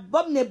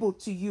abominable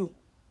to you.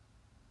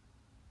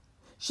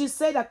 She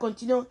said, I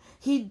continue,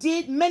 he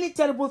did many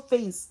terrible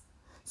things,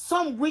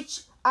 some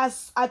which are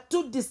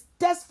too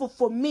distasteful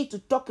for me to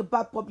talk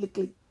about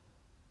publicly.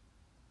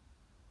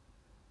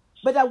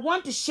 But I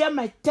want to share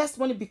my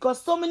testimony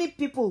because so many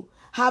people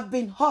have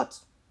been hurt.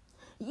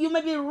 You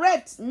may be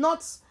raped,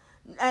 not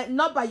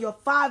by your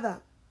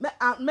father,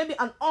 maybe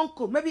an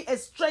uncle, maybe a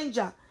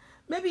stranger.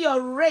 Maybe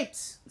you're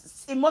raped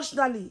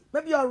emotionally.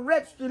 Maybe you're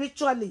raped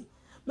spiritually.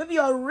 Maybe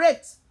you're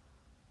raped.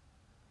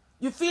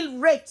 You feel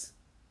raped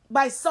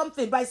by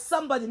something, by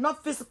somebody,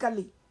 not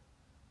physically.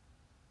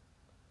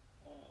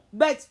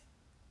 But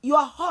you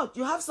are hurt.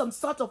 You have some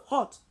sort of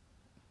hurt.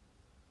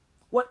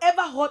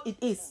 Whatever hurt it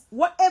is,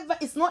 whatever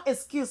is not an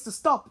excuse to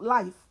stop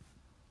life.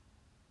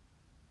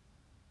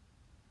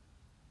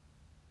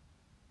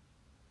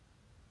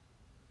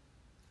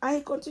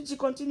 And she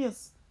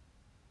continues.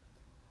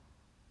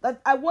 That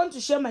I want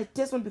to share my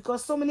testimony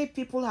because so many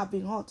people have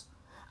been hurt.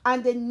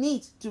 And they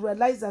need to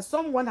realize that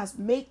someone has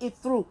made it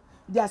through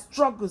their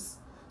struggles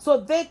so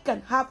they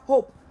can have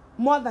hope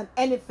more than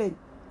anything.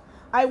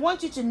 I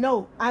want you to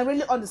know and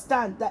really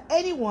understand that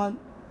anyone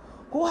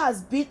who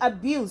has been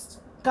abused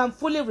can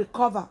fully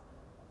recover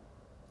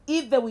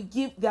if they will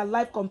give their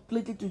life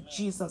completely to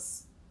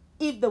Jesus.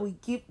 If they will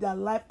give their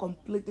life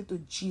completely to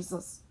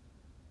Jesus.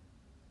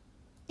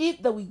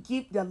 If they will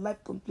give their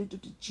life completely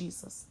to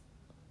Jesus.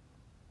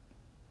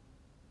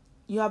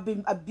 You have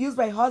been abused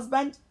by a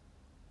husband,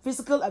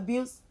 physical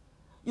abuse,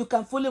 you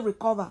can fully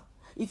recover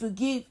if you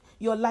give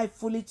your life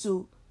fully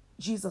to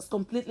Jesus,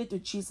 completely to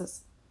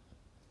Jesus.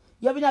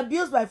 You have been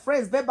abused by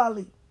friends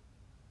verbally,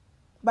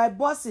 by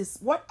bosses,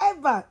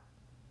 whatever.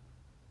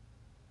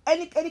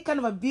 Any kind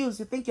of abuse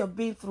you think you're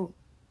being through.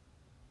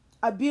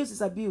 Abuse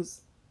is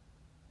abuse.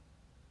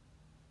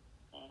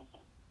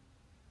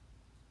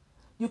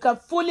 You can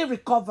fully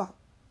recover.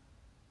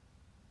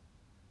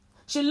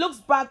 She looks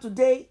back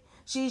today.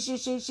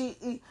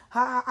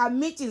 Her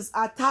meetings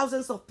are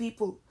thousands of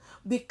people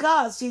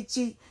because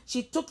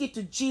she took it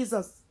to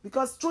Jesus.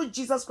 Because through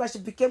Jesus Christ, she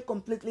became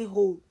completely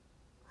whole.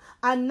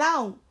 And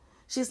now,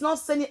 she's not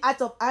saying it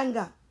out of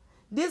anger.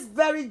 This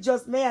very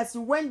just May, as she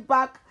went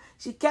back,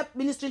 she kept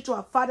ministering to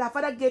her father. Her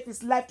father gave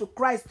his life to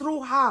Christ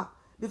through her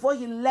before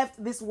he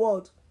left this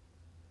world.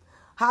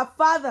 Her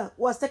father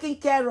was taken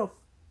care of.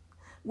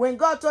 When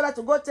God told her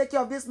to go take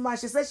care of this man,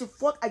 she said she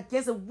fought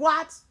against it.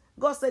 What?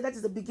 God said that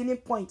is the beginning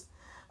point.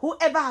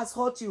 Whoever has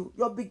hurt you,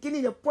 your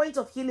beginning, the point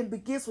of healing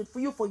begins with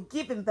you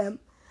forgiving them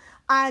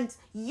and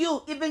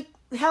you even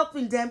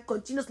helping them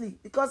continuously.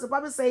 Because the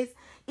Bible says,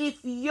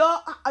 if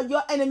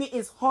your enemy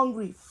is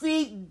hungry,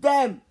 feed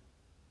them.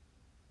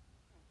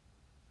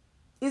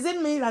 Is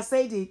it me that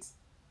said it?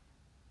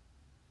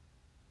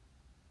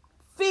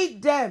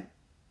 Feed them.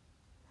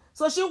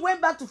 So she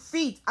went back to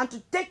feed and to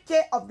take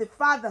care of the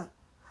father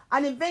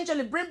and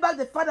eventually bring back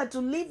the father to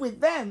live with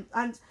them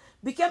and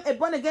became a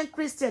born-again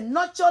Christian,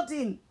 nurtured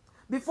him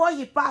before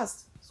he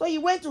passed. So he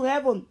went to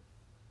heaven.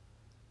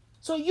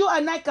 So you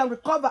and I can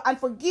recover and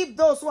forgive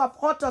those who have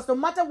hurt us, no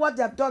matter what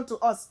they have done to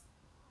us.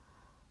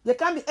 There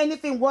can't be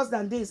anything worse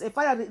than this. A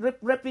father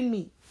raping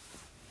me.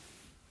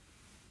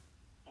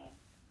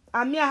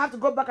 And me, I have to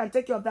go back and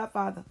take care of that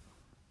father.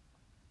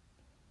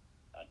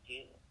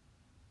 Okay.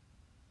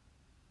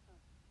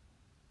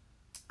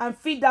 And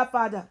feed that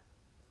father.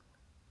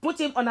 Put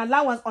him on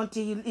allowance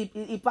until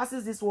he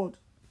passes this world.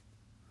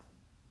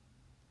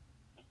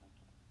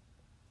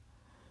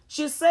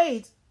 She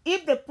said,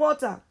 if the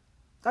potter,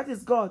 that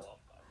is God,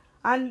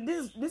 and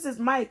this is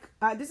Mike,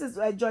 this is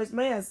Joyce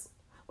Myers.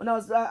 When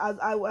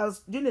I was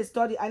doing a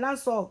study, I now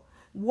saw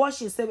what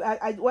she said.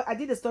 I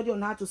did a study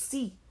on her to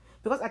see,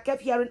 because I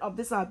kept hearing of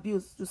this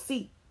abuse, to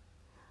see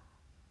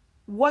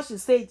what she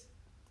said,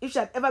 if she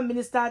had ever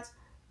ministered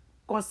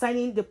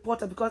concerning the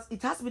potter, because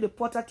it has to be the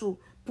potter to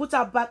put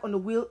her back on the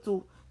wheel,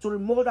 to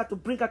remold her, to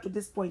bring her to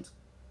this point.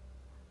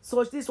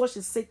 So this is what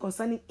she said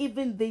concerning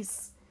even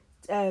this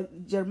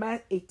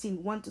Jeremiah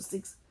 18,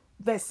 1-6,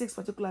 verse 6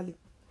 particularly.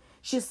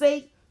 She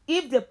said,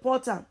 if the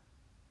potter,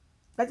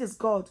 that is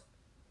God,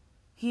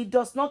 he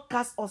does not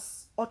cast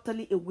us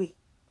utterly away.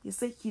 He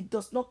said he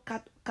does not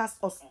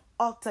cast us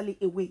utterly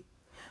away,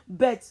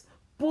 but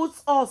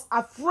puts us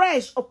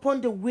afresh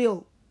upon the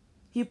wheel.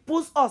 He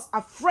puts us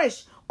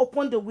afresh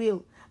upon the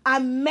wheel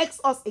and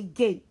makes us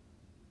again.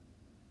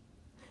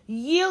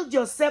 Yield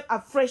yourself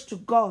afresh to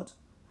God.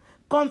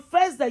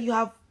 Confess that you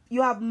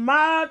have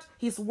marred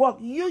his work.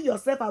 You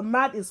yourself have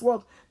marred his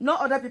work.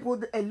 Not other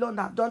people alone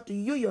have done to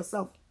you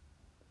yourself.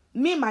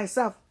 Me,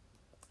 myself,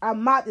 I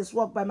marred his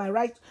work by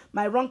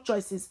my wrong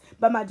choices,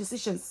 by my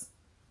decisions.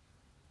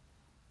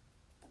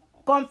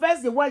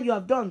 Confess the one you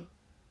have done.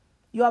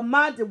 You have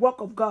marred the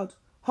work of God.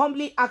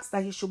 Humbly ask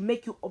that he should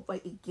make you over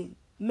again.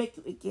 Make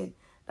you again.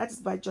 That is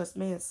by Joyce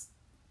Myers.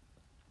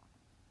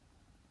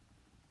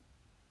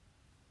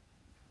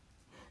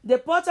 The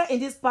potter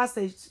in this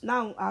passage,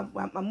 now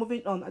I'm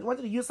moving on. I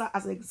wanted to use her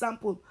as an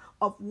example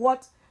of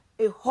what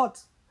a hurt,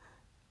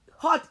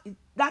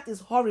 that is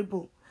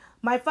horrible.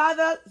 My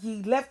father,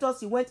 he left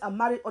us, he went and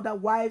married other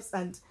wives,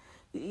 and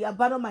he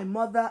abandoned my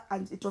mother,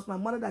 and it was my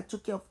mother that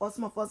took care of us.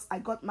 Some of us, I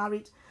got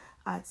married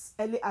as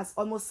early as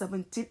almost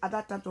 17 at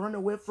that time to run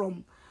away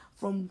from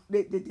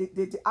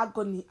the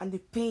agony and the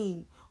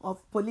pain of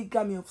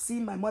polygamy, of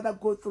seeing my mother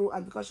go through,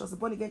 and because she was a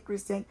born again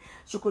Christian,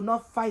 she could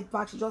not fight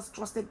back. She just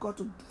trusted God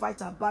to fight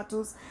her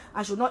battles,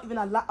 and she would not even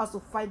allow us to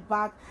fight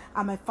back.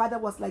 And my father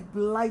was like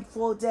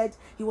blindfolded.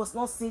 He was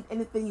not seeing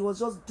anything. He was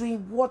just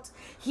doing what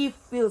he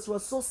feels. He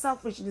was so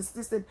selfish in his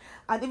system.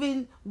 And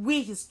even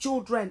we, his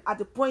children, at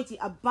the point he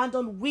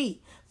abandoned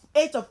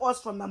 8 of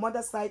us from my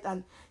mother's side,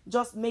 and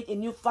just made a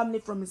new family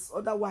from his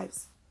other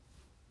wives.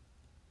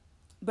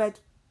 But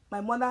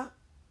my mother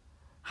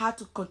had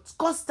to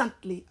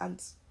constantly and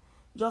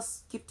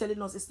just keep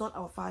telling us, it's not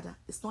our father,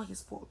 it's not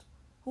his fault.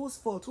 Whose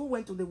fault? Who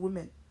went to the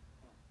women?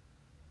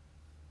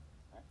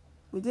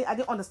 I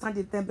didn't understand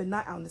it then, but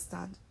now I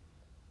understand.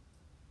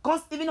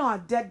 Because even on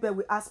her deathbed,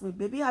 we asked me,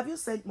 baby, have you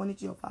sent money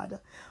to your father?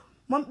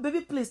 Mom,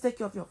 baby, please take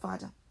care of your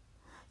father.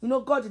 You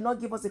know, God did not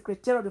give us a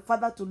criteria of the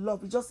father to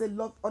love. He just said,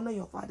 love, honor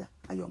your father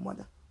and your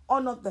mother.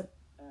 Honor them.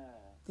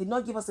 He did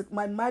not give us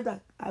my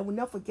mother. I will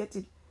not forget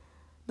it.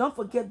 Don't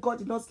forget, God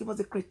did not give us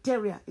a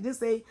criteria. He didn't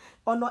say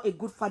honor a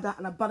good father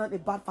and abandon a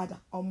bad father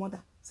or mother.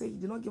 Say he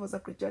did not give us a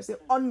criteria. Say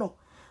honor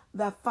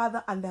their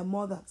father and their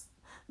mothers,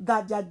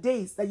 that their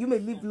days, that you may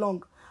live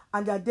long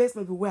and their days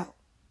may be well.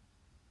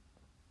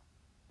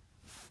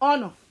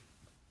 Honor.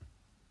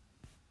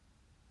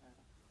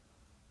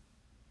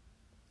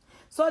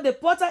 So the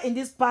potter in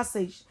this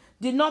passage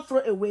did not throw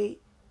away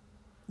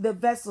the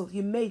vessel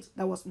he made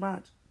that was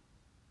marred.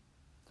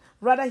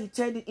 Rather, he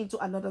turned it into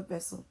another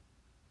vessel.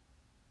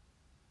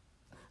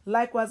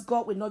 Likewise,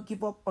 God will not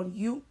give up on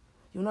you.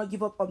 He will not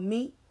give up on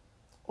me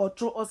or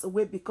throw us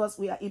away because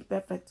we are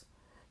imperfect.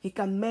 He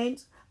can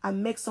mend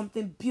and make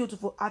something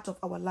beautiful out of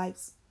our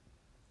lives.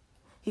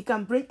 He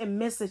can bring a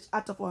message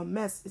out of our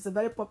mess. It's a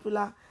very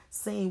popular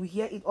saying. We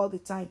hear it all the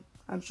time.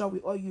 I'm sure we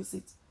all use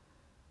it.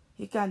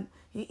 He can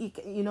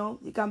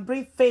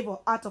bring favor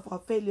out of our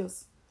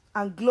failures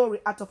and glory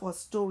out of our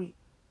story.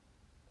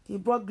 He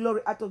brought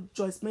glory out of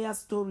Joyce Meyer's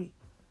story.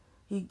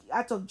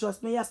 Out of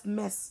Joyce Meyer's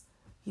mess,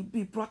 he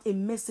brought a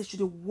message to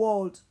the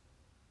world.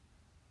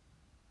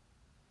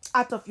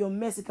 Out of your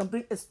mess, he can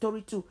bring a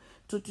story to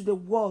the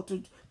world,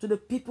 to the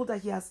people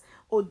that he has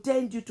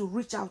ordained you to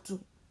reach out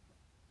to.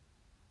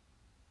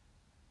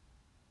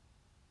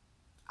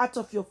 Out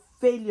of your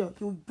failure,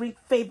 he will bring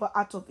favor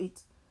out of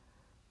it.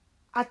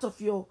 Out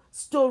of your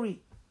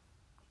story,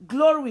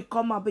 glory will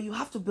come out, but you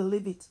have to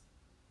believe it.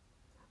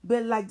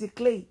 But like the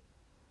clay,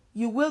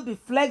 you will be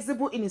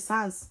flexible in his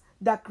hands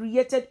that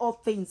created all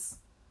things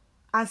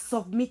and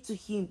submit to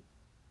him.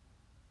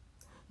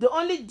 The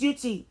only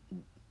duty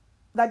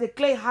that the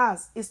clay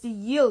has is to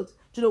yield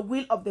to the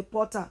will of the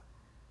potter.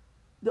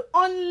 The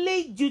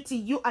only duty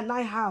you and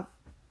I have,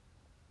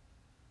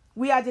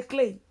 we are the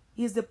clay,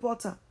 he is the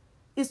potter,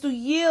 is to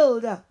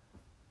yield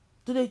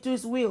to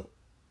his will.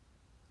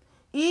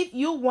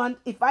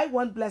 If I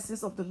want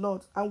blessings of the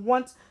Lord and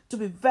want to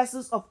be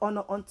vessels of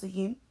honor unto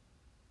him,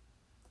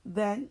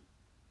 then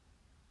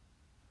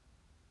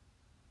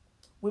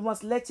we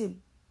must let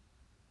him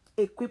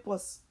equip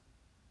us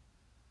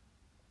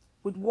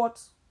with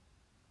what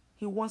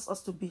he wants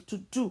us to be, to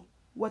do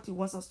what he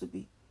wants us to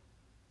be.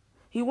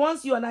 He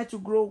wants you and I to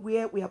grow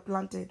where we are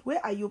planted.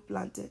 Where are you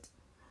planted?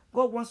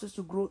 God wants us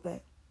to grow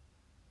there.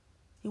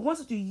 He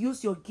wants you to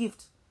use your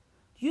gift,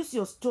 use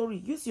your story,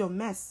 use your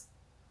mess,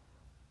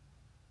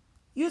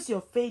 use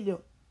your failure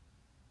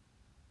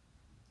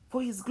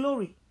for his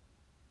glory.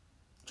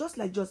 Just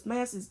like Joyce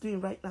Meyer is doing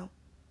right now.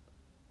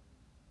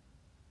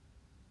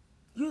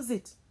 Use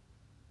it.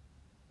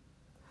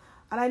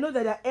 And I know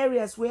that there are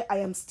areas where I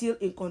am still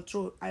in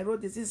control. I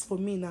wrote this is for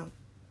me now.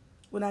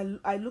 When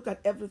I look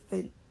at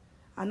everything,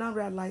 I now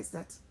realize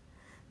that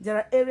there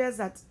are areas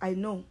that I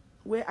know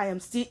where I am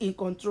still in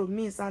control.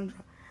 Me,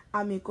 Sandra,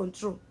 I'm in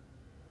control.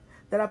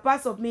 There are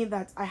parts of me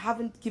that I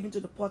haven't given to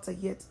the potter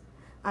yet.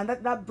 And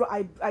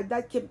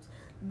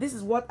this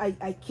is what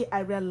I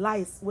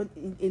realized when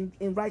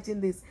in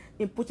writing this,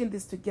 in putting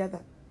this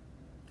together.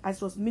 As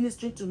it was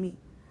ministering to me,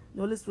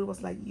 the Holy Spirit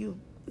was like,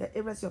 the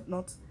areas you have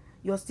not,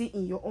 you're still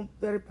in your own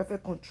very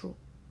perfect control.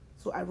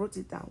 So I wrote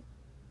it down.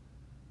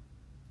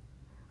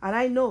 And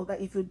I know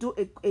that if you do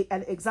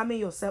and examine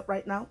yourself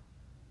right now,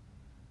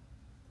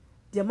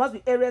 there must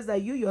be areas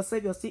that you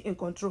yourself, you're still in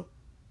control.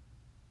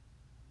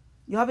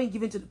 You haven't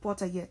given to the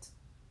potter yet.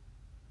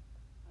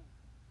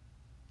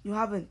 You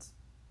haven't.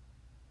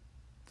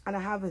 And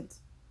I haven't.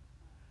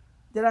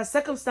 There are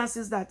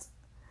circumstances that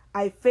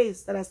I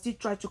face that I still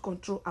try to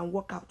control and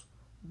work out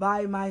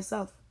by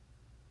myself.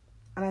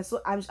 And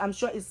I'm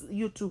sure it's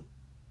you too.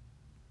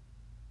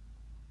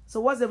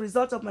 So what's the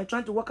result of my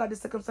trying to work out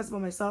this circumstance by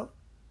myself?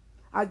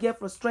 I get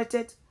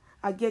frustrated.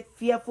 I get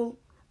fearful.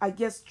 I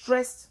get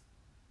stressed.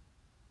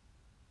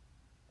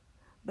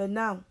 But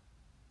now,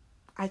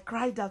 I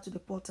cried out to the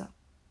potter,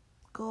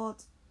 God,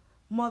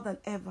 more than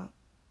ever,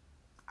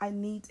 I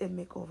need a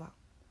makeover.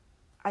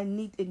 I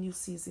need a new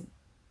season.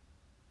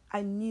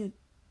 I need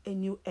a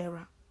new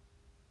era.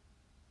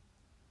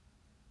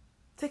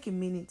 Take a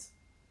minute.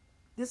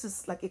 This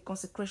is like a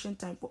consecration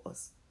time for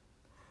us.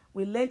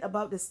 We learned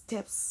about the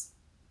steps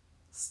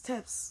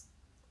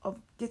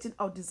of getting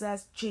our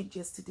desires changed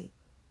yesterday.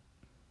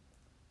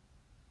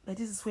 But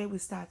this is where we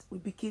start. We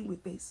begin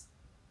with this.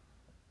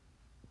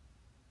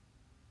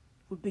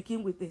 We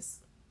begin with this.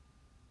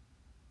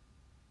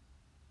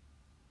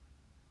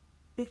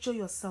 Picture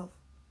yourself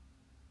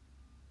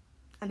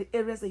and the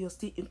areas that you're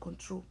still in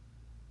control.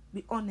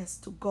 Be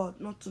honest to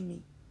God, not to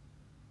me.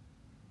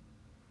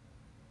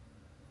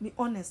 Be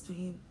honest to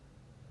him.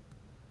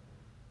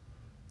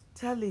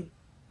 Tell him,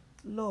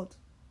 Lord,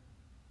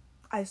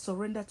 I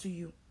surrender to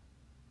you.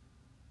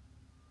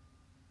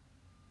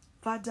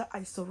 Father,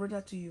 I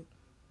surrender to you.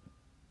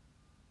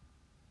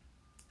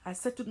 I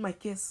settled my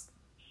case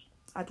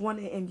at 1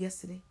 a.m.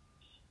 yesterday.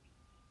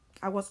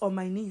 I was on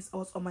my knees. I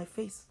was on my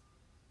face.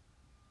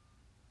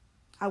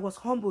 I was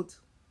humbled.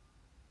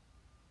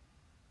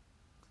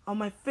 On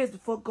my face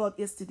before God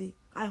yesterday.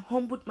 I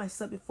humbled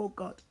myself before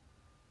God.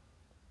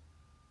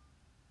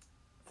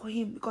 For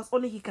him, because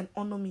only he can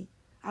honor me.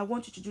 I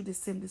want you to do the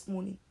same this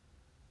morning.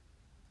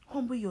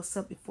 Humble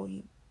yourself before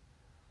him.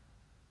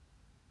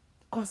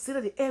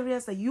 Consider the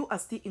areas that you are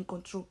still in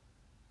control.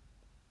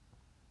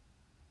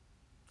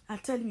 I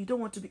tell him you don't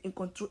want to be in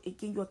control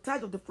again. You're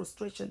tired of the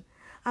frustration.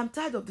 I'm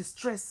tired of the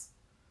stress.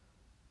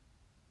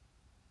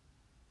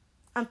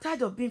 I'm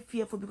tired of being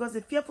fearful, because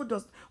the fearful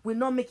will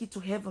not make it to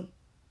heaven.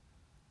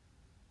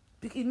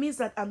 Because it means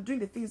that I'm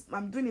doing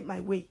it my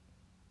way.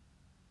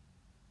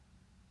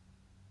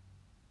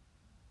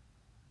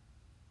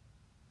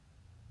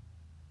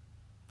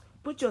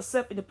 Put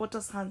yourself in the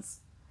potter's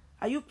hands.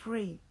 Are you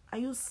praying? Are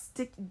you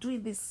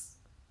doing this?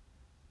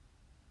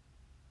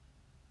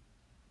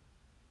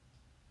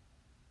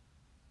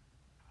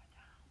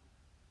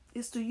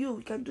 It's to you.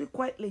 You can do it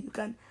quietly. You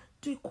can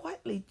do it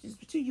quietly. It's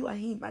between you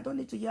and him. I don't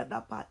need to hear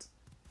that part.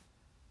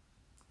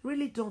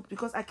 Really don't,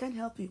 because I can't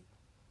help you.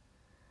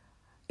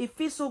 It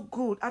feels so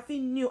good. I feel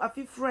new. I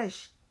feel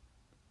fresh.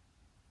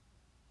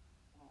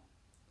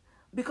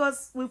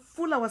 Because we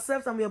fool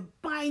ourselves and we are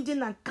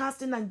binding and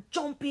casting and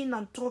jumping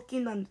and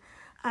talking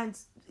and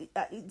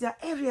there are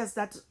areas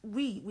that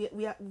we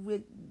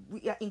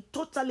are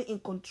totally in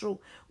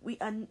control. We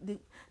are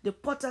the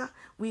potter.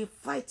 We're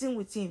fighting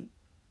with him,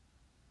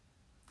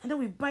 and then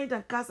we bind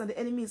and cast, and the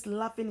enemy is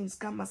laughing in his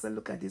camp and saying,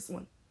 "Look at this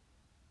one.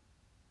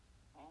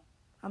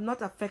 I'm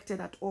not affected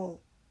at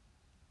all."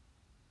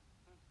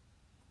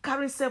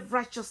 Carrying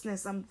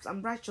self-righteousness.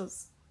 I'm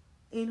righteous.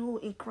 In who?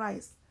 In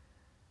Christ.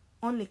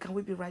 Only can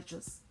we be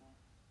righteous.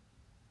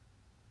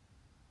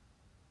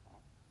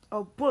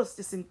 Our boast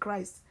is in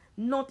Christ,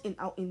 not in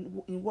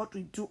what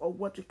we do or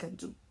what we can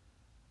do.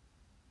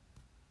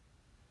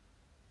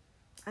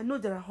 I know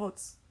there are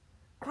hurts.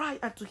 Cry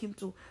out to him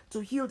to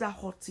heal that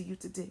hurt to you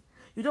today.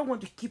 You don't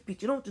want to keep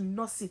it. You don't want to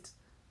nurse it.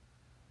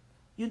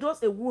 You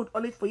nurse a wound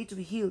only for it to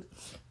be healed.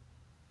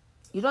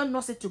 You don't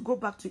nurse it to go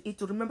back to it,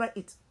 to remember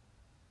it.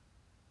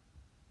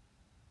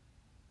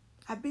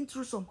 I've been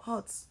through some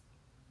hurts.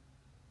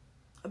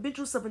 I've been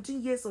through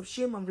 17 years of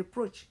shame and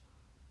reproach.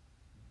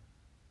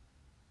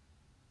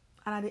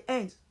 And at the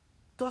end,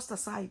 tossed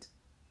aside.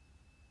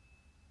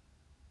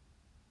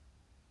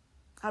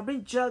 I've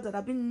been jailed at,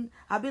 I've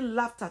been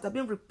laughed at, I've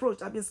been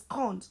reproached, I've been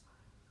scorned.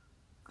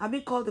 I've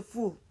been called a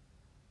fool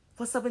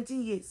for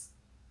 17 years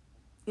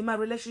in my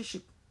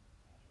relationship.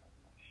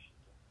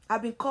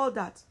 I've been called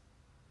that,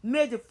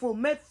 made a fool,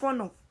 made fun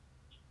of.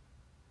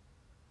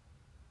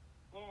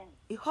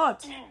 It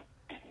hurt.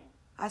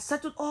 I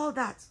settled all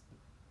that.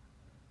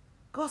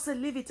 God said,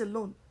 leave it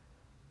alone.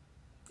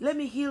 Let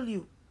me heal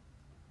you.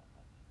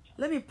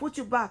 Let me put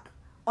you back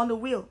on the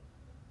wheel.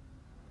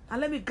 And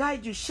let me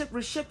guide you,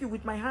 reshape you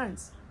with my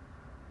hands.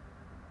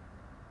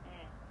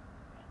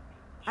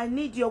 I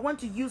need you. I want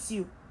to use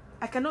you.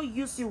 I cannot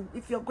use you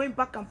if you're going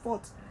back and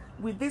forth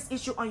with this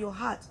issue on your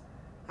heart.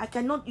 I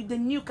cannot, the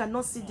new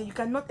cannot see that. You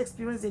cannot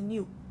experience the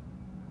new.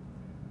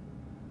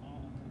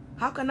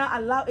 How can I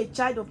allow a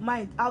child of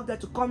mine out there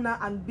to come now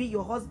and be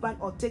your husband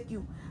or take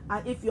you?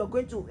 And if you're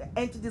going to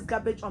empty this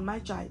garbage on my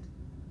child,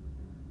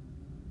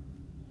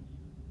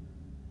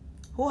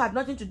 who had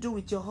nothing to do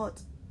with your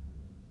heart,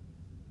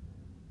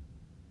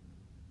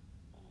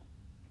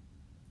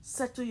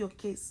 settle your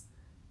case.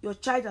 Your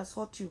child has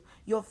hurt you.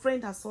 Your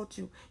friend has hurt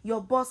you.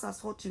 Your boss has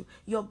hurt you.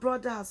 Your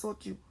brother has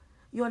hurt you.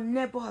 Your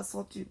neighbor has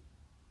hurt you.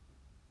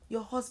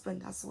 Your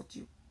husband has hurt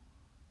you.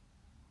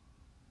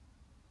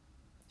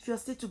 If you are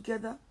still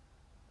together,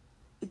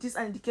 it is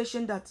an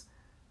indication that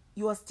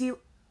you are still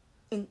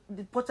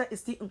the potter is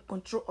still in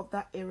control of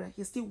that area.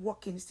 He's still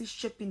working. He's still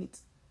shaping it.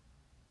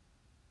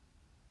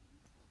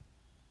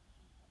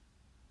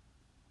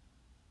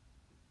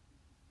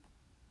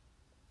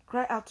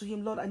 Cry out to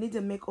him, Lord, I need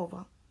a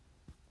makeover.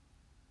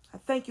 I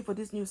thank you for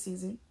this new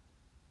season.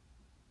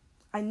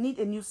 I need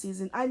a new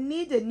season. I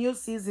need a new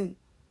season.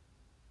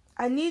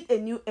 I need a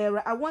new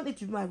era. I want it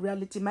to be my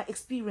reality, my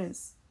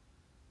experience.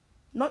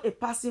 Not a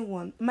passing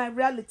one. My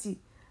reality.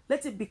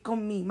 Let it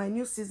become me, my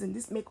new season,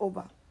 this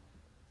makeover.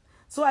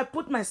 So I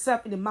put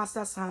myself in the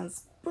master's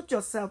hands. Put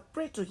yourself,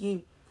 pray to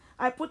him.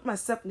 I put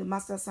myself in the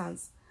master's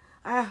hands.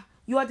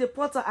 You are the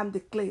potter, I'm the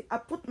clay. I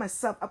put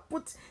myself, I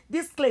put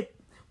this clay,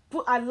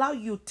 allow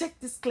you, take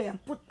this clay and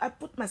I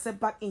put myself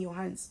back in your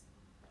hands.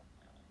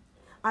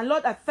 And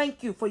Lord, I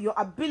thank you for your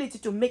ability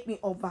to make me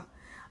over.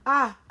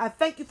 I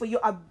thank you for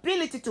your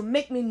ability to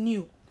make me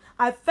new.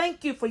 I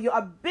thank you for your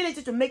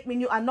ability to make me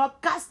new and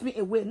not cast me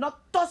away,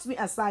 not toss me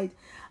aside,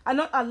 and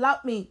not allow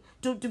me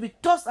to be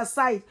tossed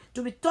aside,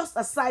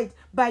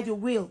 by your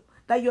will.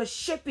 That you're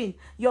shaping,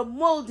 you're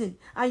molding,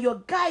 and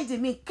you're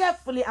guiding me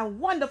carefully and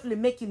wonderfully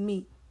making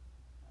me.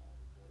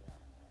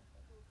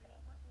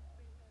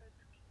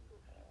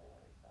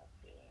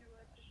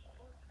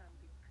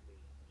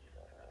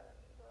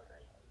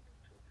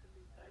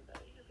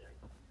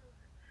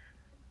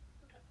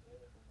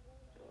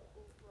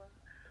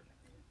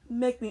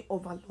 Make me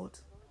over, Lord.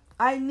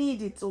 I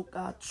need it, oh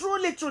God.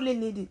 Truly, truly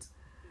need it.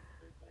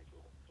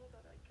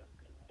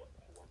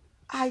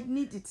 I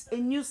need it. A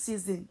new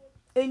season,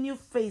 a new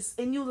face,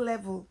 a new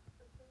level.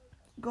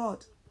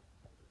 God,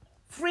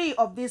 free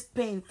of this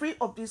pain, free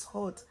of this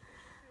hurt.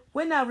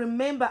 When I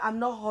remember I'm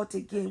not hurt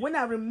again. When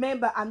I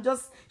remember I'm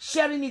just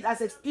sharing it as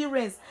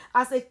experience,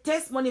 as a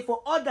testimony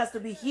for others to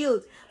be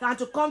healed and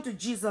to come to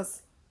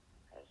Jesus.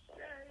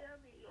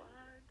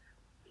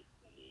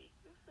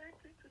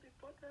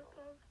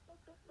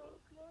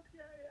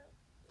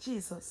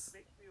 Jesus.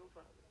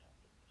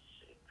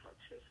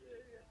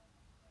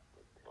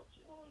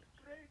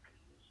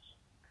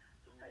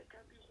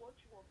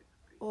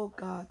 Oh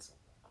God.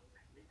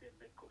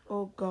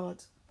 Oh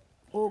God.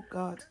 Oh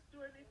God.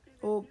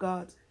 Oh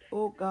God.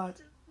 Oh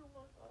God.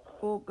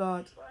 Oh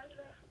God.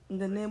 In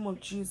the name of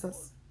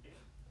Jesus.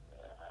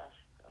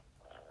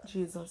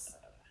 Jesus.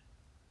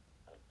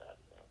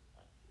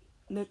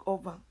 Make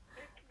over.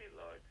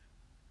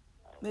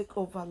 Make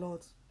over,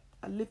 Lord.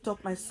 I lift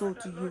up my soul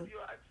to you.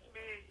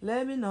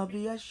 Let me not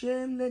be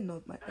ashamed, let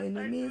not my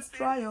enemies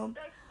triumph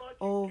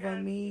over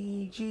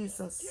me,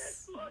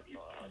 Jesus.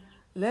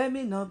 Let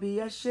me not be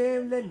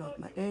ashamed, let not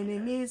my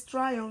enemies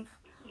triumph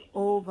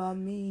over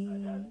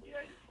me.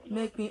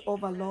 Make me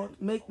over,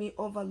 Lord. Make me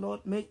over,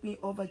 Lord. Make me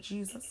over,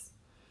 Jesus.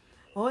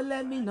 Oh,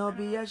 let me not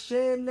be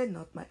ashamed, let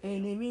not my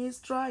enemies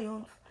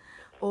triumph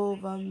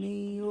over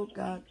me, oh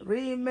God.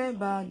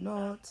 Remember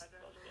not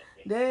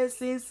the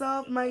sins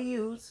of my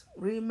youth,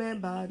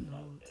 remember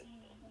not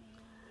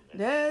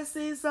the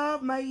sins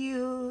of my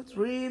youth,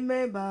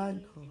 remember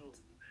not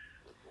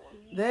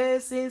the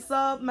sins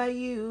of my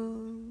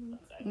youth,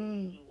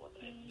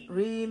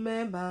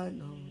 remember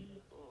not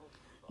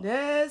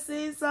the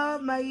sins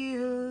of my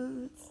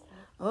youth,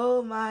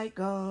 oh my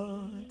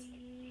God.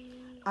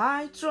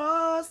 I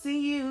trust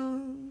in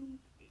you.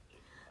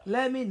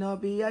 Let me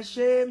not be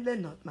ashamed, let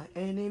not my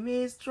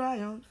enemies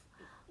triumph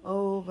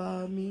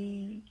over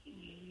me.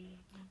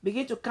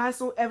 Begin to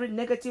cancel every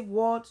negative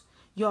word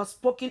you are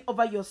spoken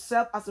over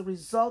yourself as a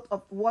result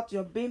of what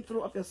you're being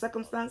through, of your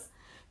circumstance.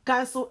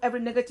 Cancel every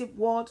negative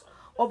word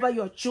over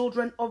your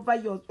children, over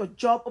your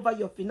job, over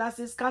your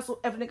finances. Cancel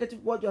every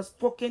negative word you're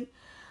spoken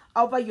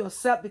over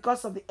yourself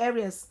because of the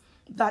areas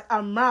that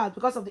are marred,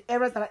 because of the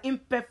areas that are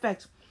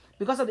imperfect,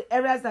 because of the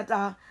areas that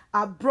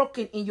are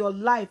broken in your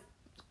life.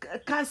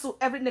 Cancel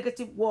every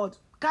negative word.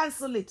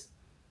 Cancel it.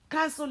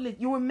 Cancel it.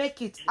 You will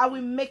make it. I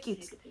will make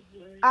it.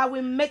 I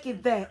will make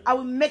it there. I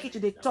will make it to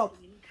the top.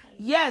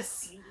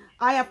 Yes,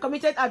 I have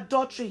committed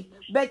adultery,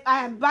 but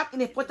I am back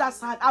in a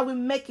potter's hand. I will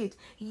make it.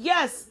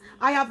 Yes,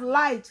 I have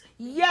lied.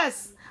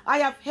 Yes, I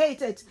have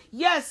hated.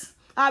 Yes,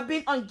 I've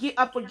been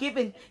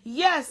unforgiven.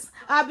 Yes,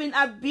 I've been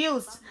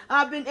abused.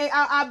 I've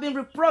been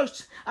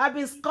reproached. I've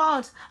been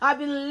scorned. I've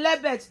been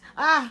labeled.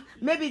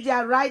 Maybe they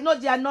are right. No,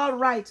 they are not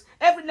right.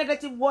 Every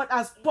negative word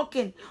has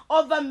spoken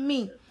over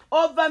me,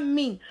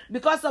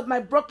 because of my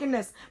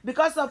brokenness,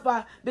 because of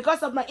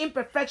my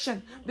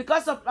imperfection,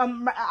 because of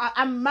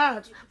I'm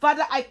marred.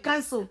 Father, I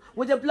cancel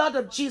with the blood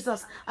of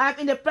Jesus. I am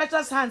in the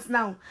precious hands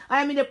now.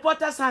 I am in the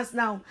potter's hands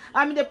now.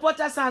 I'm in the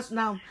potter's hands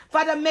now.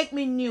 Father, make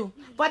me new.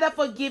 Father,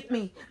 forgive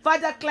me.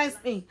 Father, cleanse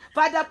me.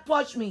 Father,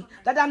 purge me.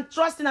 That I'm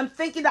trusting. I'm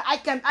thinking that I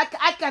can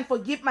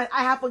forgive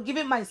I have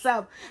forgiven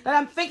myself. That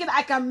I'm thinking that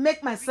I can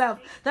make myself.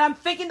 That I'm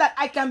thinking that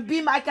I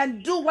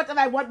can do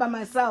whatever I want by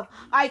myself.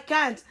 I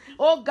can't.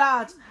 Oh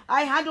God,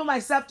 I handle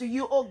myself to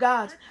you, oh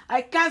God.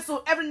 I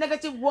cancel every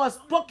negative word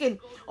spoken,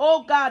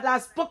 oh God,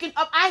 I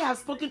have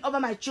spoken over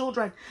my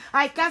children.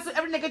 I cancel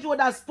every negative word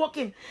that's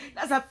spoken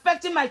that's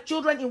affecting my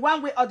children in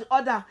one way or the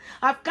other.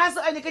 I've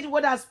canceled every negative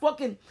word that's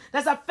spoken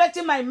that's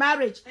affecting my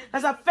marriage,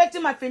 that's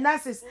affecting my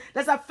finances,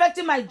 that's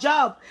affecting my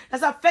job,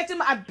 that's affecting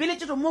my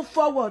ability to move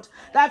forward,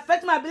 that's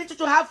affecting my ability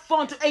to have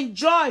fun, to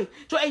enjoy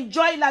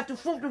life, to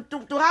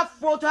have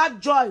fun, to have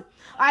joy.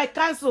 I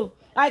cancel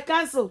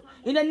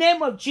in the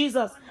name of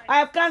Jesus. I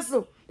have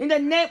cancelled in the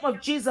name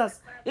of Jesus.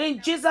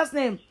 In Jesus'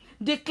 name,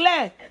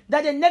 declare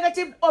that the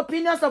negative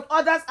opinions of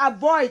others are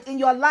void in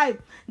your life.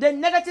 The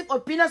negative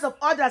opinions of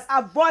others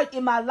are void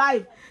in my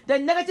life. The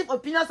negative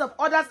opinions of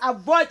others are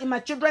void in my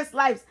children's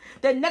lives.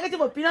 The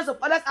negative opinions of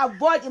others are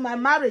void in my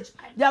marriage.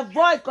 They are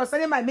void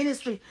concerning my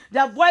ministry. They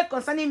are void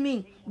concerning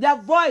me. They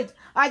are void.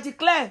 I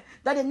declare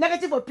that the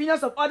negative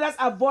opinions of others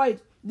are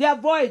void. They are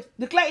void.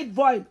 Declare it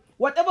void.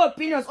 Whatever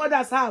opinions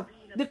others have,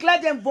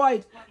 declare them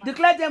void.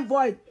 Declare them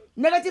void.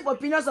 Negative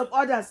opinions of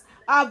others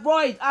are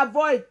void.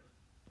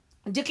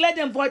 Declare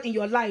them void in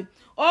your life.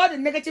 All the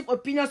negative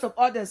opinions of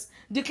others,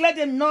 declare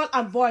them null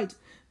and void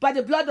by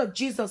the blood of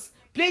Jesus.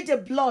 Plead the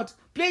blood.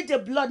 Plead the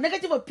blood.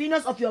 Negative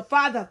opinions of your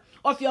father,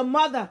 of your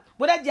mother,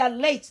 whether they are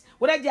late,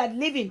 whether they are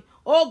living.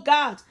 Oh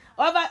God,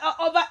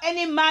 over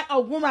any man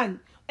or woman,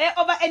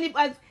 over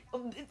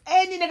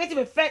any negative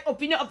effect,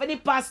 opinion of any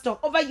pastor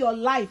over your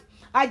life,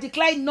 I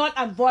declare null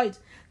and void.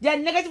 Their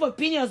negative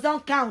opinions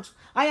don't count.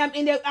 I am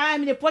in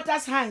the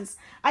potter's hands.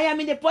 I am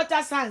in the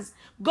potter's hands.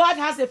 God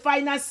has the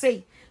final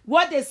say.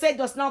 What they say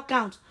does not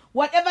count.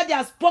 Whatever they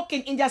have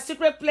spoken in their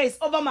secret place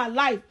over my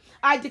life,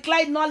 I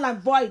declare null and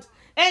void.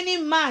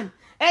 Any man,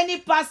 any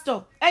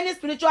pastor, any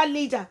spiritual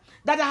leader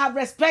that I have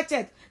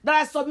respected, that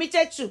I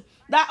submitted to,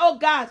 that, oh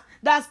God,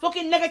 that has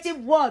spoken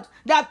negative word,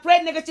 that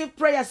prayed negative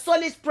prayer,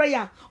 soulless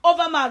prayer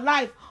over my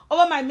life,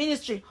 over my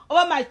ministry,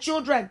 over my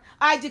children,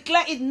 I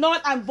declare it null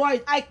and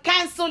void. I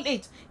cancel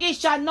it. It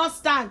shall not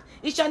stand.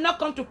 It shall not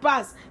come to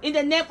pass in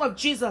the name of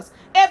Jesus.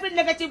 Every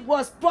negative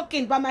word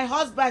spoken by my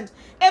husband,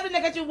 every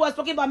negative word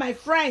spoken by my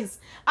friends,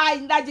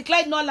 I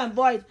declare null and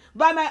void.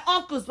 By my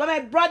uncles, by my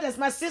brothers,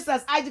 my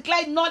sisters, I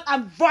declare null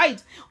and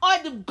void.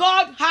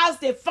 God has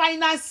the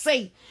final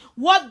say.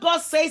 What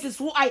God says is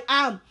who I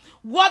am.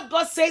 What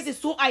God says is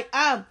who I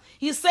am.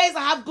 He says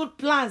I have good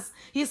plans.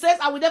 He says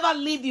I will never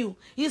leave you.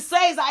 He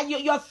says that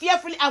you're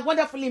fearfully and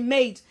wonderfully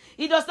made.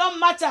 It does not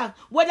matter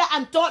whether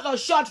I'm tall or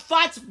short,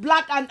 fat,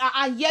 black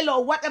and yellow,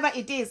 or whatever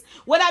it is,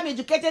 whether I'm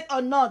educated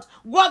or not.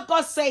 What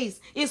God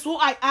says is who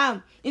I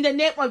am in the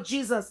name of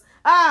Jesus.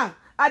 I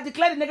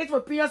declare the negative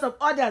opinions of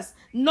others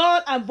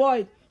null and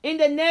void in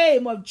the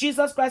name of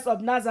Jesus Christ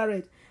of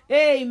Nazareth.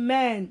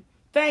 Amen.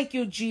 Thank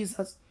you,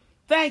 Jesus.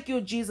 Thank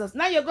you, Jesus.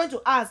 Now you're going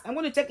to ask. I'm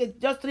going to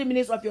take just 3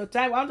 minutes of your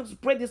time. I want to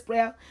pray this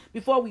prayer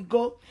before we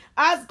go.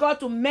 Ask God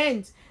to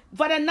mend.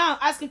 Father, now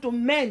ask Him to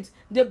mend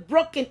the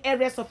broken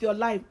areas of your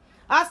life.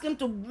 Ask Him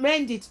to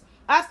mend it.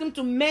 Ask Him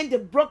to mend the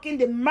broken,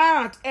 the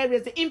marred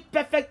areas, the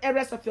imperfect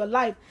areas of your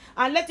life.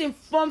 And let Him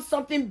form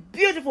something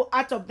beautiful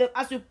out of them.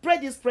 As we pray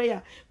this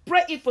prayer,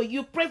 pray it for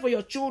you. Pray for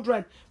your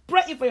children.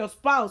 Pray it for your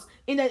spouse,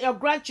 in your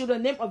grandchildren,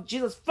 in the name of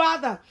Jesus.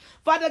 Father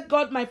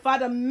God, my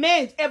Father,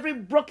 mend every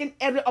broken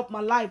area of my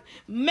life.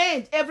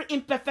 Mend every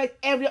imperfect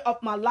area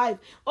of my life.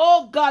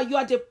 Oh God, you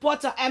are the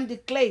potter, I am the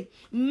clay.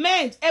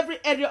 Mend every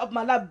area of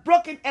my life,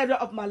 broken area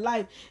of my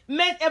life.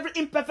 Mend every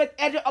imperfect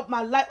area of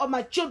my life, of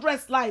my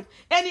children's life.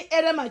 Any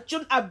area my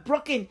children are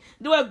broken.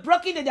 They were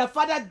broken that their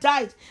father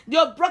died. They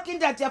were broken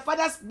that their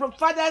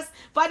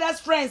father's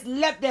friends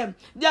left them.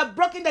 They are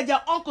broken that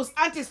their uncles,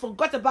 aunties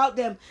forgot about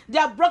them. They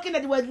are broken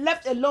that they were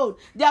left alone.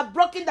 They are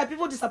broken that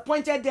people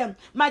disappointed them.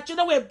 My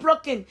children were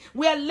broken.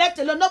 We are left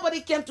alone.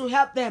 Nobody came to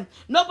help them.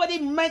 Nobody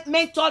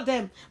mentored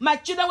them. My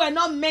children were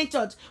not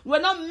mentored. We were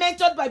not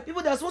mentored by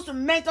people that were supposed to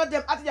mentor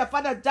them after their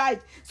father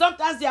died.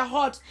 Sometimes they are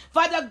hurt.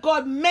 Father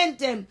God, mend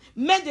them.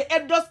 Mend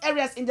those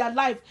areas in their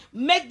life.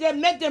 Make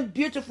them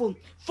beautiful.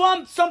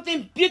 Form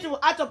something beautiful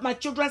out of my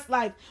children's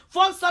life.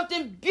 Form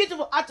something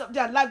beautiful out of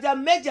their life. They have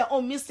made their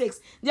own mistakes.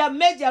 They have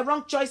made their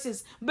wrong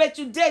choices. But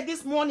today,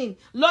 this morning,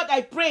 Lord,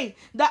 I pray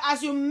that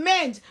as you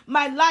mend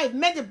my life,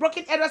 mend the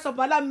broken areas of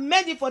my life,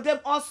 mend it for them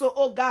also,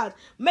 oh God.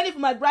 Mend it for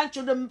my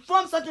grandchildren.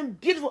 Form something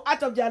beautiful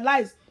out of their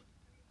lives.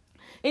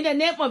 In the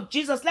name of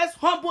Jesus, let's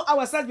humble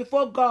ourselves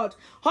before God.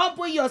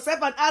 Humble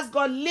yourself and ask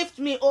God, lift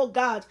me, oh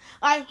God.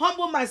 I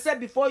humble myself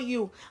before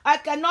you. I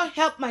cannot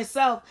help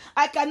myself.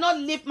 I cannot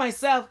lift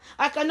myself.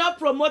 I cannot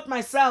promote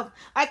myself.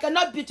 I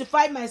cannot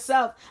beautify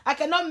myself. I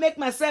cannot make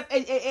myself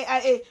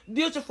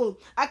beautiful.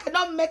 I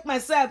cannot make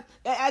myself,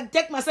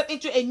 take myself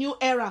into a new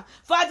era.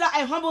 Father,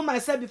 I humble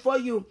myself before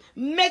you.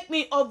 Make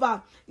me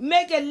over.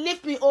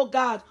 Lift me, oh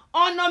God.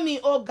 Honor me,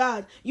 oh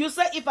God. You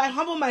say if I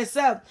humble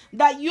myself,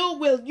 that you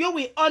will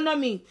honor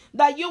me,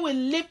 that you will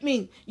lift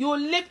me. You will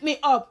lift me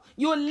up.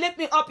 You will lift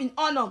me up in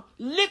honor.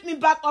 Lift me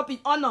back up in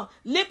honor.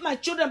 Lift my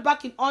children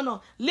back in honor.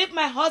 Lift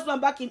my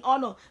husband back in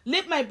honor.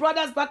 Lift my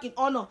brothers back in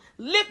honor.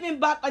 Lift me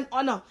back in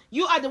honor.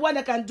 You are the one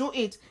that can do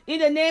it. In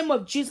the name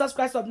of Jesus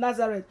Christ of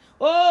Nazareth.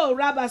 Oh,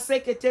 Rabba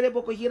Seke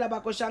Tereboko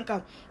Hirabako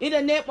Shanka. In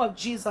the name of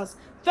Jesus.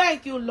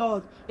 Thank you,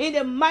 Lord. In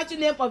the mighty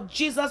name of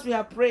Jesus we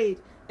have prayed.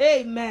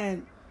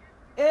 Amen.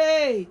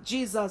 Hey,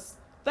 Jesus.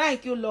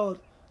 Thank you, Lord.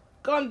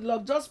 God,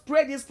 Lord, just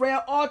pray this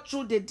prayer all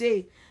through the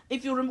day.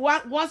 If you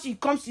once it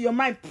comes to your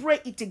mind, pray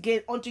it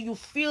again until you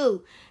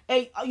feel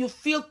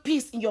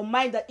peace in your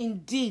mind that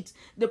indeed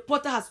the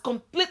potter has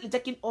completely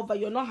taken over.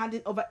 You're not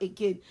handing over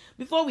again.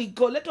 Before we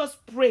go, let us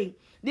pray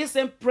this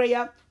same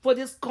prayer for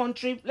this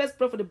country. Let's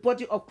pray for the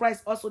body of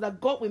Christ also, that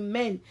God will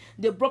mend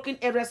the broken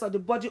areas of the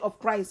body of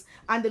Christ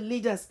and the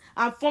leaders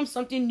and form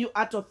something new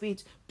out of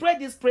it. Pray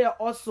this prayer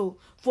also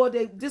for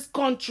this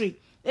country.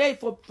 Hey,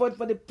 for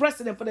the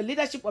president, for the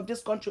leadership of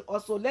this country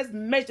also. Let's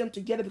merge them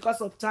together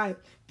because of time.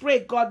 Pray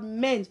God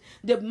mend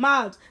the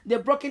mouth, the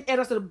broken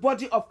areas of the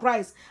body of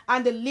Christ,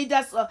 and the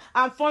leaders,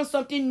 and form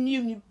something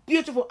new,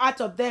 beautiful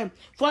out of them.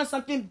 Form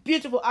something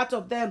beautiful out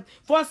of them.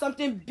 Form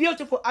something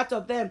beautiful out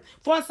of them.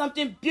 Form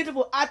something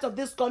beautiful out of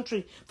this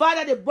country.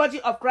 Father, the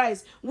body of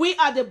Christ. We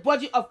are the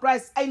body of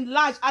Christ,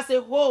 enlarged as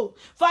a whole.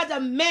 Father,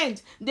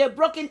 mend the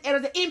broken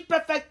areas, the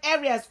imperfect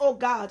areas, oh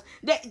God,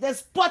 the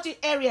spotty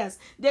areas,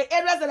 the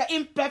areas that are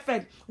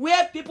imperfect,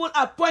 where people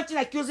are pointing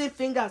accusing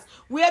fingers,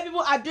 where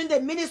people are doing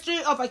the ministry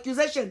of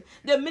accusation,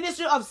 the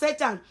ministry of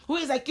Satan, who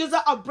is accuser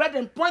of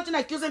brethren, pointing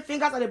accusing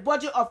fingers at the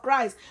body of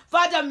Christ.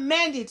 Father,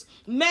 mend it.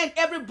 Mend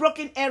every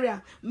broken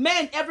area.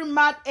 Mend every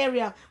mad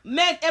area.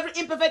 Mend every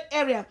imperfect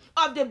area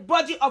of the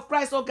body of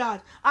Christ, oh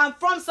God. And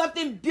from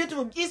something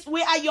beautiful.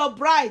 We are your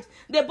bride.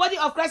 The body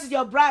of Christ is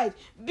your bride.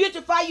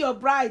 Beautify your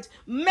bride.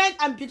 Mend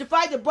and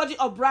beautify the body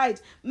of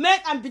bride.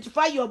 Mend and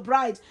beautify your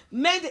bride.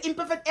 Mend the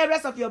imperfect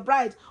areas of your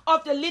bride,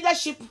 of the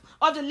leadership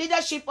of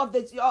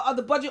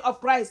the body of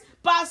Christ.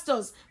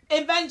 Pastors,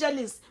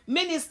 evangelists,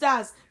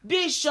 ministers,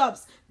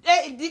 bishops,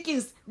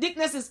 deacons,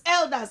 deaconesses,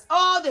 elders,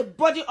 all the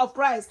body of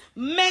Christ.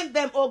 Mend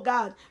them, oh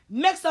God.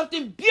 Make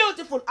something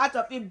beautiful out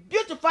of it.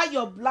 Beautify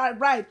your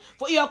bride,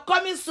 for you are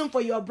coming soon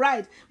for your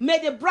bride. May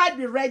the bride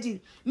be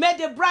ready. May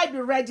the bride be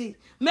ready.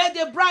 May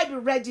the bride be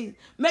ready.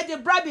 May the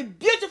bride be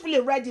beautifully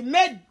ready.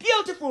 Made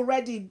beautiful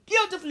ready.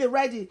 Beautifully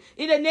ready.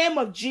 In the name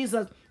of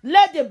Jesus.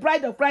 Let the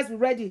bride of Christ be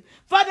ready.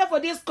 Father, for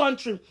this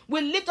country,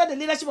 we lift up the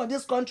leadership of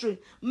this country.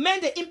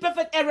 Mend the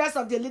imperfect areas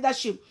of the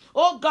leadership.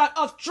 Oh God,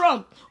 of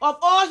Trump, of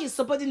all his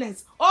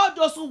subordinates, all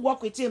those who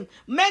work with him.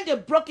 Mend the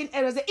broken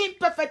areas, the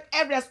imperfect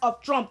areas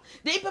of Trump,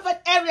 the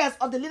imperfect areas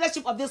of the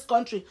leadership of this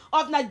country,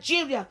 of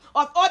Nigeria,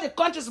 of all the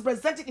countries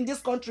represented in this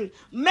country.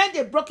 Mend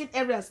the broken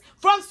areas.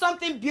 From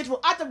something beautiful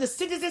out of the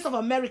citizens of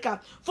America.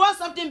 From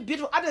something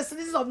beautiful out of the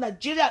citizens of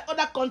Nigeria and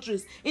other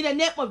countries. In the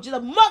name of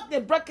Jesus, mark the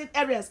broken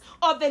areas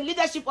of the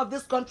leadership of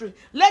this country.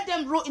 Let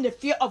them rule in the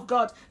fear of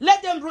God.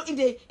 Let them rule in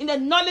the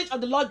knowledge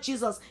of the Lord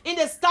Jesus, in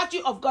the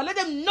statue of God. Let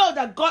them know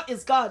that God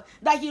is God,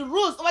 that he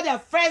rules over the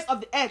affairs of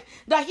the earth,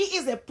 that he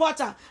is a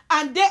potter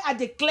and they are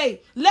the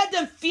clay. Let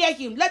them fear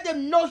him. Let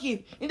them know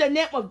him in the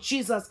name of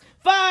Jesus.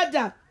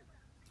 Father,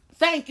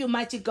 thank you,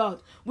 mighty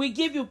God. We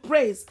give you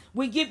praise.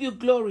 We give you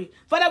glory.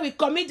 Father, we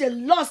commit the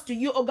lost to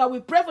you, oh God.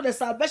 We pray for the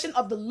salvation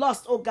of the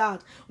lost, oh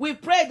God. We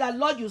pray that,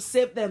 Lord, you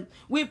save them.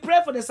 We pray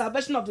for the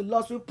salvation of the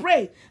lost. We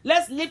pray.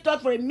 Let's lift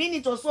up for a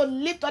minute or so.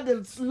 Lift up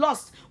the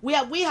lost. We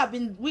have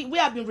been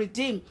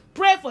redeemed.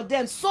 Pray for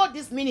them. Sow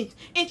this minute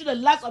into the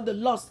lives of the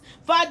lost.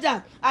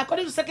 Father,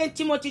 according to 2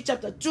 Timothy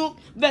chapter 2,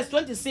 verse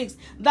 26,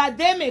 that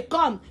they may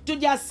come to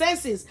their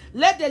senses.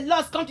 Let the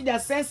lost come to their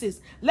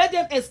senses. Let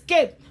them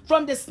escape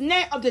from the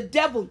snare of the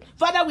devil.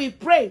 Father, we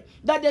pray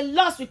that the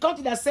lost will come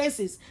to their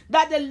senses,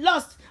 that the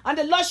lost and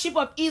the lost sheep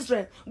of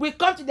Israel will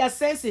come to their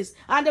senses,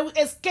 and they will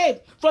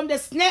escape from the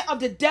snare of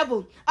the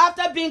devil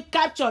after being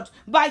captured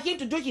by him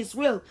to do his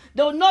will.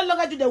 They will no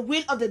longer do the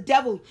will of the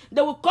devil.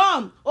 They will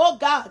come, oh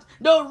God,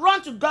 they will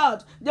run to God.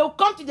 They will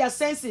come to their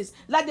senses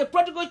like the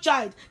prodigal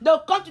child. They will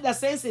come to their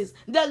senses.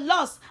 The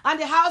lost and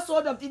the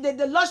household of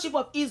the lost sheep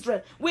of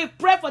Israel. We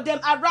pray for them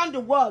around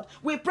the world.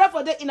 We pray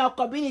for them in our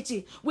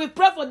community. We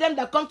pray for them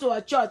that come to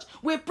our church.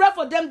 We pray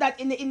for them that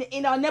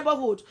in our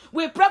neighborhood.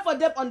 We pray for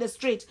them on the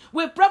street.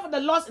 We pray for the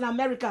lost in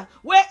America,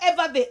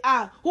 wherever they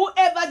are,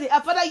 whoever they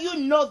are. Father, you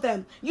know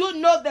them. You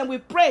know them. We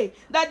pray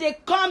that they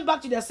come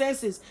back to their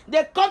senses.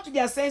 They come to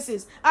their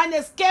senses and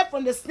escape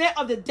from the snare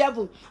of the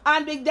devil,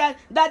 and that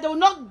they will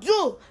not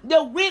do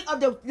the will of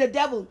the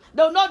devil.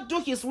 They will not do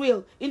his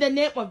will in the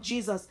name of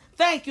Jesus.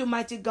 Thank you,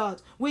 mighty God.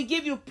 We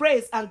give you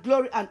praise and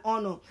glory and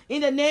honor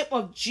in the name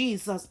of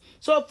Jesus.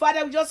 So,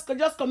 Father, we just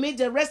commit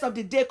the rest of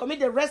the day.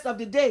 Commit the rest of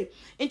the day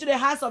into the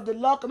hands of the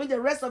Lord. Commit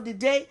the rest of the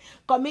day.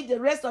 Commit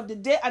the rest of the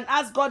day and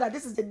ask God that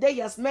this is the day he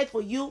has made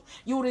for you.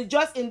 You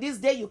rejoice in this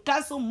day. You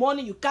cancel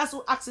mourning. You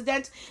cancel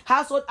accident,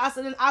 household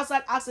accident,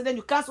 outside accident.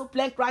 You cancel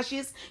plane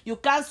crashes. You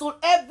cancel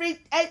every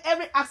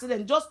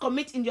accident. Just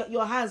commit in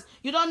your hands.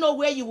 You don't know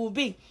where you will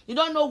be. You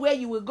don't know where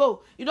you will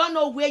go. You don't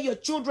know where your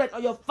children or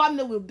your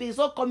family will be.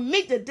 So commit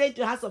the day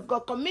to the hands of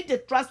God. Commit the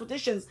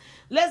transportations.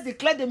 Let's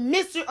declare the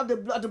mystery of the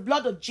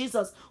blood of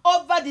Jesus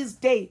over this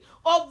day,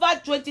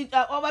 over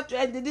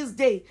this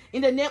day,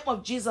 in the name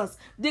of Jesus.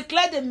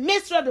 Declare the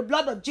mystery of the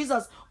blood of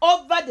Jesus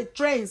over the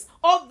trains,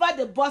 over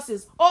the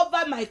buses,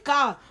 over my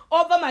car,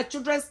 over my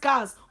children's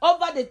cars,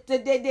 over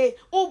the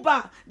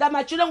Uber that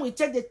my children will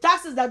take, the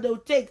taxis that they will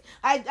take.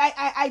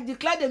 I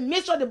declare the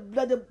mystery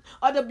of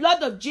the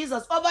blood of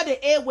Jesus over the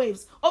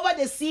airwaves, over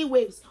the sea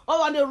waves,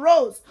 over the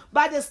roads,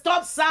 by the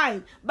stop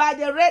sign, by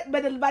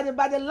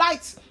the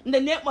lights, in the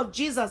name of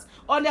Jesus,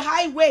 on the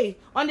highway,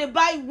 on the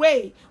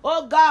byway.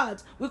 Oh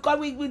God,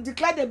 we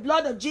declare the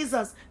blood of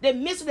Jesus, the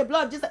mystery of the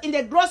blood of Jesus in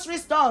the grocery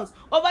stores,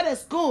 over the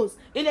schools,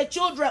 in the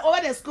children,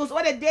 over the schools,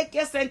 homes, all the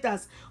daycare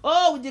centers.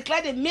 Oh, we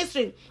declare the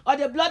mystery of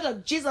the blood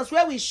of Jesus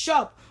where we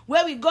shop,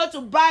 where we go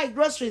to buy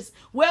groceries,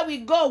 where we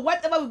go,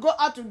 whatever we go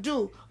out to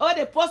do, or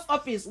the post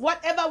office,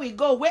 whatever we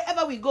go,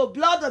 wherever we go,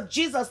 blood of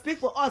Jesus speak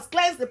for us.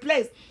 Cleanse the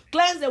place,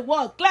 cleanse the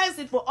world, cleanse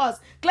it for us,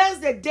 cleanse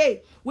the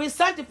day. We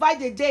sanctify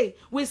the day,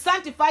 we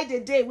sanctify the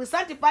day, we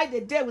sanctify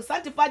the day, we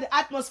sanctify the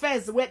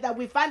atmospheres that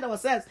we find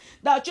ourselves,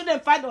 that our children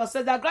find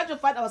ourselves, that our grandchildren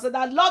find ourselves,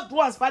 that our loved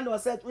ones find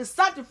ourselves. We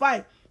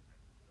sanctify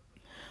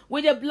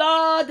with the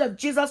blood of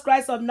Jesus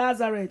Christ of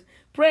Nazareth.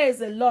 Praise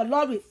the Lord.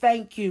 Lord, we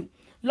thank you.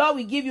 Lord,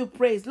 we give you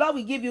praise. Lord,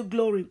 we give you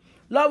glory.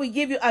 Lord, we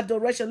give you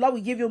adoration. Lord,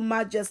 we give you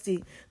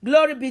majesty.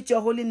 Glory be to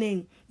your holy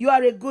name. You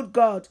are a good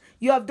God.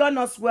 You have done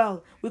us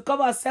well. We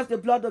cover ourselves with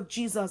the blood of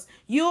Jesus.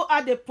 You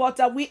are the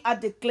potter. We are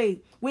the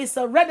clay. We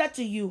surrender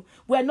to you.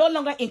 We are no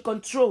longer in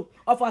control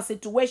of our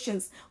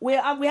situations. We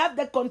have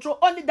the control,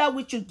 only that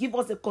which you give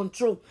us the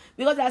control.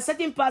 Because there are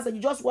certain parts that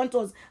you just want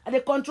us. And the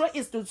control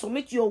is to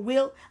submit to your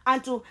will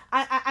and to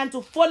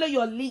follow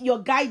your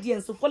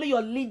guidance, to follow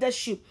your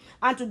leadership,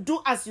 and to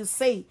do as you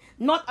say.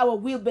 Not our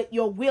will, but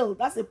your will.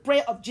 That's the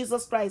prayer of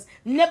Jesus Christ.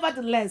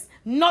 Nevertheless,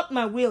 not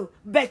my will,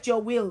 but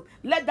your will.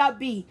 Let that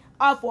be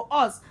for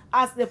us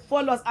as the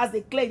followers, as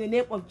they claim in the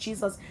name of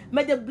Jesus.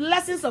 May the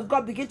blessings of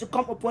God begin to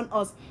come upon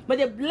us. May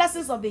the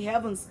blessings of the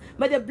heavens,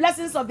 may the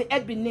blessings of the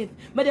earth beneath,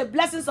 may the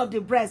blessings of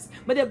the breast,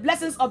 may the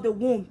blessings of the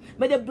womb,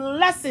 may the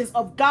blessings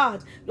of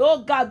God, oh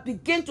God,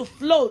 begin to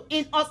flow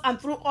in us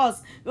and through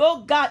us.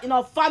 Oh God, in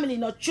our family,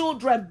 in our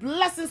children,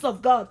 blessings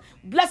of God,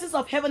 blessings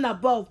of heaven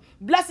above,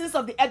 blessings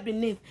of the earth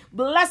beneath,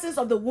 blessings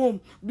of the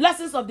womb,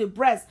 blessings of the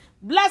breast,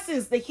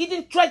 blessings, the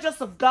hidden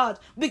treasures of God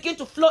begin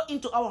to flow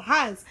into our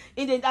hands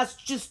as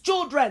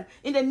children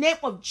in the name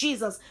of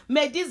Jesus.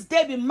 May this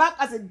day be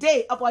marked as a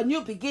day of our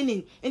new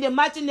beginning in the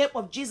mighty name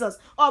of Jesus,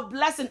 of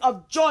blessing,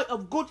 of joy,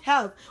 of good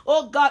health,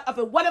 oh God, of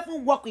a wonderful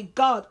walk with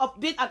God, of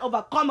being an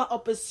overcomer,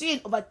 of pursuing,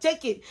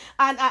 overtaking,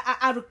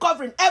 and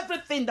recovering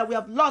everything that we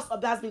have lost or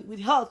that has been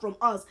withheld from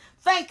us.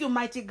 Thank you,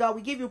 mighty God.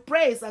 We give you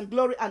praise and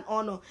glory and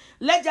honor.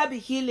 Let there be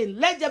healing.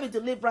 Let there be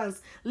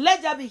deliverance.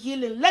 Let there be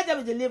healing. Let there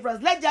be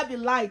deliverance. Let there be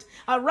light.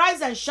 Arise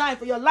and shine,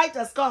 for your light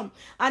has come,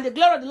 and the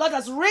glory of the Lord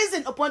has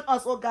risen upon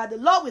us, oh God. The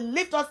Lord will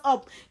lift us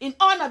up in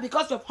honor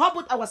because we have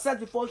humbled ourselves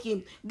before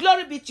him.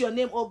 Glory be to your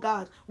name, oh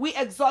God. We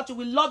exalt you.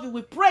 We love you.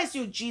 We praise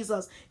you,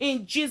 Jesus.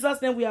 In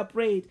Jesus' name we are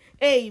prayed.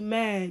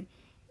 Amen.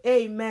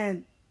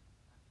 Amen.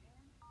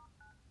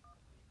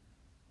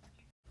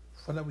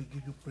 Father, we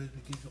give you praise,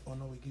 we give you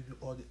honor, we give you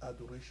all the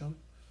adoration.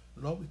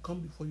 Lord, we come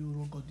before you,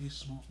 Lord God,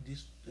 this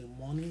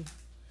morning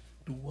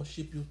to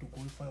worship you, to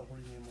glorify your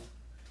holy name.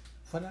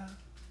 Father,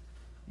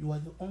 you are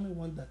the only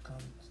one that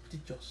can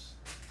teach us.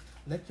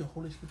 Let your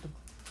Holy Spirit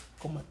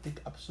come and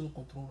take absolute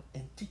control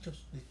and teach us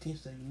the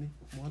things that you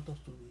want us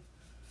to be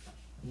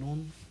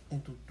known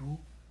and to do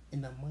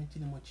in the mighty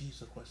name of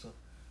Jesus Christ.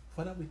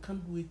 Father, we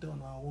can't do it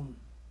on our own.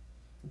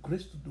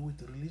 Grace to do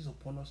it, release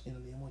upon us in the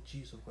name of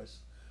Jesus Christ.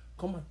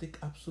 Come and take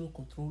absolute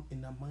control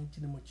in the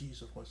mighty name of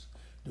Jesus Christ.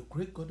 The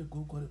great God, the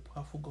good God, the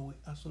powerful God, we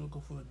ask you,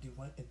 God, for your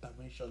divine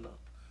intervention now.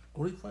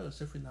 Glorify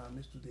yourself in our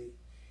midst today.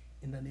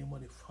 In the name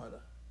of the Father,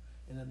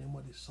 in the name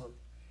of the Son,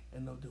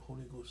 and of the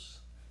Holy Ghost.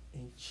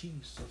 In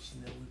Jesus'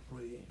 name we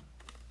pray.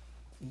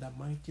 In the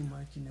mighty,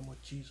 mighty name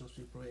of Jesus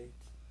we pray.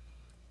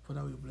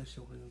 Father, we bless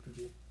your holy name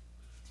today.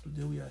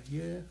 Today we are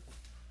here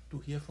to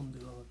hear from the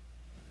Lord,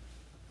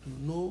 to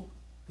know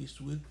his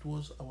will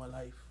towards our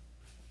life,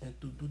 and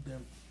to do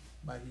them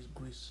by his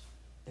grace,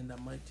 in the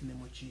mighty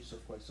name of Jesus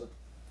Christ.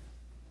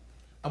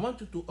 I want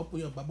you to open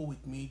your Bible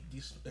with me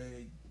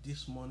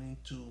this morning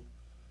to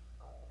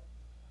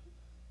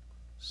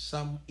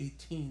Psalm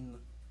 18.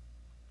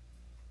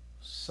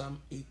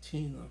 Psalm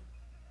 18.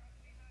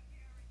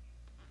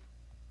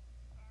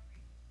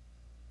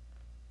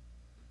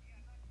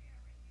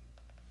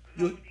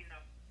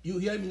 You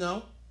hear me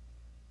now?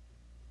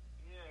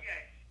 Yes.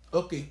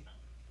 Okay.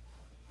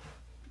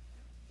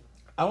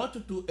 I want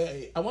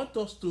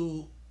us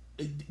to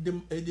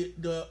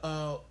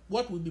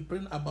what we'll be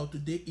praying about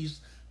today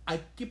is I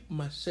keep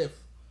myself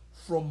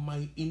from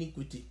my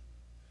iniquity.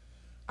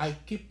 I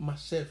keep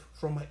myself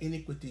from my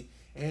iniquity.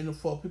 And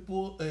for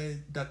people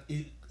that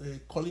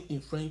call it in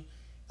French,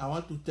 I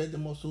want to tell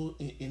them also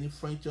in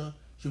French,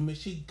 je me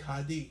suis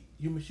gardé,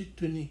 je me suis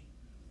tenu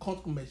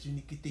contre mes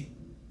iniquités.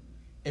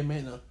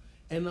 Amen.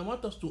 And I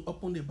want us to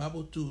open the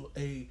Bible to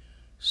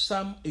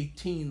Psalm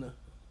 18.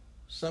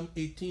 Psalm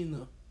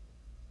 18.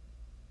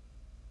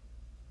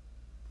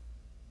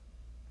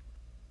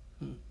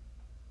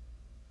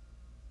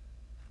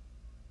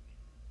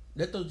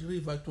 Let us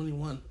read verse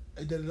 21.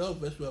 The last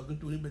verse we are going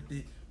to read, but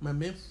my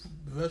main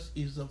verse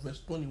is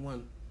verse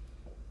 21.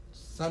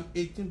 Psalm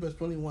 18 verse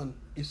 21.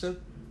 It says,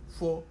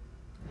 For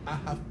I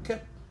have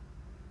kept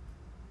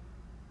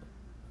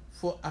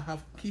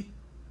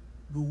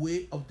the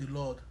way of the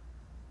Lord,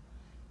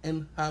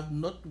 and have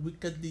not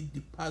wickedly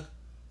departed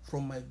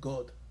from my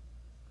God.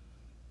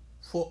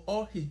 For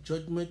all his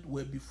judgments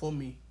were before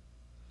me,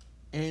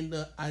 and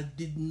I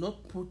did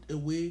not put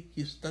away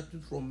his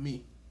statute from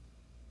me.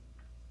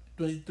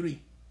 23.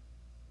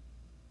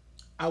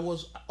 I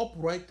was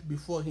upright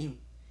before him,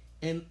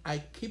 and I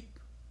keep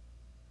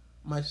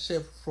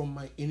myself from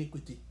my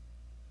iniquity.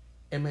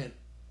 Amen.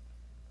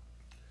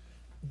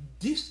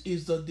 This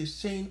is the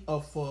saying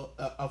of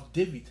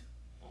David.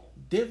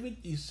 David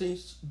is saying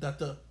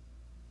that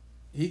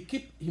he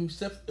keep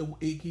himself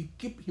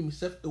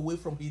away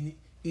from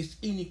his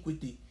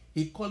iniquity.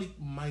 He call it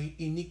my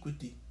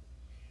iniquity.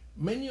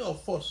 Many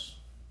of us,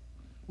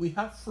 we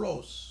have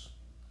flaws.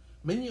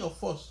 Many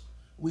of us,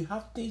 we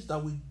have things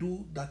that we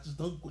do that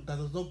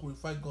does not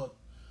glorify God.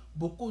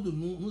 Beaucoup de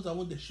nous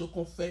avons des choses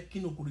qu'on fait qui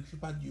ne glorifient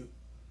pas Dieu.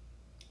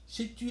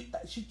 Si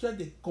tu as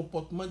des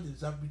comportements,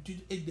 des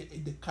habitudes et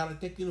des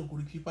caractères qui ne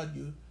glorifient pas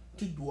Dieu,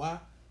 tu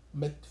dois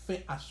mettre fin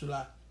à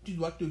cela. Tu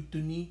dois te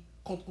tenir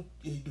contre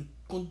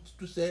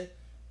toutes ces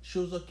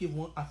choses qui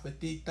vont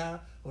affecter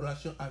ta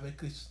relation avec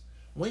Christ.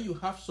 When you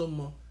have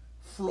some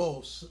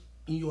flaws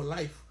in your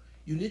life,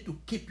 you need to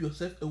keep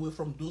yourself away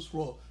from those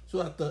flaws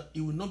so that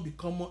it will not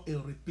become a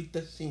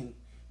repeated sin.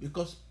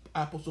 Because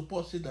Apostle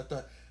Paul said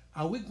that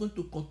are we going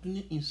to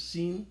continue in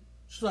sin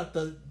so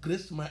that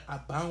grace might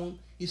abound?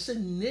 He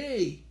said,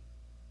 nay,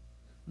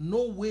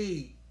 no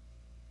way.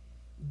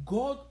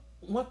 God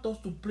wants us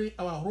to play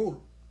our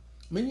role.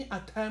 Many a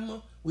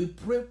time we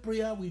pray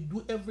prayer, we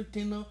do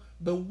everything,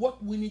 but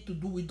what we need to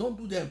do, we don't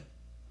do them.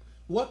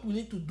 What we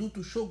need to do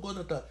to show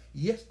God that,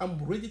 yes,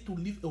 I'm ready to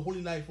live a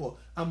holy life, or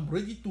I'm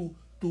ready to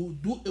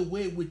do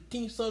away with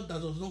things that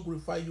does not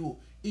glorify you,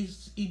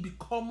 it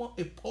become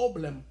a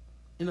problem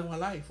in our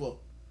life.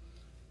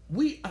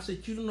 We as a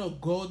children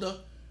of God,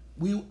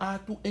 we are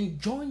to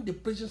enjoy the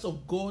presence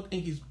of God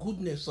and His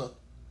goodness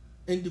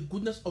and the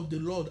goodness of the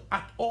Lord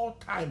at all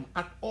time.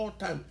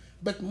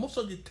 But most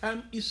of the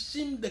time, it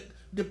seems that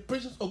the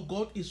presence of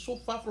God is so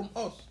far from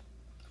us.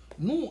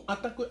 Nous, en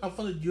tant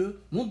qu'enfants de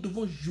Dieu, nous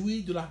devons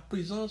jouir de la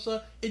présence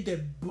et des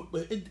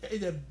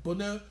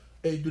bonheurs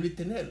de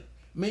l'Éternel.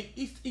 Mais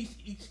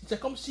c'est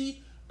comme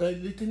si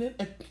l'Éternel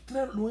est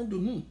très loin de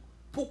nous.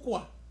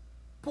 Pourquoi?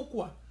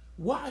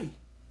 Why?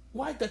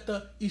 Why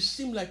that it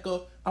seems like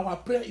our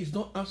prayer is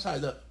not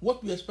answered?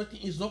 What we're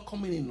expecting is not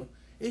coming in.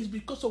 It's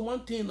because of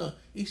one thing.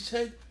 He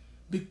said,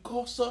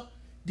 because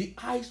the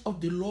eyes of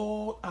the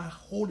Lord are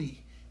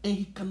holy, and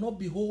He cannot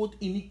behold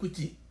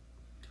iniquity.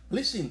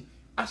 Listen,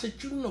 as a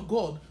children of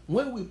God,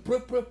 when we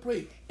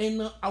pray,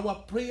 and our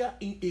prayer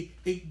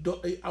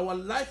our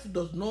life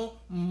does not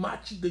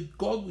match the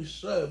God we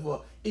serve,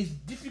 it's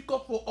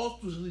difficult for us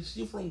to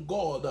receive from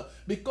God,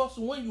 because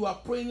when you are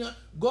praying,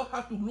 God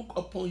has to look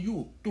upon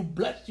you to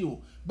bless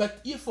you.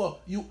 But if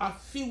you are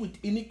filled with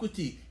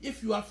iniquity,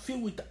 if you are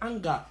filled with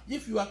anger,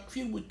 if you are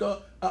filled with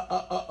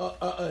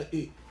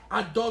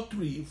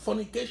adultery,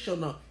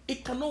 fornication,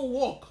 it cannot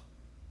work.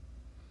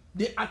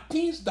 There are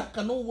things that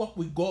cannot work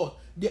with God.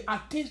 There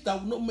are things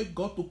that will not make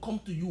God to come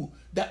to you.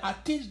 There are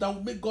things that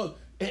will make God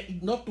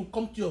not to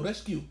come to your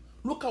rescue.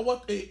 Look at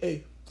what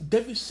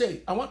David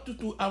said. I want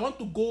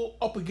to go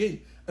up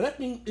again. Let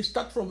me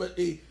start from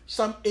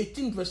Psalm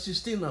 18 verse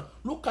 16.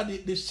 Look at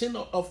the sin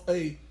of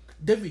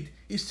David.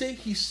 He said,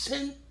 He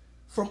sent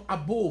from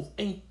above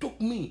and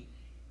took me.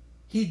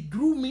 He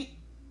drew me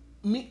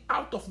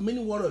out of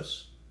many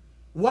waters.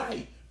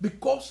 Why?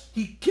 Because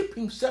He kept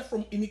Himself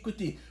from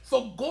iniquity.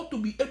 For God to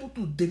be able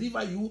to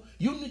deliver you,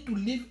 you need to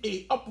live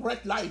an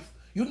upright life.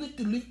 You need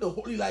to live a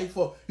holy life.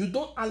 You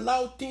don't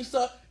allow things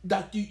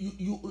that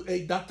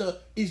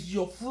is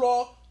your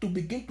flaw to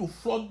begin to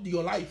flood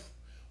your life.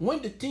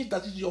 When the things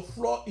that is your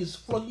flaw is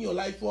flooding your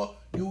life,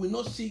 you will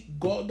not see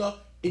God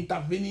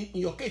intervening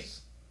in your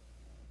case.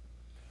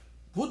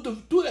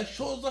 Toutes les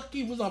choses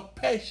qui vous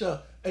empêchent,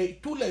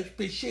 tous les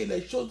péchés,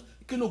 les choses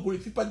qui ne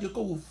glorifient pas Dieu que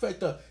vous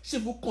faites, si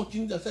vous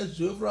continuez dans ces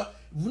œuvres,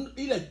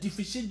 il est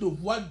difficile de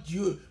voir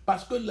Dieu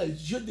parce que les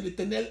yeux de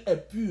l'Éternel est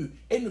pur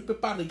et ne peut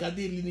pas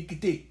regarder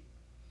l'iniquité.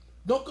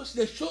 Donc, c'est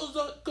des choses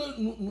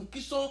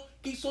qui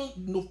sont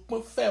nos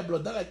points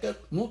faibles dans lesquels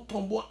nous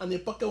tombons à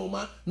n'importe quel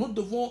moment. Nous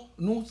devons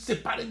nous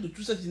séparer de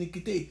toutes ces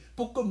iniquités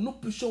pour que nous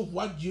puissions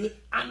voir Dieu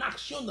en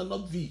action dans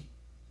notre vie.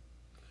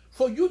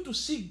 For you to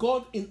see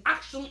God in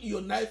action in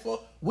your life,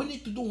 we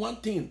need to do one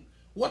thing.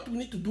 What we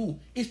need to do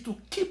is to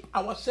keep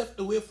ourselves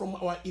away from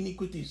our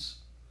iniquities.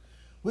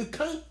 We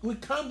can't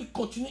be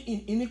continuing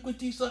in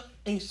iniquities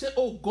and say,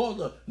 "Oh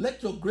God,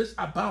 let your grace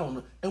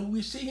abound," and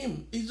we see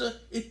Him.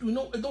 It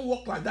don't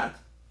work like that.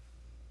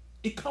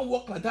 It can't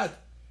work like that.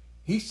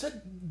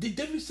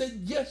 David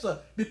said, "Yes,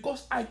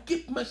 because I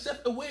keep myself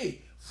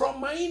away from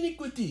my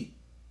iniquity."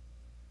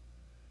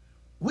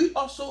 We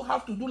also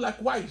have to do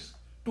likewise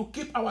to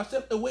keep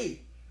ourselves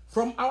away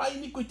from our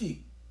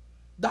iniquity,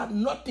 that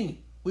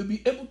nothing will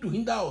be able to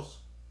hinder us.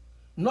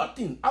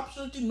 Nothing,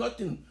 absolutely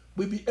nothing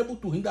will be able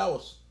to hinder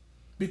us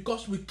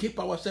because we keep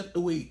ourselves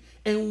away.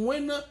 And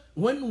when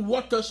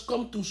waters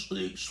come to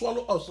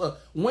swallow us,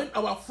 when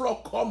our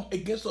flood come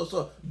against us,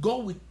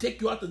 God will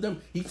take you out of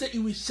them. He said He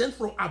will send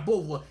from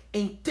above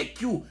and take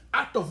you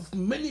out of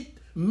many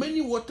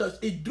waters.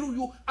 It drew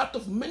you out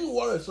of many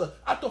waters,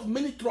 out of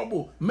many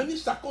trouble, many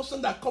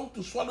circumstances that come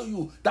to swallow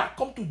you, that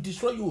come to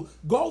destroy you.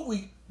 God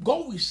will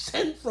God will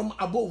send from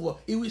above.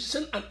 He will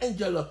send an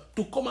angel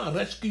to come and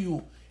rescue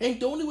you. And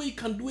the only way you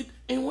can do it,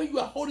 and when you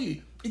are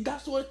hurry,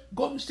 that's why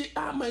God will say,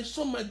 my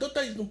son, my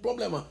daughter is no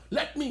problem.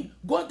 Let me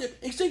go there.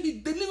 He said, He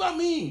deliver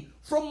me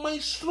from my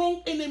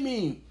strong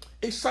enemy.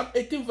 In Psalm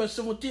 18 verse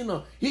 17,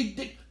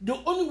 the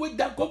only way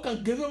that God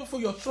can deliver for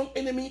your strong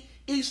enemy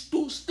is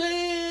to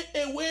stay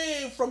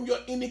away from your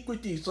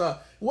iniquities.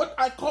 What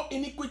I call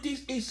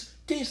iniquities is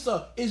things,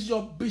 is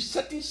your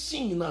besetting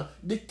sin.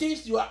 The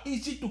things you are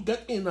easy to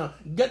get in.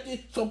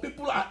 Some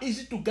people are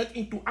easy to get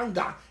into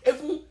anger.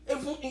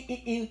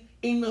 Even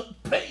in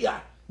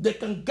prayer, they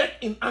can get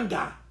in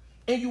anger.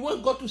 And you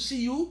want God to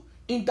see you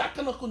in that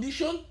kind of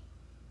condition?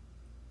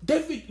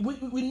 David,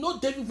 we know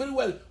David very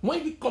well.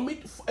 When he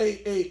commit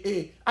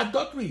a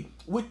adultery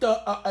with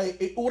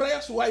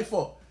Uriah's wife,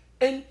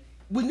 and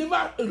we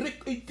never,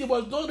 it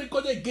was not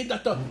recorded again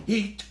that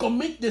he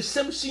commit the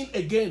same sin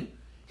again.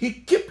 He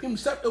keep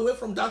himself away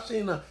from that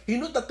sin. He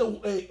knew that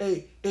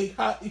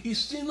his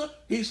sin,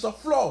 his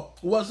flaw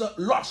was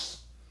lust.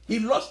 He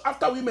lost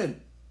after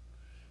women.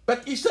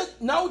 But he said,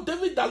 now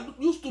David that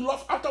used to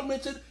lust after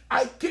women said,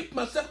 I keep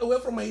myself away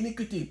from my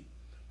iniquity.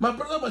 My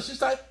brother, my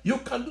sister, you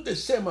can do the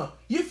same.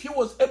 If he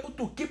was able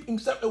to keep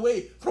himself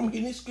away from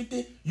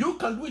iniquity, you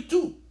can do it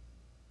too.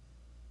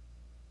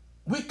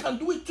 We can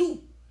do it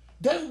too.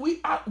 Then we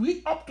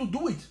up to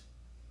do it.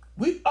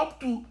 We up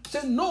to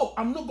say, no,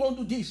 I'm not going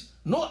to do this.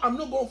 No, I'm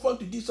not going to fall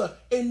into this.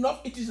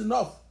 Enough, it is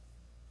enough.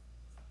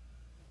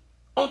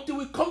 Until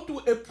we come to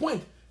a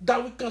point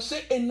that we can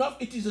say, enough,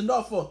 it is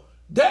enough.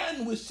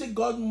 Then we see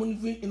God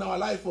moving in our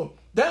life.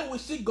 Then we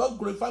see God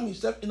glorifying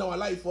Himself in our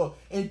life.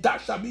 And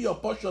that shall be your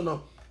portion.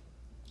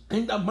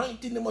 In the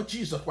mighty name of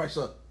Jesus Christ.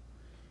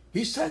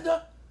 He said,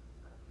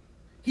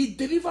 He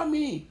delivered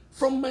me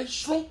from my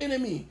strong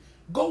enemy.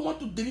 God wants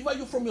to deliver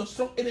you from your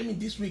strong enemy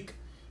this week.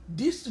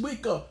 This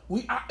week,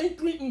 we are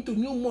entering into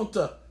new month.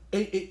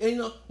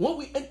 And when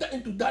we enter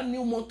into that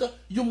new month,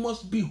 you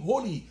must be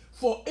holy.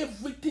 For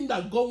everything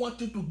that God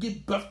wants you to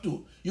give birth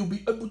to, you'll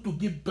be able to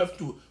give birth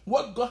to.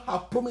 What God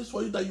has promised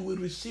for you that you will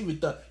receive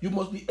it, you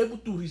must be able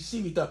to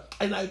receive it.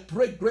 And I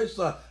pray grace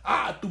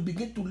to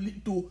begin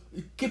to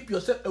keep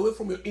yourself away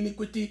from your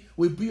iniquity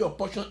will be your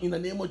portion in the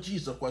name of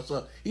Jesus Christ.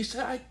 He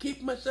said, I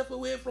keep myself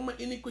away from my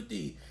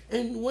iniquity.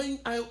 And when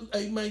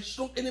my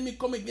strong enemy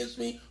come against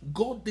me,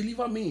 God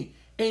deliver me.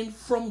 And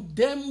from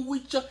them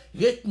which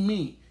hate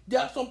me.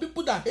 There are some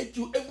people that hate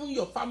you, even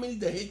your family,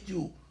 they hate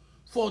you.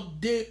 For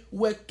they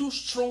were too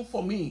strong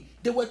for me.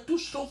 They were too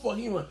strong for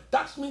him.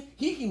 That means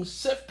he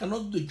himself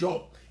cannot do the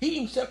job. He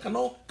himself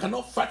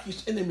cannot fight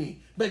his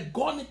enemy. But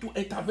God needs to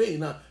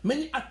intervene.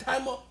 Many a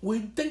time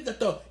we think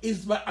that it's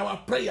by our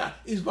prayer,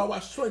 it's by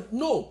our strength.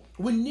 No,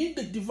 we need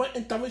the divine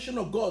intervention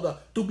of God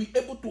to be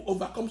able to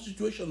overcome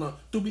situation,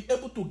 to be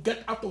able to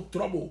get out of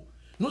trouble.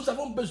 Nous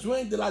avons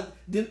besoin de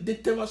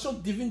l'intervention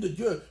divine de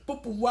Dieu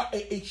pour pouvoir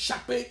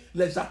échapper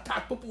les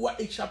attaques, pour pouvoir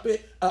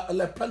échapper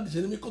les plans des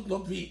ennemis contre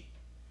notre vie.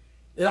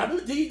 Et la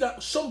Bible dit dans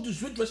Somme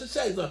 18, verset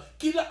 16,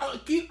 qu'il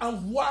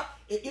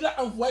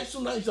a envoyé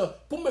son ange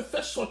pour me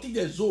faire sortir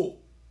des eaux.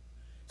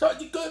 Ça veut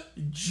dire que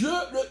Dieu,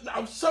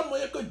 le seul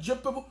moyen que Dieu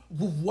peut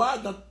vous voir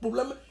dans le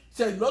problème,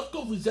 c'est lorsque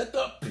vous êtes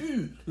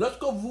pur,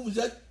 lorsque vous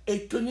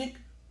êtes tenu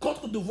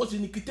contre de vos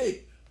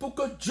iniquités, pour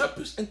que Dieu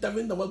puisse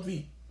intervenir dans votre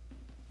vie.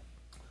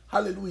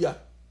 Hallelujah.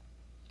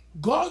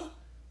 God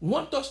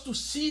wants us to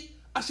see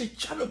as a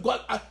child of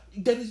God,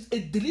 there is a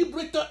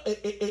deliberate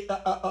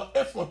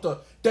effort.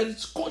 There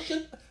is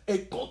a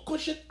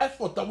conscious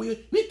effort that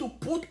we need to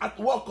put at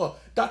work.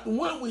 That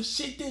when we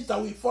see things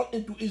that we fall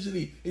into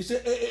easily, he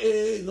say,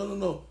 hey,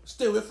 no,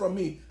 stay away from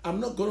me. I'm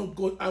not going to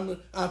go.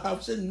 I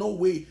have said no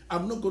way.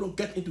 I'm not going to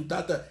get into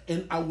that,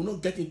 and I will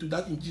not get into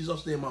that in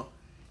Jesus' name.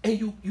 And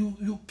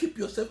you keep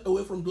yourself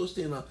away from those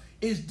things.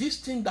 It's this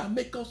thing that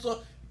makes us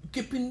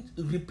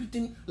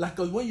repeating, like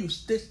when you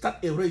start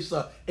a race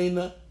and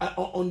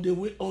on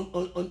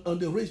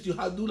the race you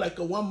have to do like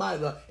a 1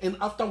 mile, and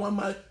after 1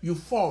 mile you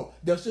fall.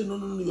 They'll say no,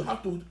 you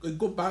have to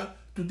go back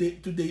to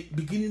the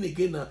beginning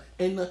again,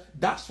 and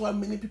that's why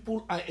many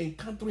people are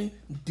encountering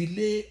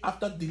delay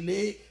after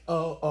delay,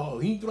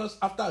 hindrance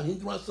after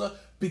hindrance,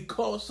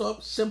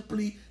 because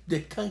simply they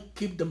can't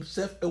keep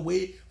themselves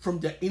away from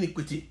their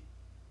iniquity.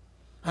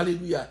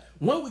 Hallelujah.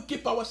 When we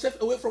keep ourselves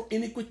away from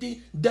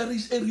iniquity, there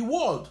is a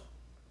reward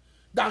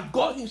that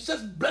God Himself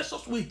bless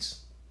us with.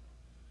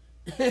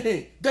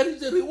 There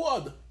is a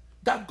reward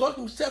that God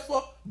Himself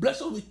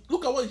bless us with.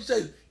 Look at what He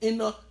says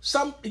in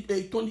Psalm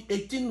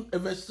 18,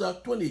 verse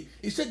 20.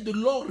 He said, the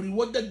Lord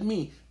rewarded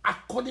me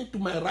according to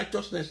my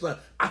righteousness,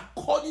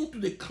 according to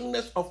the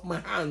kindness of my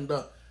hand,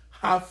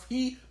 have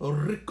He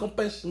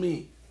recompensed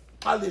me.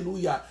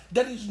 Hallelujah.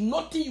 There is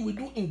nothing you will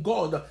do in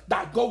God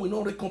that God will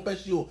not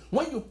recompense you.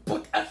 When you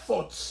put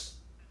efforts,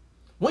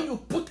 when you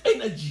put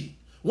energy,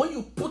 when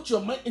you put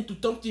your mind into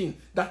something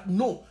that,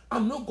 no,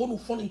 I'm not going to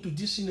fall into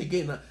this sin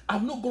again.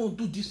 I'm not going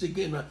to do this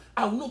again.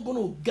 I'm not going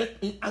to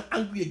get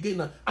angry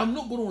again. I'm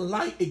not going to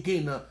lie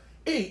again.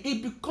 Hey,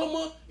 it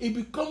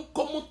become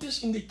common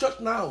things in the church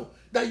now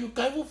that you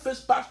can even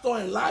face pastor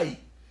and lie.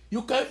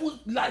 You can even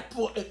lie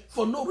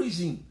for no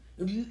reason.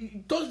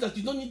 Those that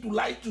you don't need to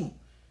lie to.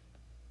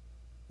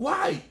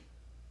 Why?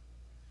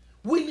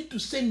 We need to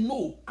say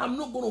no. I'm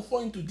not going to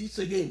fall into this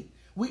again.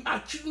 We are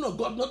children of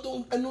God. Not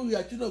only we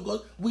are children of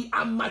God, we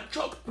are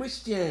mature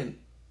Christian.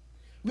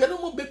 We are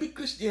no more baby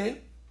Christian.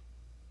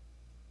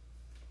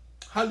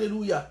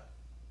 Hallelujah.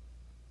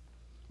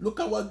 Look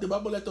at what the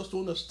Bible let us to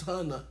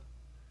understand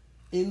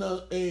in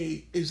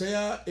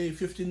Isaiah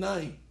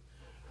 59.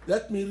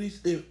 Let me read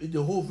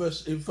the whole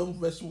verse from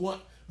verse 1.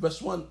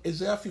 Verse 1,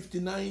 Isaiah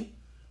 59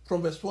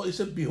 from verse 4. It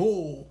said,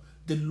 behold,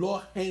 the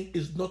Lord's hand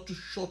is not too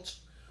short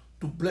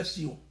to bless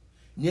you,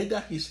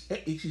 neither his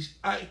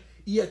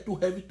ear too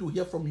heavy to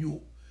hear from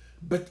you,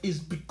 but it's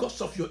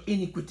because of your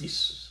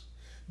iniquities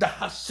that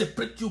has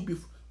separated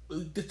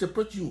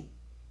you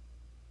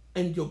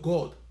and your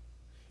God.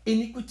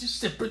 Iniquities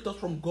separate us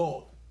from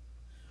God.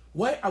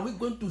 Why are we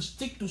going to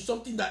stick to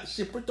something that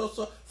separates us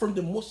from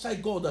the Most High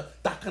God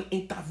that can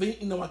intervene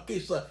in our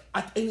case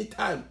at any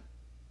time?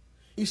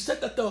 He said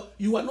that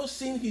you are not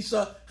seeing his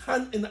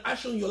hand in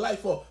action in your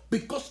life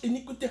because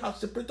iniquity has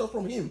separated us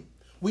from him.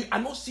 We are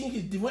not seeing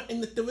his divine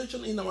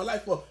intervention in our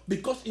life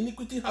because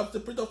iniquity has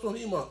separated us from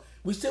him.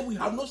 We say we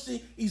have not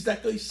seen. It's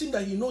like it seems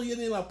that he's not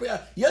hearing our prayer.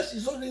 Yes,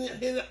 he's not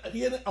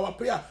hearing our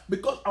prayer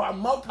because our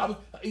mouth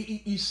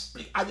he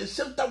speak. At the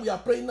same time we are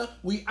praying,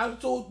 we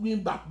also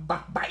being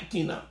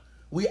backbiting.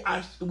 We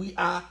are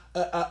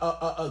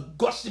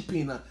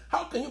gossiping.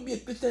 How can you be a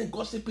Christian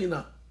gossiping?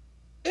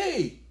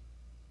 Hey,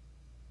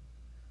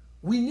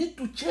 we need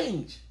to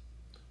change.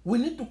 We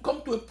need to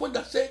come to a point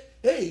that say,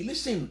 hey,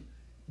 listen,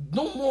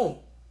 no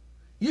more.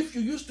 If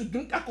you used to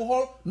drink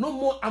alcohol, no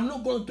more. I'm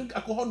not going to drink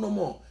alcohol no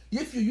more.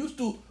 If you used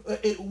to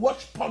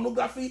watch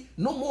pornography,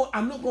 no more.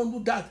 I'm not going to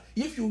do that.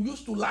 If you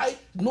used to lie,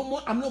 no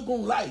more. I'm not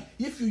going to lie.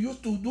 If you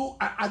used to do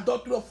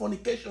adultery or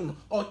fornication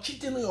or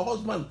cheating on your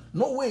husband,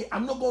 no way.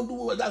 I'm not going to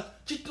do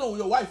that. Cheating on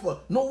your wife,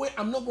 no way.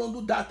 I'm not going to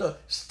do that.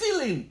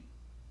 Stealing.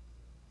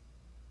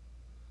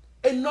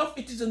 Enough.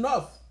 It is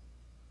enough.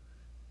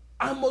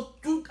 I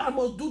must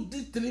do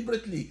this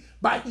deliberately.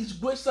 By His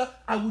grace,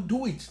 I will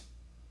do it.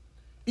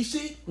 You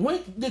see,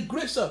 when the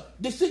grace,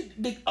 they say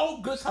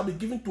all grace have been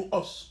given to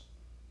us.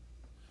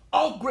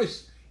 All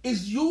grace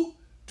is you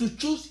to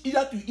choose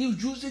either to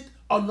use it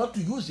or not to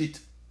use it.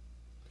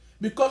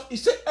 Because He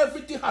said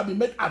everything has been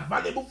made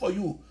available for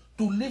you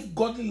to live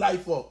godly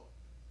life for.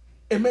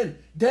 Amen.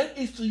 Then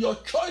it's your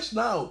choice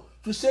now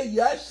to say,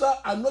 yes, sir,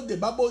 I know the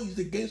Bible is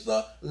against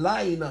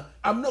lying.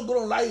 I'm not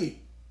going to lie.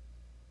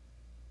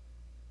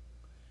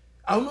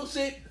 I will not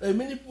say,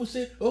 many people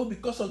say, oh,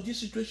 because of this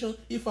situation,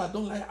 if I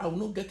don't lie, I will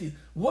not get it.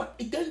 What?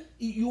 Then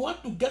you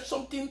want to get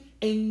something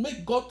and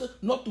make God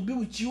not to be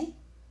with you?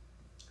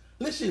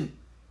 Listen,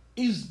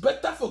 it's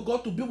better for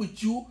God to be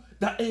with you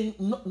than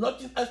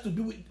nothing else to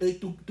be with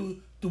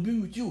to be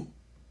with you.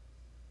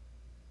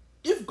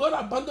 If God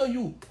abandon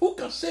you, who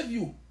can save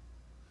you?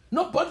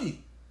 Nobody.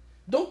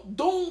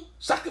 Don't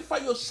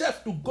sacrifice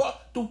yourself to God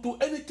to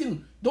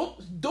anything.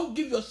 Don't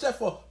give yourself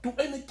to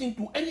anything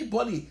to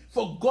anybody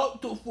for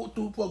God to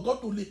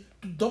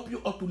dump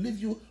you or to leave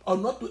you or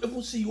not to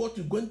even see what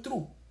you're going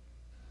through.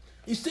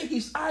 He said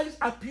His eyes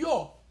are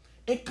pure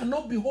and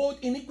cannot behold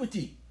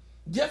iniquity.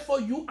 Therefore,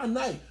 you and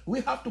I,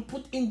 we have to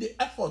put in the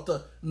effort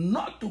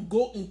not to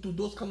go into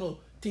those kind of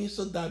things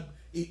that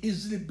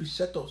easily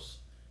beset us.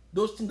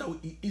 Those things that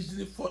we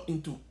easily fall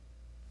into.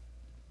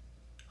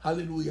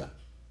 Hallelujah.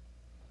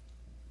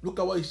 Look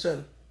at what He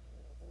said.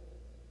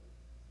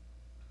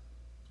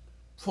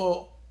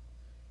 For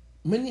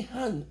many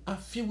hands are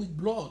filled with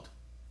blood,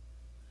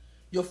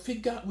 your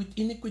finger with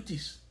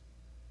iniquities.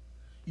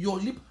 Your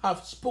lip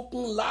have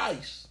spoken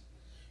lies.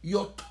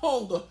 Your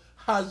tongue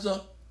has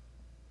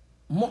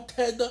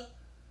muttered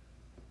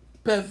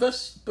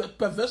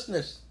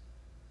perverseness.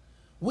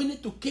 We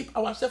need to keep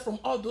ourselves from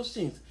all those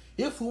things.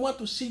 If we want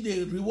to see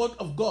the reward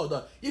of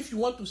God, if you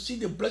want to see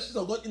the blessings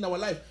of God in our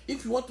life,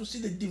 if you want to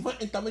see the divine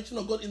intervention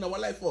of God in our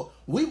life,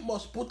 we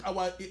must put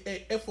our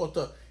effort.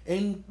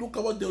 And look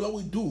at what the Lord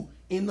will do.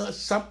 In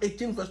Psalm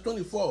 18 verse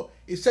 24,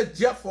 it said,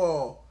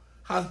 therefore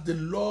has the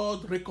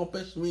Lord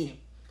recompensed me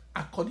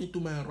according to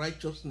my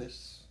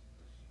righteousness.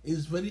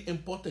 It's very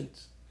important.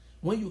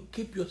 When you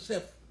keep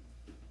yourself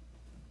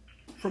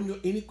from your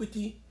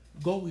iniquity,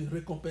 God will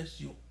recompense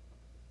you.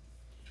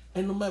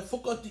 And our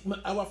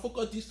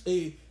focus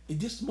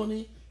this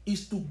morning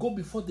is to go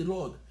before the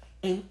Lord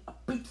and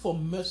plead for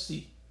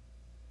mercy.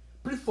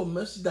 Plead for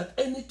mercy that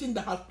anything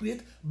that has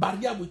created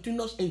barrier between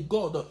us and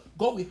God,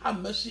 God will have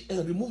mercy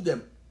and remove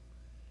them.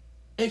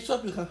 And so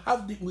we can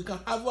have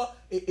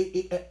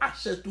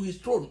access to His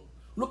throne.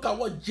 Look at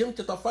what James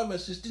chapter 5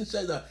 verse 16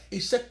 says.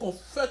 It said,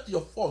 confess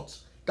your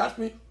faults. That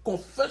means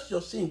confess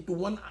your sin to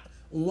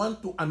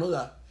one to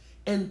another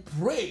and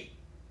pray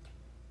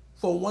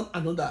for one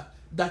another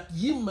that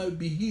ye might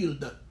be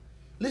healed.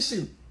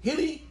 Listen,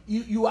 healing,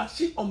 you are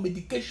still on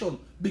medication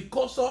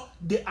because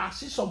there are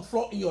still some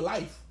flaw in your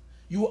life.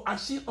 You are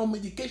still on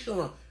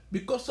medication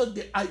because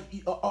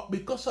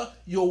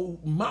your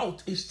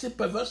mouth is still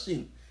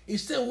perversing. It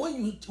said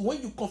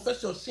when you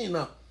confess your sin,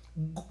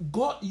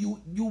 God, you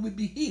will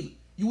be healed.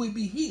 You will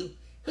be healed.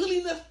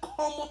 Healiness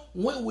comes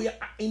when we are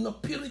in the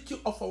purity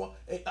of our,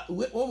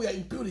 when we are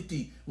in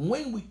purity,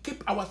 when we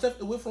keep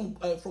ourselves away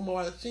from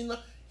our sin.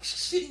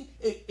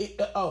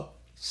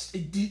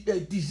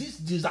 Disease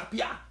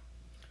disappear.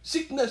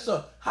 Sickness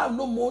have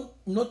no more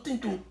nothing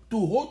to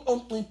hold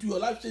on into your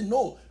life. Say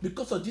no,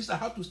 because of this I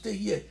have to stay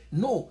here.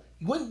 No,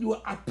 when you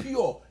are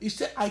pure, he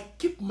said, I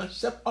keep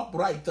myself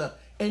upright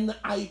and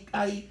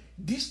I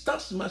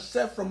distance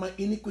myself from my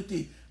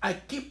iniquity. I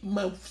keep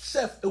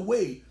myself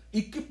away.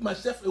 He keep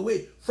myself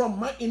away from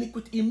my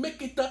iniquity. He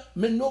make it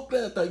no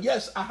clear that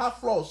yes, I have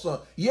flaws.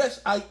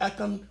 Yes, I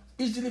can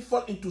easily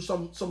fall into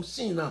some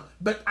sin,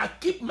 but I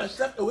keep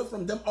myself away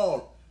from them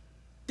all.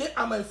 They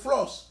are my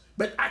flaws,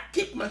 but I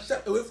keep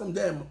myself away from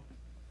them.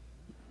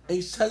 And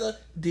he said,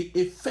 the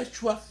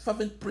effectual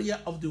fervent prayer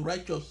of the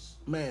righteous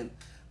man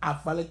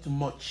availeth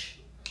much.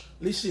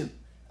 Listen,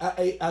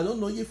 I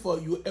don't know if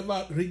you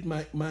ever read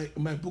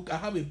my book. I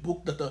have a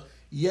book that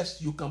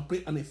yes, you can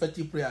pray an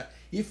effective prayer.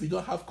 If you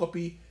don't have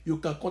copy, you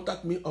can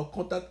contact me or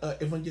contact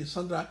Evangelist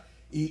Sandra.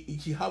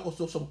 She have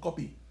also some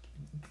copy.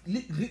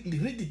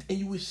 Read it and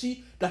you will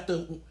see that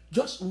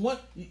just one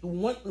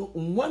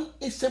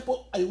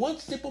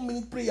simple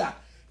minute prayer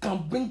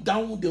can bring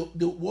down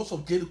the walls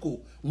of Jericho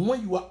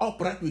when you are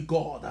upright with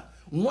God.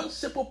 One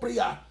simple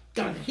prayer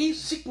can heal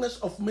sickness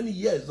of many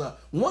years.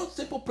 One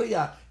simple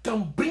prayer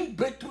can bring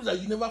breakthrough that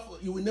you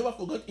will never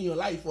forget in your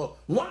life.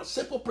 One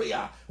simple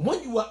prayer,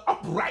 when you are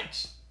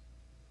upright,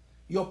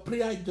 your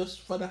prayer is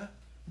just, Father,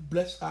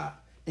 bless her,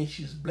 and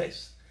she's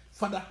blessed.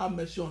 Father, have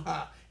mercy on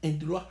her, and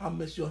the Lord have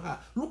mercy on her.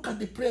 Look at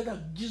the prayer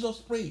that Jesus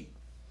prayed.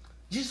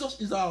 Jesus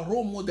is our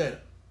role model.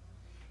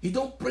 He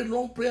don't pray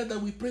long prayer that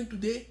we pray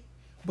today.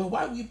 But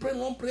why we pray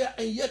long prayer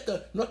and yet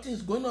nothing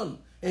is going on?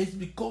 And it's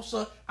because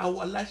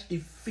our life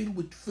is filled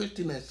with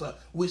filthiness.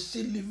 We're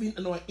still living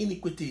in our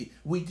iniquity.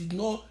 We did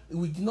not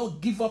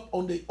give up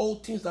on the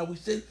old things that we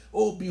said,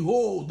 oh,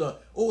 behold,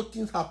 old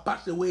things have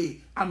passed away.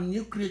 I'm a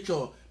new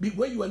creature.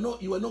 When you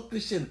are not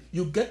Christian,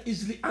 you get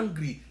easily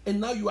angry. And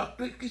now you are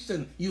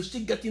Christian, you're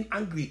still getting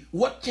angry.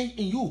 What changed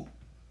in you?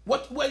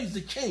 Where is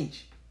the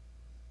change?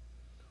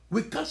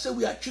 We can't say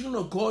we are children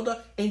of God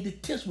and the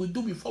things we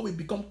do before we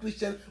become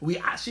Christian, we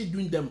are actually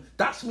doing them.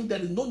 That means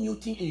there is no new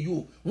thing in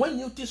you. When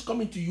new things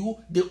come into you,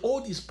 the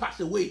old is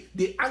passed away.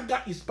 The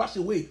anger is passed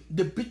away.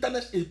 The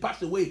bitterness is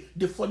passed away.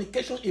 The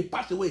fornication is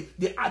passed away.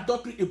 The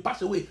adultery is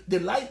passed away. The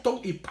lying tongue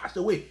is passed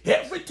away.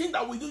 Everything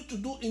that we used to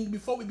do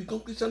before we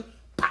become Christian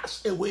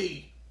passed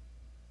away.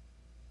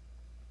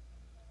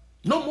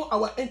 No more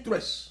our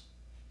interests.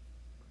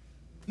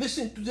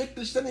 Listen, today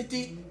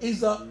Christianity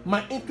is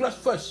my interest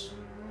first.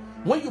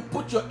 When you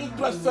put your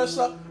interest first,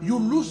 you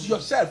lose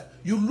yourself.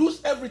 You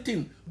lose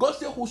everything. God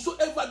said,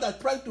 whosoever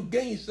that trying to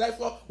gain his life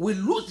will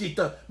lose it.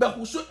 But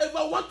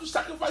whosoever want to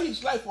sacrifice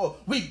his life will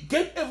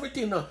gain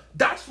everything.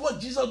 That's what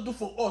Jesus do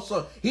for us.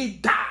 He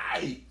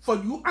died for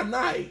you and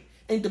I.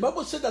 And the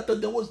Bible said that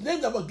there was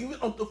names that were given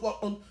unto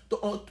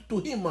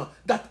him,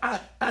 that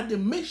at the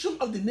mention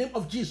of the name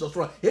of Jesus,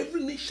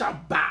 every knee shall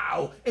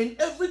bow and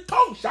every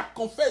tongue shall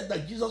confess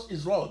that Jesus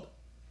is Lord.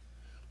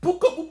 Pour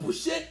que vous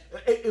puissiez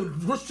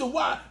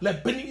recevoir la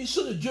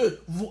bénédiction de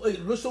Dieu,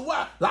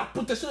 recevoir la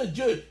protection de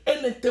Dieu et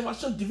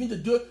l'intervention divine de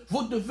Dieu,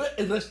 vous devez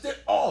rester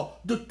hors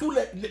de tous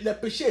les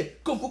péchés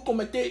que vous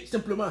commettez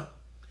simplement.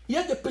 Il y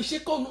a des péchés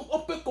qu'on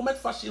peut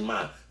commettre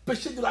facilement.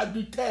 Péché de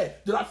l'adultère,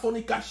 de la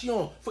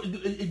fornication,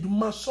 du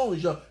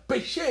mensonge,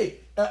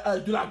 péché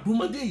de la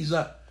gourmandise.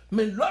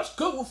 Mais lorsque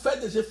vous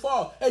faites des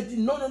efforts et dites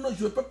non,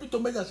 je ne peux plus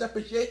tomber dans ce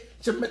péché,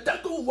 c'est maintenant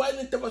que vous voyez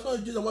l'intervention de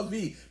Dieu dans votre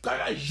vie. Car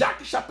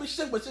Jacques chapitre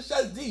 5, verset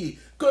 16 dit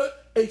que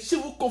si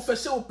vous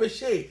confessez vos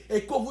péchés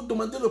et que vous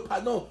demandez le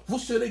pardon, vous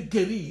serez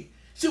guéris.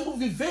 Si vous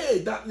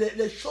vivez dans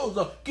les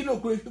choses qui ne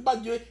glorifient pas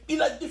Dieu,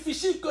 il est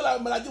difficile que la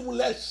maladie vous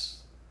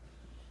laisse.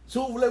 Si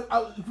vous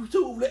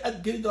voulez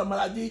être guéri de la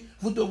maladie,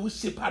 vous devez vous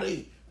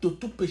séparer de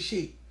tout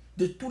péché,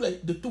 de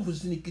toutes vos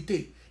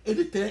iniquités et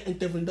de terrain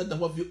intervenir dans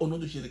votre vie au nom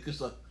de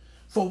Jésus-Christ.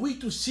 For we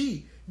to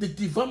see the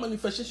divine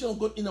manifestation of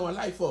God in our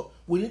life,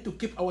 we need to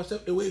keep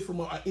ourselves away from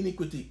our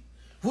iniquity.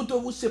 Vous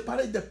devez vous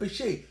séparer des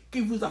péchés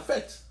qui vous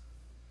affectent.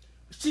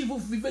 Si vous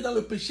vivez dans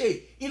le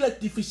péché, il est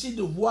difficile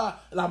de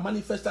voir la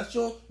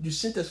manifestation du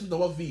Saint-Esprit dans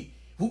votre vie.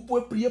 Vous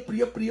pouvez prier,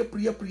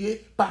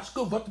 parce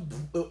que votre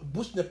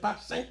bouche n'est pas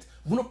sainte,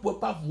 vous ne pouvez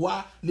pas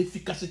voir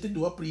l'efficacité de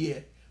votre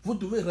prière. Vous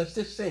devez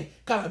rester saint,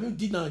 car la Bible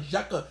dit dans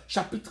Jacques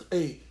chapitre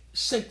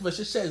 5,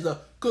 verset 16,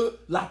 que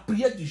la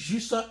prière du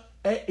juste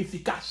est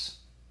efficace.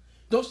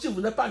 Donc si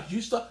vous n'êtes pas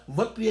juste,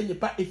 votre prière n'est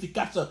pas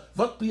efficace.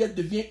 Votre prière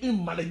devient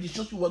une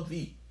malédiction sur votre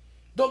vie.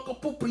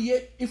 Donc pour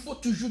prier, il faut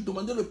toujours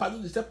demander le pardon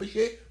de ses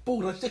péchés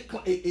pour rester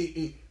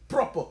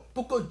propre,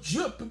 pour que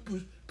Dieu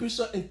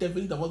puisse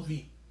intervenir dans votre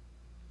vie.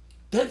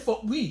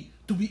 Therefore,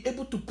 to be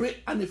able to pray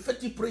an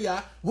effective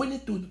prayer, we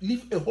need to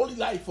live a holy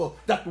life.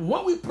 That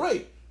when we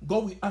pray,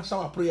 God will answer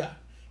our prayer.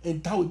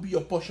 And that will be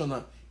your portion.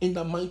 In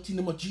the mighty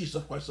name of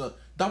Jesus Christ,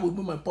 That will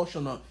be my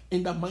portion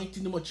in the mighty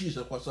name of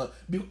Jesus Christ.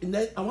 And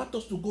then I want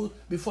us to go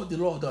before the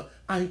Lord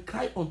and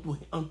cry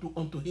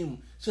unto Him.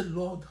 Say,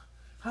 Lord,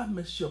 have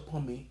mercy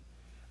upon me.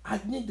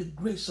 I need the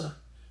grace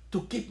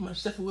to keep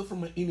myself away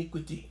from my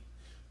iniquity.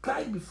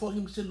 Cry before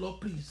Him. Say, Lord,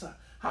 please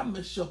have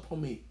mercy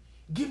upon me.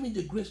 Give me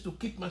the grace to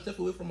keep myself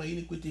away from my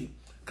iniquity.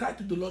 Cry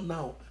to the Lord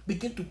now.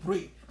 Begin to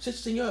pray. Say,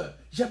 Seigneur,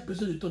 j'ai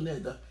besoin de ton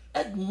aide.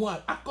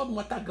 Aide-moi,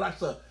 accorde-moi ta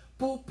grâce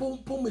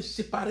pour me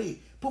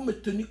séparer, pour me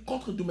tenir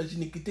contre de mes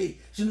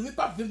iniquités. Je ne veux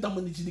pas vivre dans mon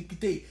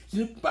iniquité.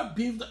 Je ne veux pas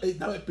vivre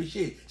dans mes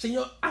péchés.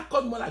 Seigneur,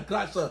 accorde-moi la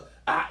grâce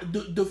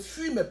de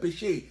fuir mes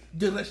péchés,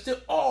 de rester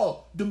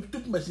hors de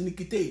toutes mes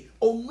iniquités.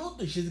 Au nom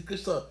de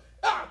Jésus-Christ.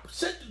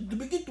 To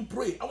begin to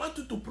pray. I want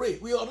you to pray.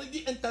 We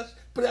already entered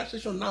prayer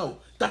session now.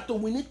 That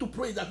we need to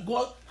pray that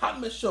God have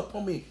mercy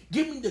upon me.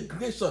 Give me the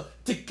grace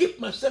to keep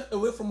myself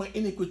away from my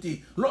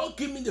iniquity. Lord,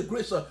 give me the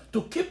grace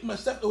to keep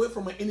myself away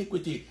from my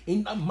iniquity.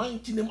 In the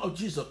mighty name of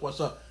Jesus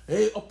Christ.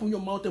 Hey, open your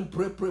mouth and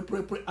pray.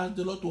 Ask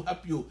the Lord to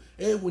help you.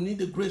 Hey, we need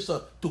the grace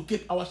to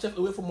keep ourselves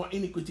away from our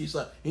iniquities.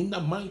 In the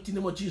mighty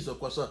name of Jesus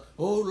Christ.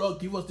 Oh Lord,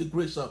 give us the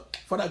grace.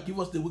 Father, give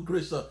us the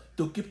grace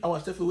to keep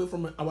ourselves away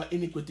from our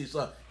iniquities.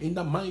 In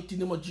the mighty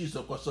name of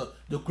Jesus Christ.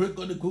 The great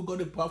God, the good God,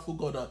 the powerful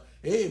God.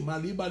 Hey,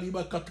 maliba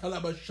liba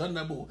katalaba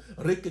shanabo,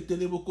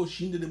 reketelebo ko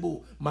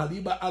shindebo,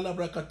 maliba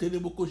alabra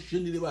katelebo ko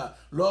shindeba.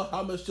 Lord,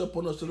 have mercy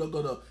upon us, Lord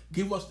God.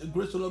 Give us the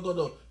grace, Lord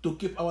God, to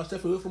keep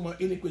ourselves away from our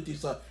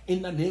iniquities.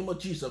 In the name of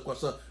Jesus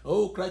Christ.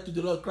 Oh, cry to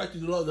the Lord, cry to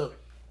the Lord.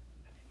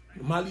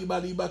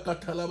 Maliba liba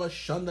katalaba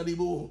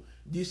shandabo.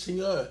 This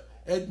Seigneur,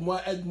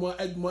 aide-moi.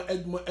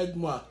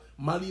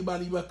 Maliba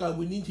liba,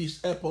 we need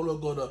His help, oh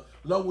Lord God.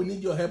 Lord, we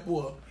need your help,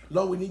 oh.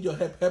 Lord, we need your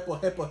help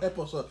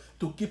us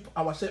to keep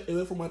ourselves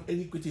away from our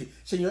iniquity.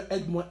 Seigneur,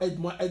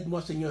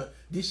 aide-moi, Seigneur.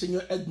 Dis,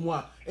 Seigneur,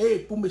 aide-moi. Et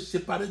pour me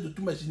séparer de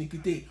toutes mes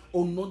iniquités.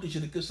 Au nom de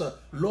Jésus-Christ.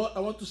 Lord,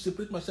 I want to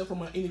separate myself from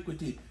my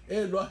iniquity.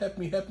 Hey, Lord, help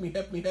me.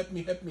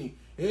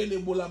 Hey,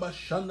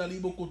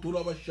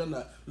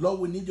 Lord,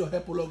 we need your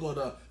help, Lord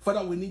God.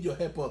 Father, we need your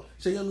help.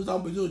 Seigneur, nous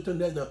avons besoin de ton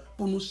aide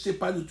pour nous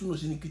séparer de toutes nos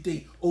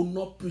iniquités. Au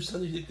nom puissant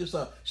de Jésus-Christ.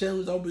 Seigneur,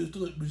 nous avons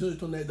besoin de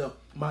ton aide.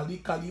 Mali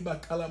kaliba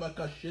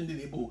talabaka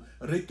shendelebo.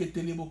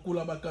 Reketelebo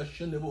kulabaka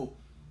shendelebo.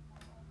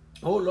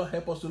 Oh Lord,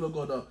 help us, Lord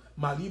God.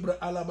 Malibra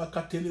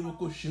alabaka telebo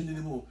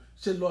shendelebo.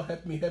 Say, Lord,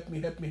 help me.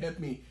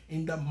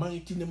 In the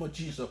mighty name of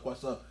Jesus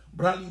Christ.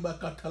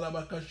 Bralibaka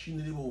talabaka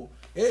shendelebo.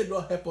 Hey,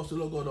 Lord, help us,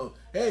 Lord God.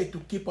 Hey, to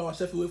keep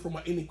ourselves away from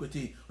our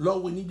iniquity.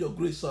 Lord, we need your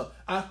grace.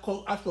 Ask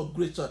for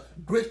grace.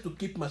 Grace to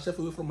keep myself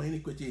away from my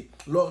iniquity.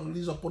 Lord,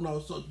 release upon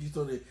us this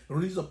day.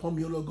 Release upon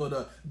me, Lord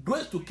God.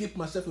 Grace to keep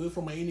myself away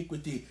from my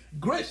iniquity.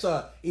 Grace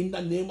in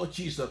the name of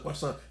Jesus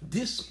Christ.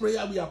 This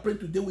prayer we are praying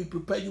today, we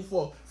prepare you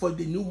for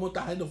the new month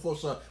ahead of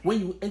us. When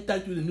you enter